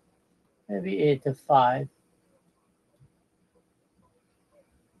 9, maybe 8 to 5.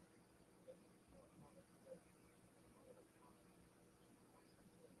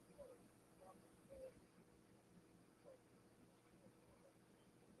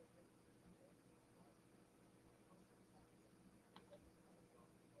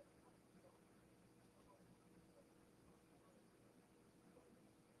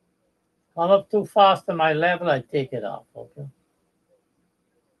 Come up too fast to my level, I take it off, okay?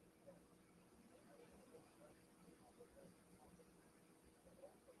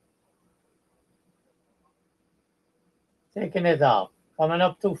 Taking it off. Coming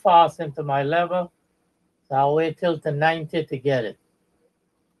up too fast into my level, so I'll wait till to 90 to get it.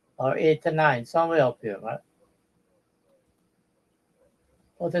 Or 8 to 9, somewhere up here, right?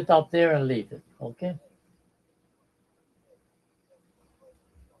 Put it up there and leave it, okay?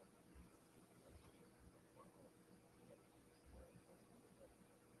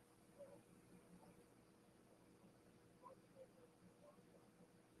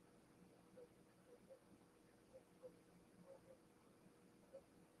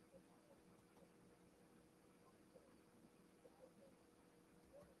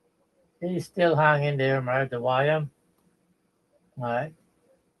 He's still hanging there, right? The YM. All right.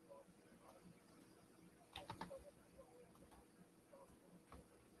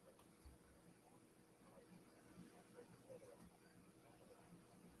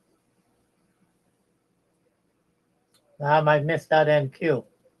 Now I might miss that NQ.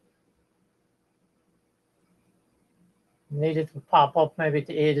 Needed to pop up maybe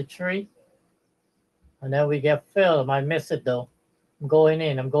to 83. And then we get filled. I might miss it though. I'm going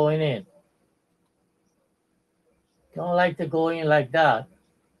in. Don't like to go in like that.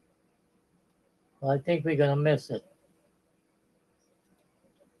 Well, I think we're going to miss it.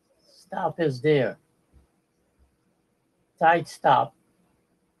 Stop is there. Tight stop.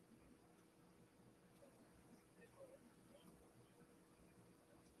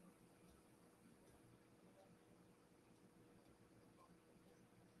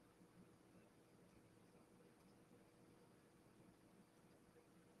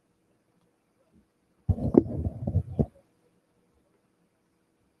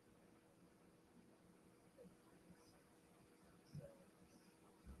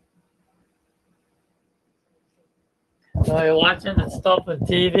 So you're watching the stuff on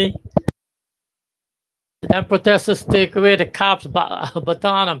TV. Then protesters take away the cops'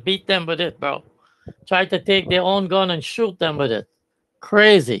 baton and beat them with it, bro. Try to take their own gun and shoot them with it.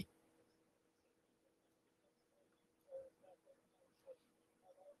 Crazy.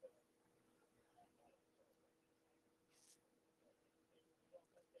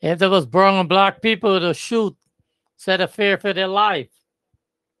 If there was brown and black people to shoot, set a fear for their life.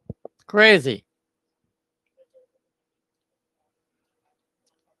 Crazy.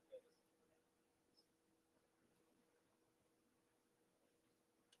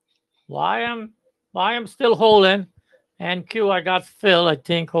 Why I'm still holding. And Q, I got Phil, I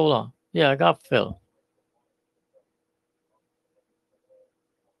think. Hold on. Yeah, I got Phil.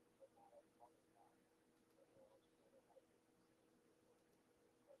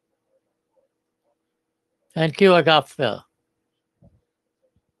 And Q, I got Phil.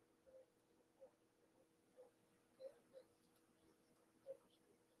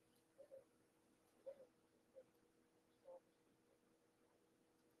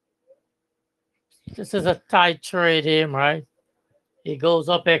 This is a tight trade here, right? He goes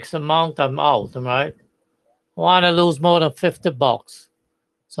up X amount, I'm out, right? I want to lose more than 50 bucks.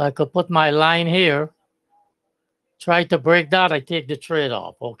 So I could put my line here. Try to break that, I take the trade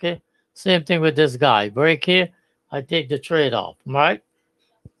off, okay? Same thing with this guy. Break here, I take the trade off, right?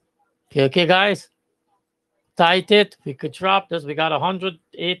 Okay, guys? Tight it. We could drop this. We got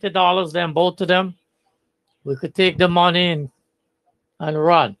 $180 then, both of them. We could take the money and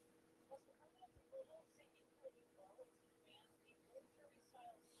run.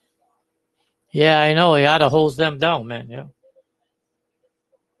 Yeah, I know. He had to hose them down, man. Yeah.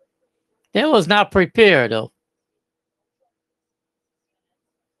 They was not prepared, though.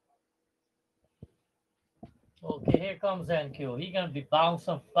 Okay, here comes NQ. He going to be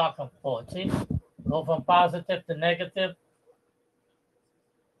bouncing back and forth. See? Go from positive to negative.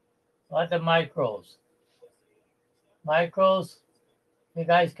 Like the micros. Micros. You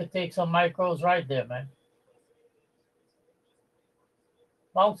guys could take some micros right there, man.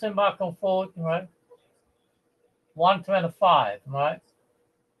 Bouncing back and forth, right? 125, right?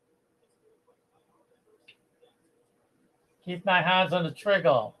 Keep my hands on the trigger.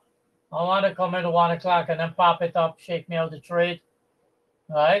 I want to come in at 1 o'clock and then pop it up, shake me out the trade,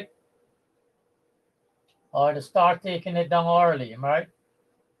 right? Or to start taking it down early, right?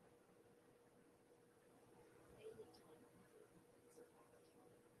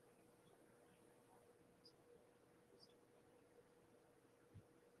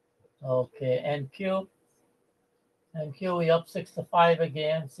 Okay, NQ, we up 6 to 5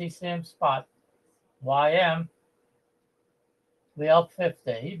 again. See, same spot. YM, we up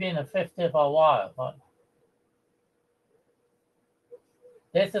 50. He been a 50 for a while, but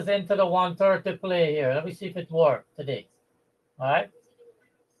this is into the 130 play here. Let me see if it worked today. All right,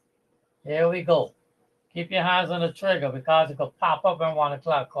 here we go. Keep your hands on the trigger because it could pop up when 1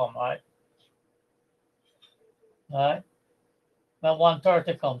 o'clock come, all right? All right, when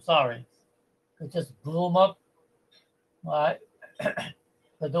 130 comes, sorry. Could just boom up, all right?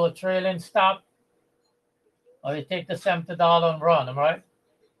 Could do a trailing stop, or you take the $70 and run, all right?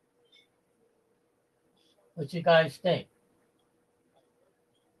 What you guys think?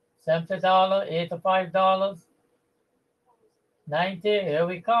 $70, $85, 90, here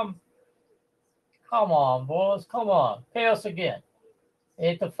we come. Come on, boys, come on. Pay us again.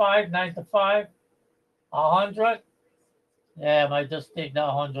 8 to 5, 9 to 5, 100. Yeah, I might just take that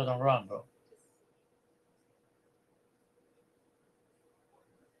 100 and run, bro.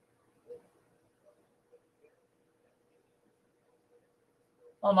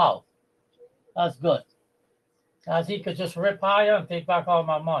 I'm out. That's good. As he could just rip higher and take back all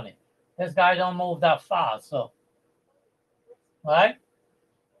my money. This guy don't move that fast, so. Right?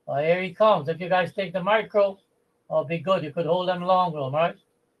 Well, here he comes. If you guys take the micro, it'll be good. You could hold them long room, right?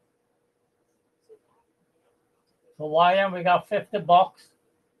 So YM, we got 50 bucks.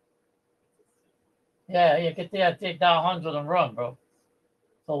 Yeah, you could take that 100 and run, bro.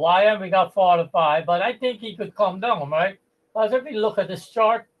 So YM, we got 45, but I think he could come down, right? Because if you look at this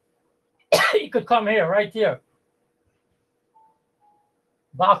chart, he could come here, right here.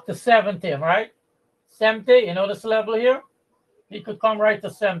 Back to 70, right? 70, you know this level here? He could come right to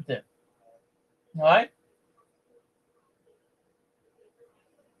 70. All right?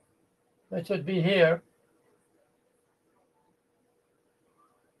 Which would be here.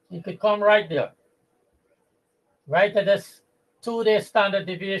 He could come right there. Right at this 2-day standard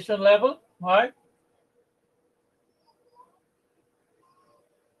deviation level. All right?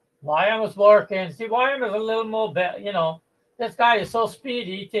 YM was working. See, YM is a little more, you know, this guy is so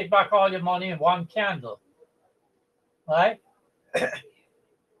speedy, he take back all your money in one candle. All right?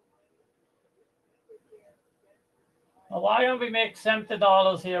 Well, why don't we make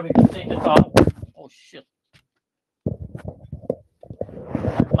 $70 here? We can take it off. Oh, shit.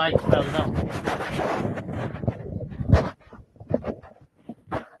 Mic fell down.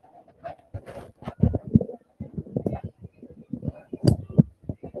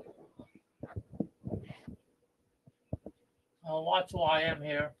 I'll watch YM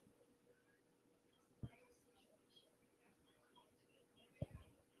here.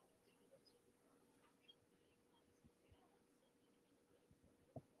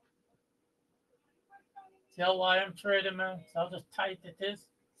 See how YM trading, man? See how just tight it is?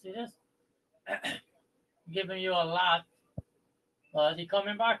 See this? Giving you a lot. He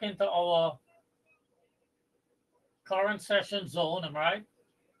coming back into our current session zone, am I right?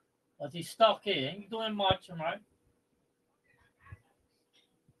 But he's stuck here. He ain't doing much, am I right?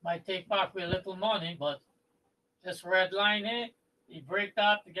 Might take back with a little money, but this red line here, he break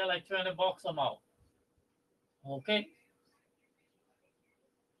that to get like 20 bucks a month. Okay?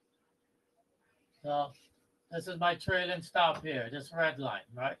 So this is my trailing stop here, this red line,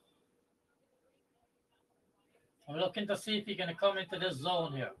 right? I'm looking to see if he's gonna come into this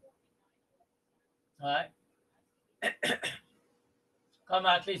zone here. All right. Come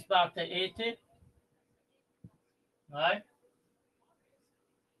at least back to 80. All right.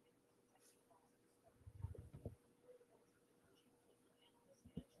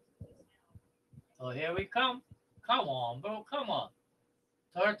 So here we come. Come on, bro. Come on.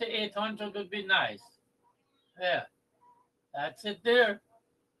 3,800 would be nice. Yeah. That's it there.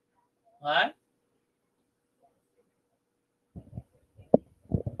 All right.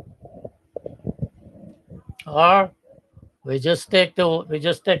 Or we just take the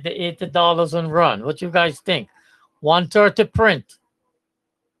 $80 and run. What you guys think? 130 print.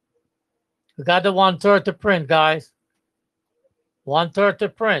 We got the 130 print, guys. 130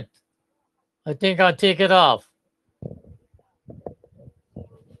 print. I think I'll take it off.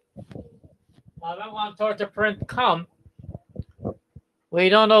 Now that 130 print come, we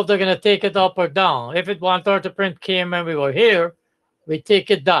don't know if they're gonna take it up or down. If it 130 print came when we were here, we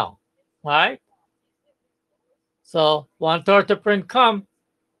take it down, right? So 130 print come,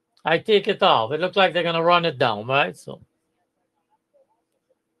 I take it off. It looks like they're gonna run it down, right? So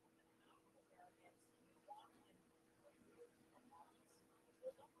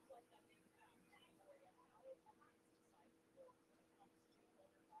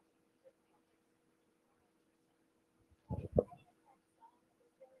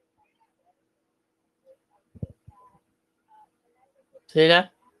see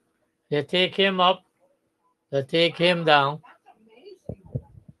that? They take him up, they take him down,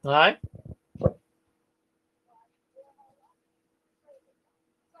 right?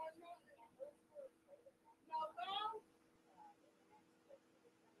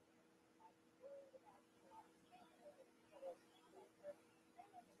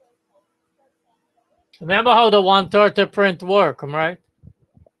 Remember how the 130 print work, right?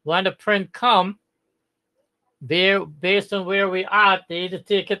 When the print come, based on where we at, they either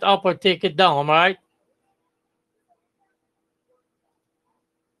take it up or take it down, right?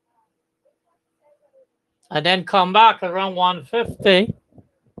 And then come back around 150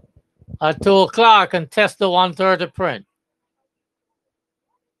 at 2 o'clock and test the 130 print.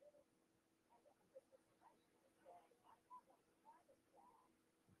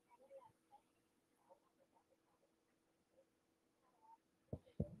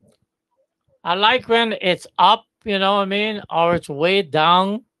 I like when it's up, you know what I mean, or it's way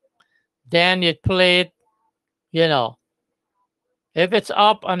down, then you play it, you know. If it's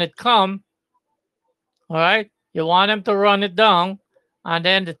up and it come, all right, you want them to run it down and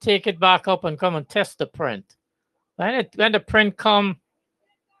then to take it back up and come and test the print. When the print come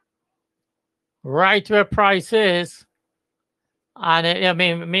right where price is, and I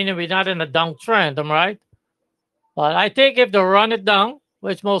mean, meaning we're not in a downtrend, am I right? But I think if they run it down,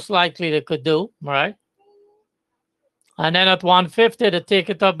 which most likely they could do, right? And then at 150, they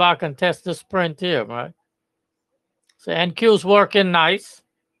take it up back and test the sprint here, right? So NQ's working nice.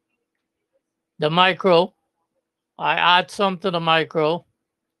 The micro, I add some to the micro,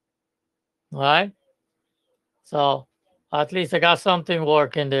 right? So at least I got something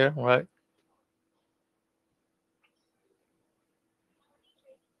working there, right?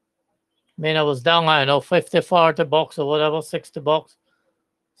 I mean, I was down, I don't know, 50, 40 bucks or whatever, 60 bucks.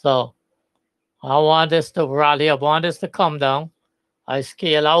 So I want this to rally. I want this to come down. I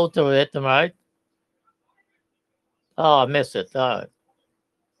scale out of it, right? Oh, I missed it. All right.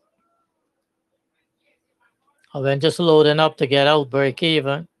 I've been just loading up to get out, break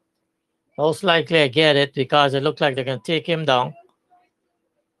even. Most likely I get it because it looks like they can take him down.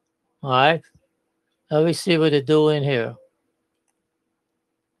 All right. Let me see what they're doing here.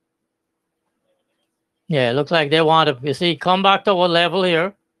 Yeah, it looks like they want to, you see, come back to our level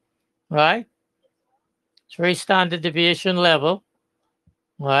here, right? 3 standard deviation level,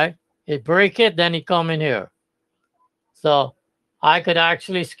 right? It break it, then it come in here. So I could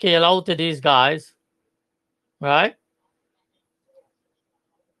actually scale out to these guys, right?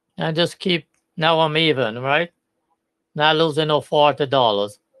 And just keep, now I'm even, right? Not losing no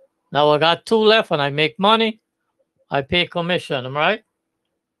 $40. Now I got 2 left and I make money. I pay commission, right?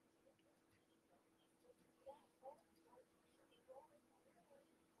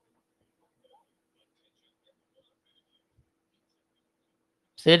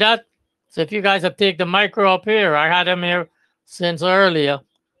 See that? So if you guys have taken the micro up here, I had them here since earlier,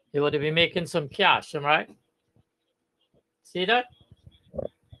 you would have been making some cash, right? See that?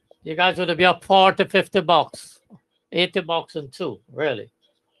 You guys would be up 40, 50 bucks, 80 bucks and 2, really.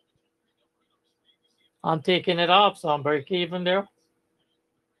 I'm taking it off, so I'm break even there.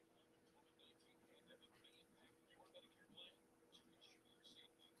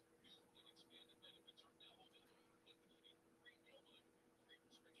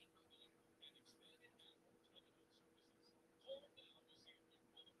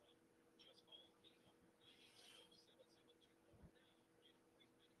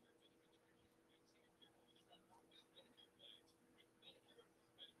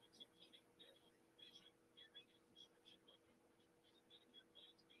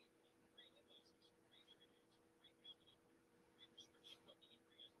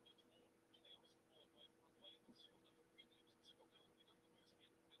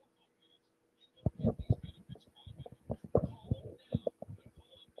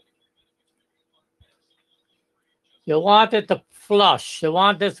 You want it to flush. You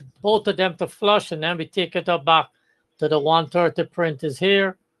want this both of them to flush, and then we take it up back to the 130 print is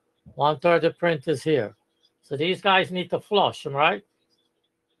here. 130 print is here. So these guys need to flush them, right?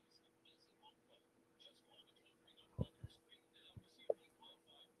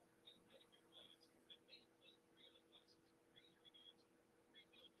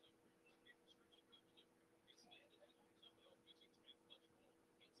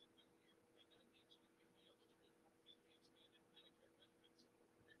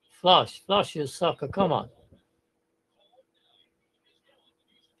 Flush, flush, you sucker. Come on.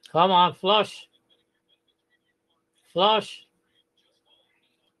 Come on, flush. Flush.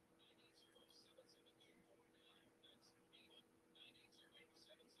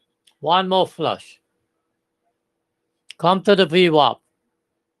 One more flush. Come to the VWAP.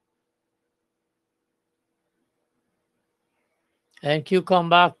 NQ come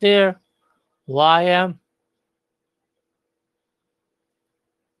back there. YM.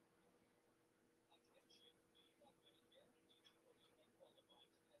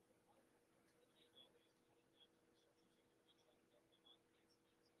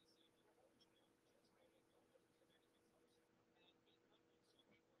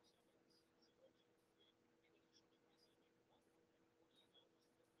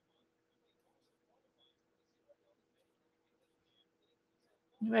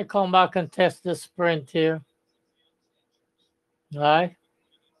 You may come back and test the sprint here. All right.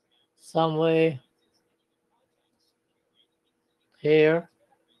 Some way here.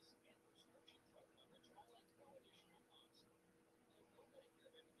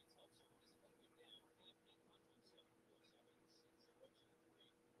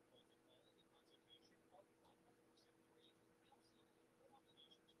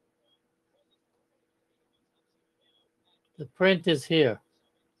 The print is here.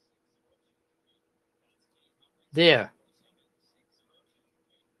 There.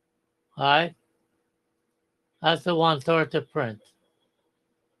 All right. That's the 130 print.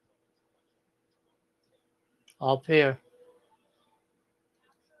 Up here.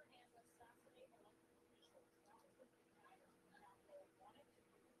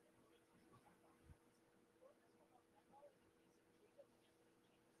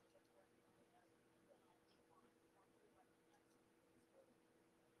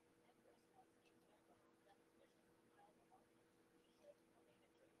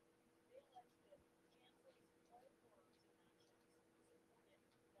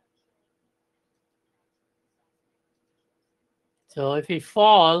 So if he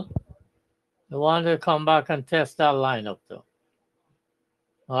fall, you want to come back and test that lineup though.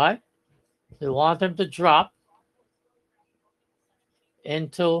 All right. So you want him to drop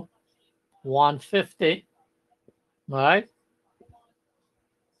into 150. All right.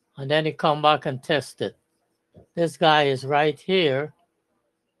 And then you come back and test it. This guy is right here.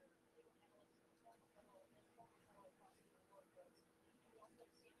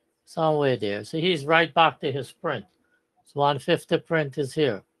 Somewhere there. So he's right back to his print. So 150 print is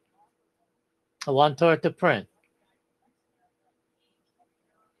here. A 130 print.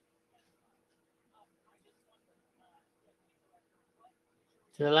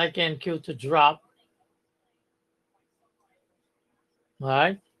 So I like NQ to drop. All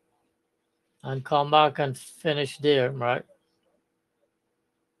right. And come back and finish there, right?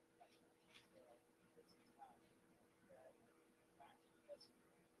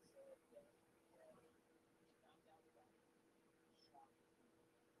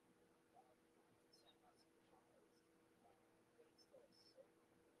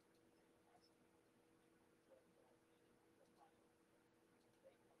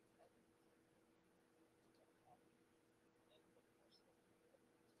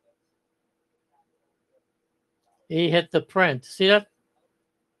 He hit the print. See that?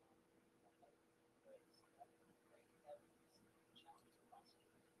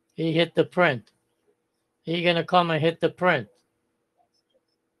 He hit the print. He gonna come and hit the print.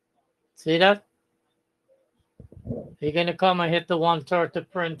 See that? He gonna come and hit the 130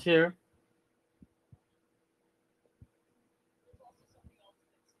 print here.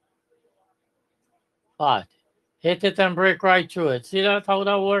 But hit it and break right through it. See that how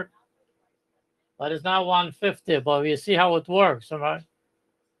that works? But it's not 150, but you see how it works, all right?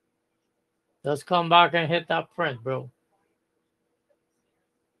 Just come back and hit that print, bro.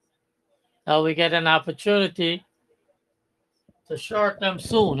 Now we get an opportunity to short them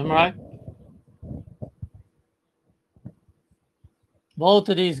soon, am I right? Both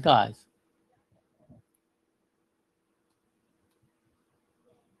of these guys.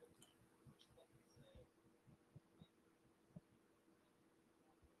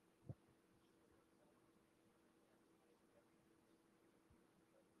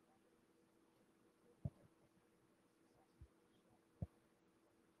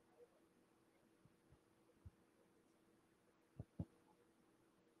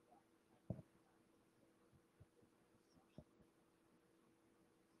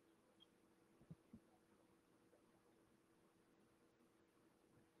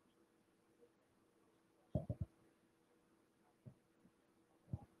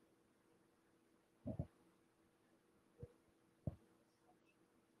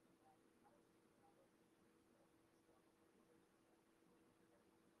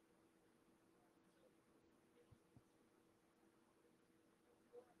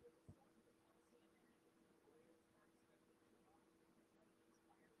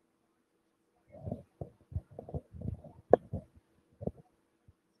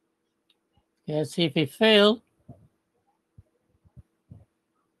 Let's see if he failed.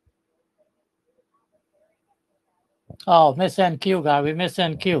 Oh, miss NQ, guy. We miss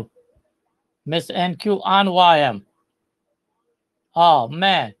NQ. Miss NQ on YM. Oh,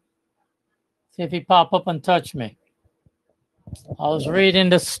 man. See if he pop up and touch me. I was reading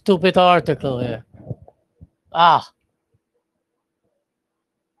the stupid article here. Ah.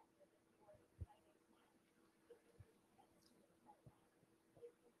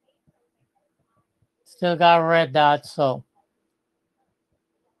 Still got red dot, so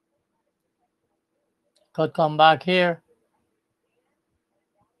could come back here.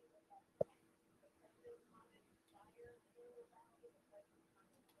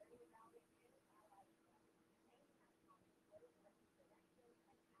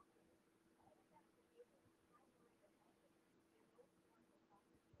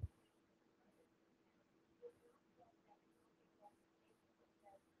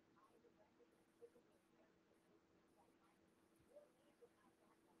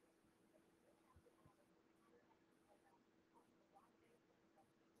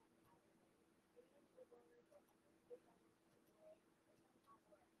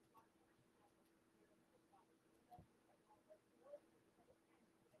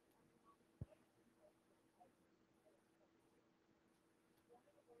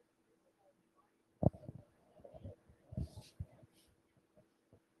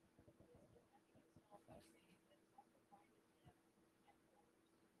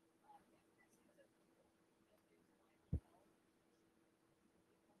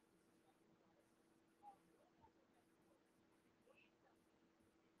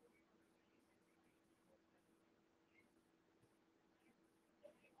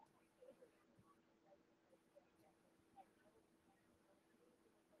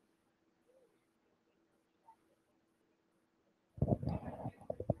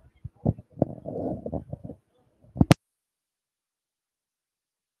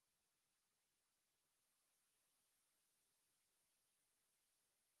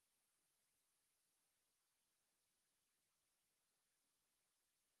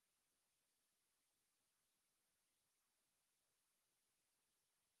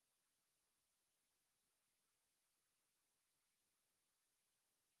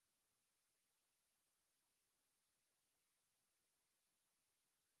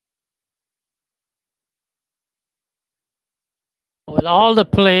 With all the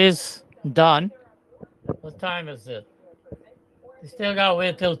plays done, what time is it? We still got to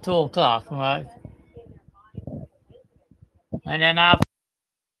wait till 2 o'clock, right? And then after,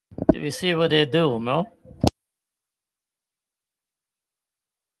 we see what they do, no?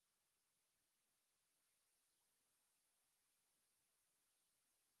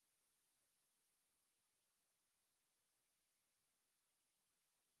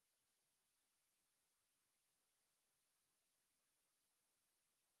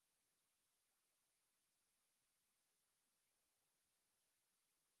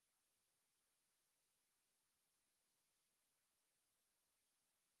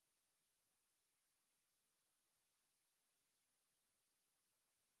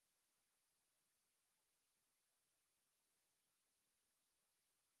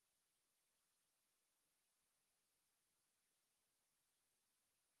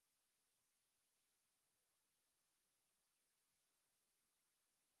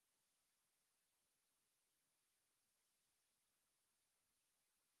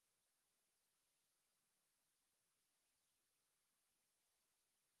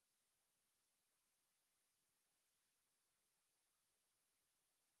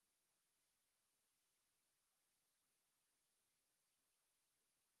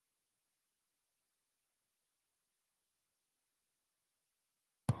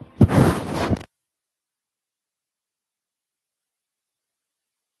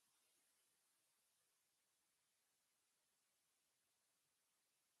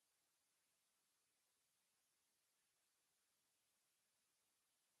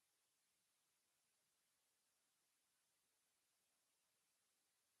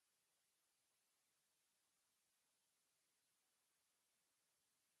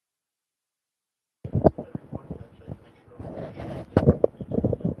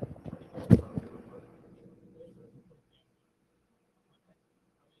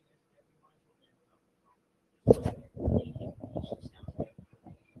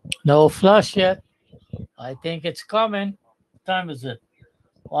 No flush yet. I think it's coming. What time is it?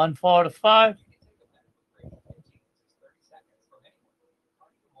 1:45.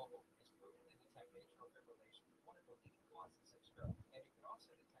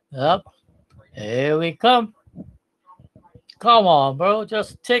 Yep. Here we come. Come on, bro.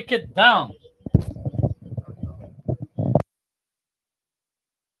 Just take it down.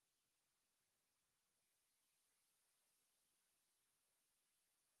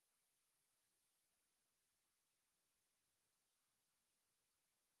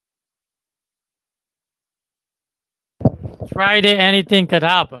 Friday, anything could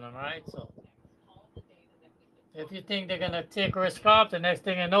happen, all right? So if you think they're going to take risk off, the next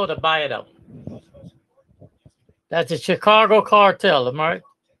thing you know, they buy it up. That's the Chicago cartel, am I right?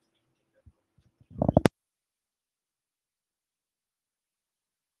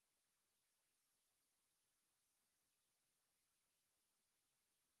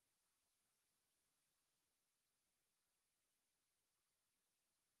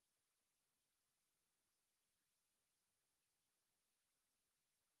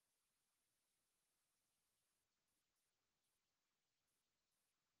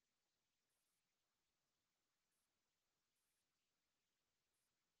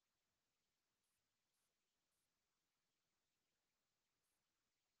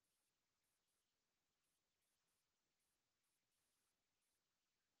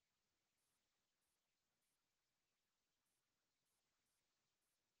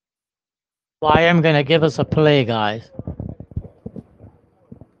 Why I'm going to give us a play, guys.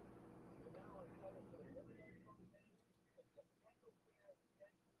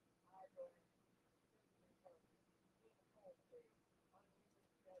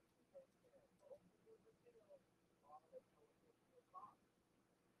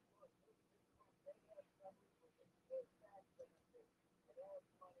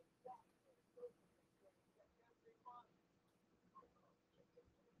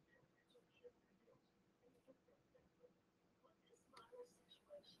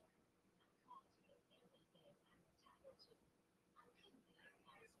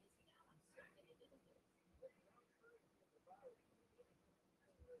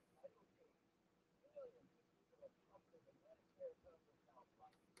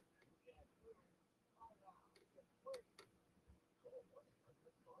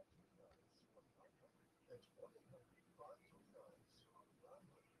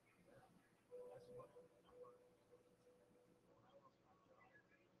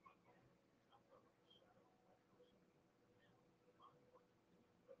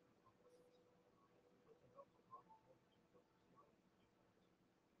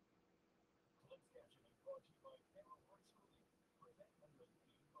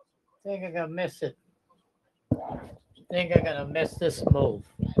 Think I'm going to miss it. Think I'm going to miss this move.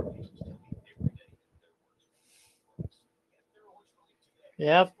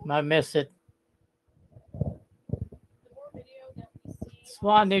 Yep, I miss it. This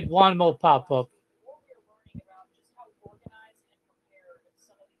one need one more pop up.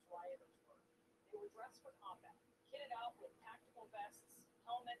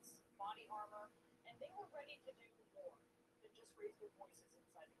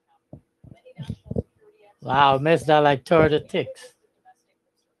 Wow, missed that like 30 ticks.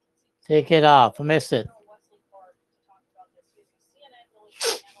 Take it off. Miss it.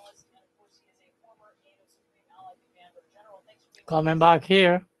 Coming back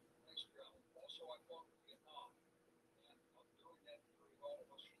here.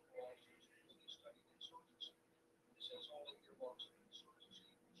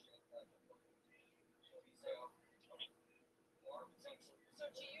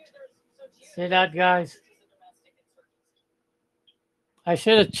 See that, guys? I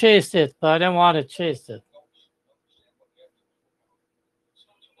should have chased it, but I didn't want to chase it.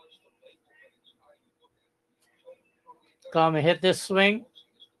 Come and hit this swing.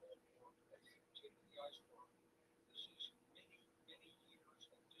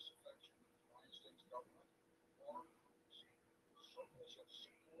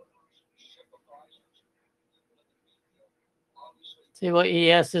 See what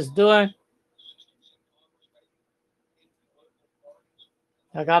ES is doing?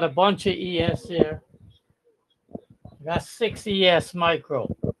 I got a bunch of ES here. I got 6 ES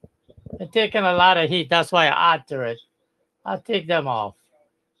micro. They're taking a lot of heat. That's why I alter it. I'll take them off.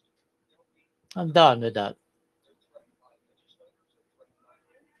 I'm done with that.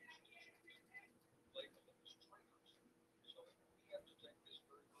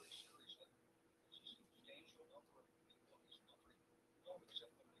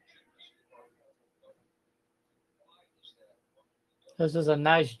 This is a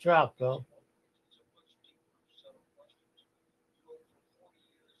nice drop, bro.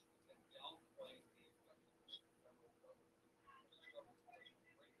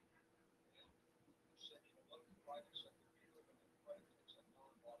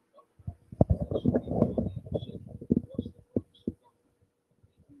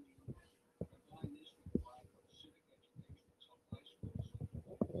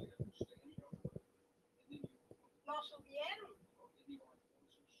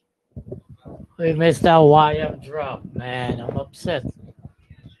 We missed that YM drop, man. I'm upset.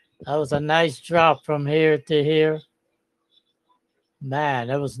 That was a nice drop from here to here. Man,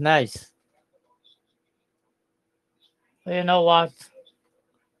 that was nice. But you know what?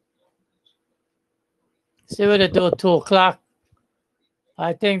 See what they do at 2 o'clock?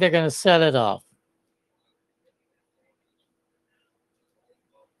 I think they're going to sell it off.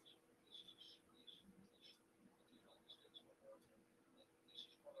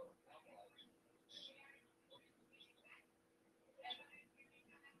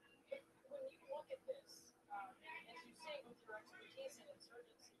 When you look at this, and as you say, with your expertise in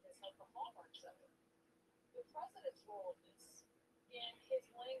insurgency has had the hallmarks of it. The president's role in this, in his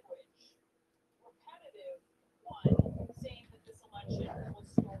language, repetitive one, saying that this election was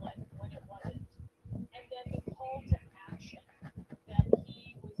stolen when it wasn't, and then the call to action that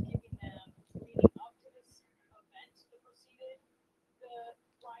he was giving them leading up to this event that preceded the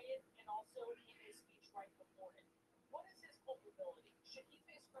riot, and also in his speech right before it. What is his culpability? Should he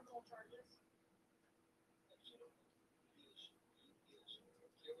face criminal charges?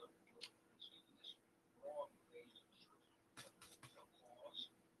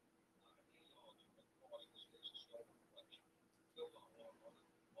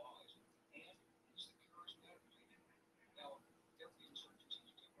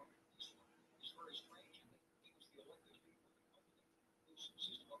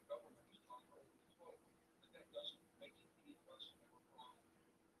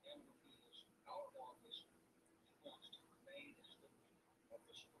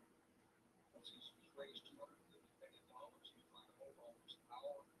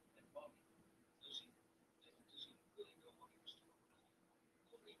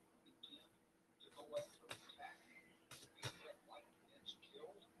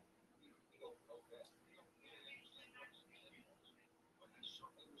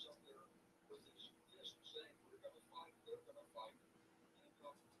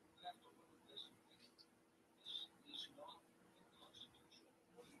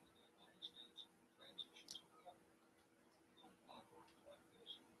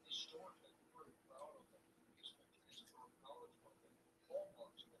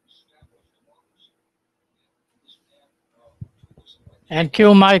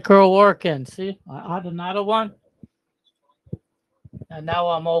 NQ micro working. See, I had another one, and now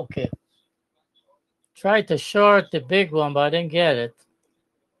I'm okay. Tried to short the big one, but I didn't get it.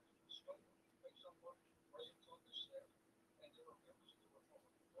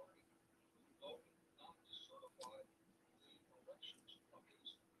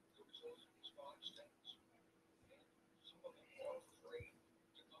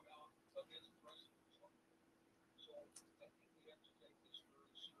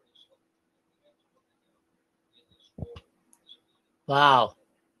 Wow.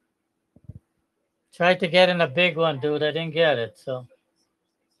 Tried to get in a big one, dude. I didn't get it. So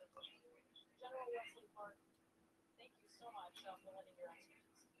General Wesley Park, thank you so much for lending your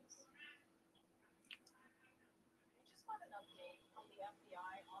expertise to this. We just got an update from the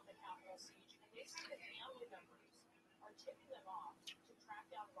FBI on the Capitol siege, and they say that family members are tipping them off to track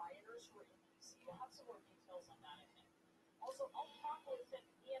down rioters who are in DC. We'll have some more details on that, I think. Also, I'll talk with an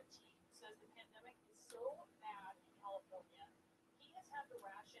EMT who says the pandemic is so bad in California, he has had to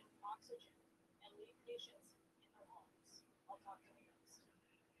ration oxygen and leave patients in their homes. I'll talk to him next.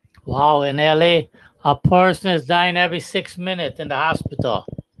 wow, in LA, a person is dying every 6 minutes in the hospital.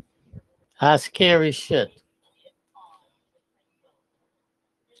 That's scary shit.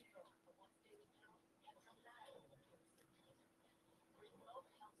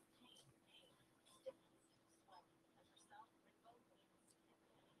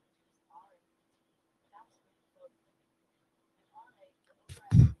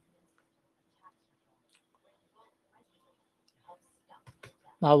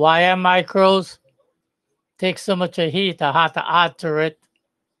 Now, YM micros take so much of heat, I have to alter it.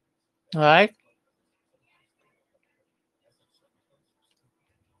 All right.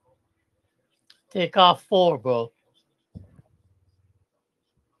 Take off 4, bro.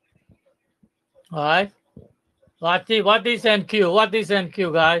 All right. What these NQ? What these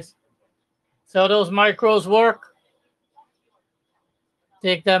NQ, guys? So those micros work.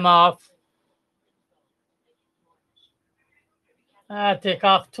 Take them off. Take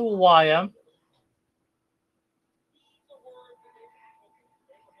off 2 YM.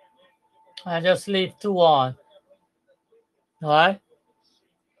 And just leave 2 on. All right.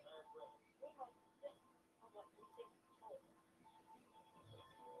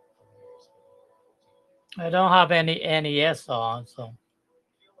 I don't have any NES on, so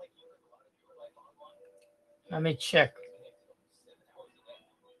let me check.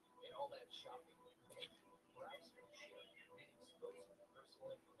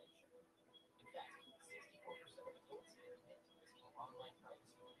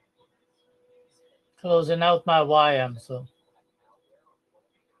 closing out my YM. So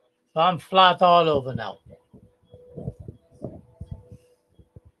I'm flat all over now.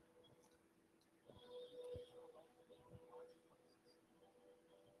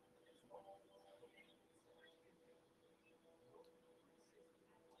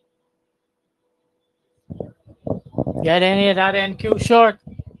 Get any of that NQ short?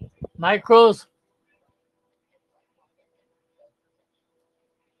 Micros?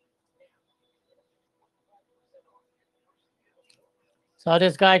 So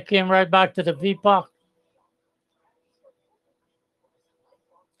this guy came right back to the VPOC.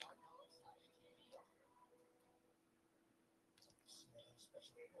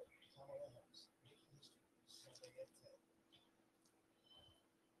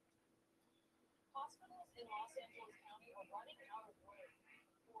 Hospitals in Los Angeles County are running out of room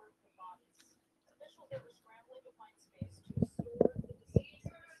for the bodies. Officials are scrambling to find space to store the deceased.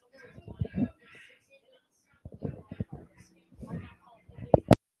 Someone is lying for 6 minutes. Right now, calling the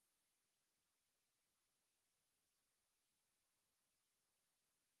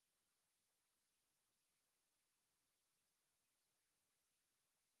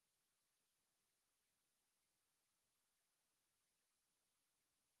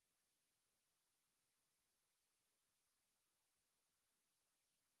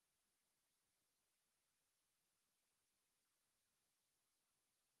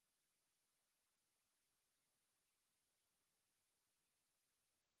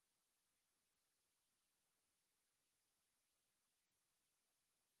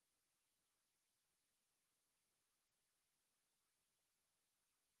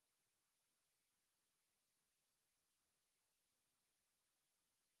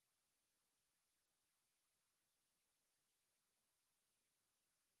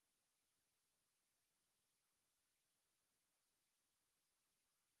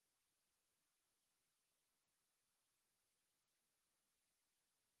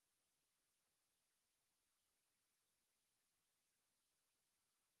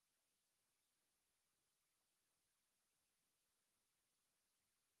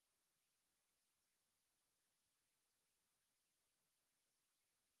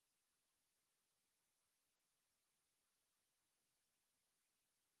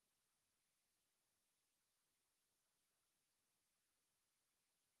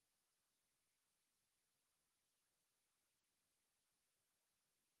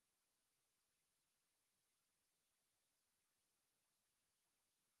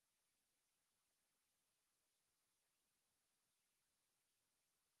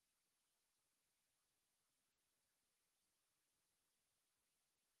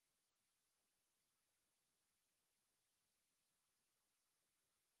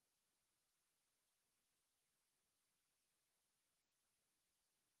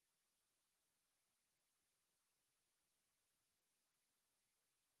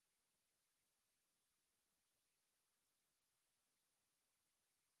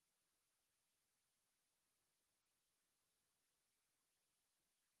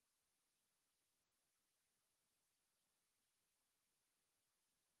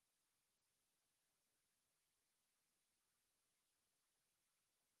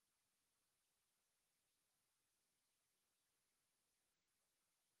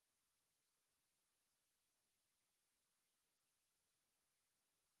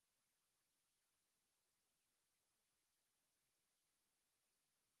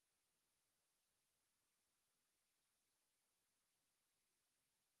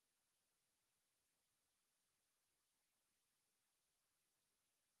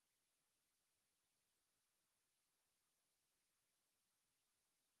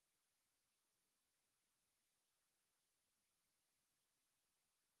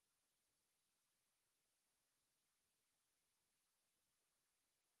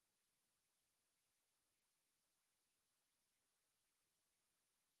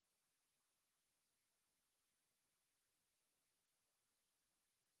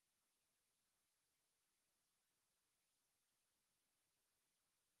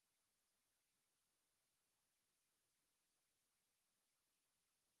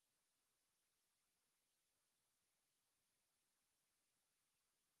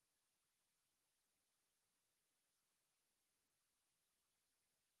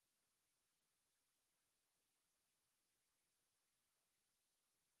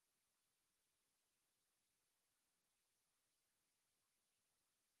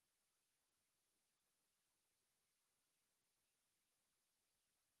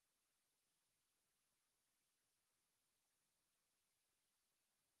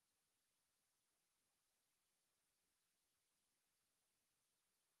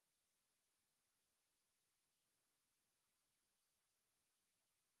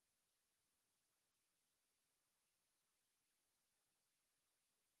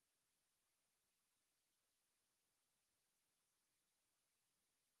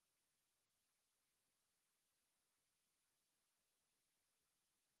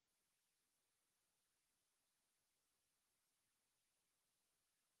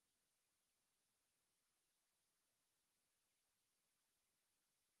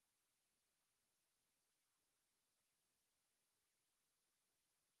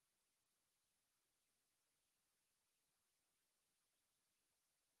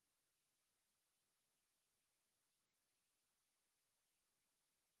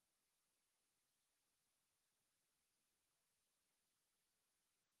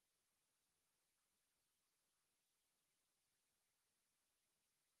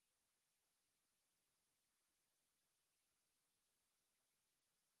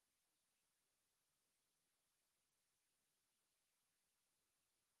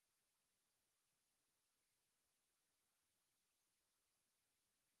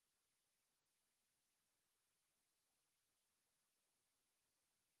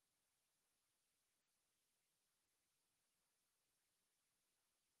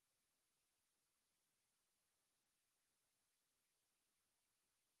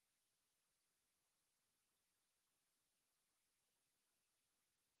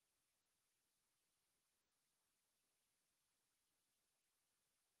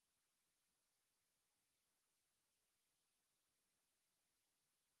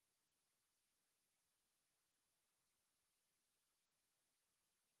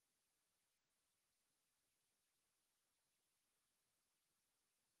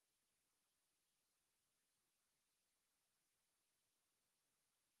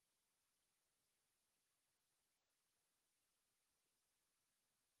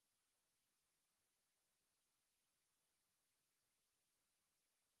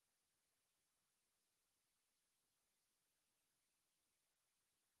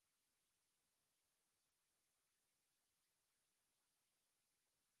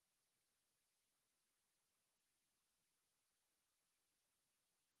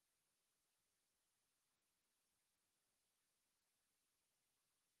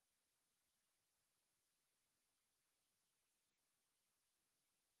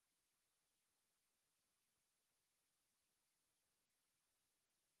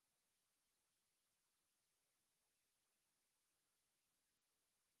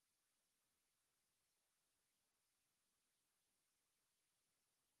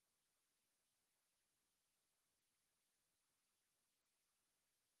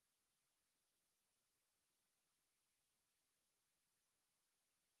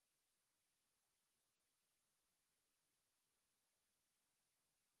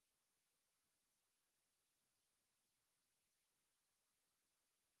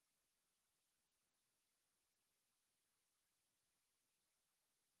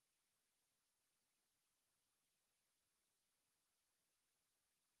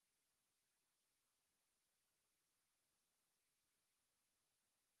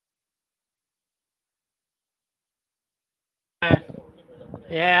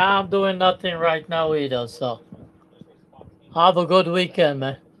Yeah, I'm doing nothing right now either, so have a good weekend,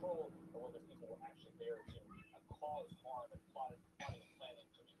 man.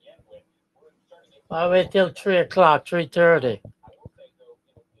 I wait till 3 o'clock, 3:30.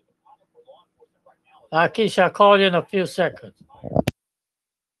 Keisha, I'll call you in a few seconds.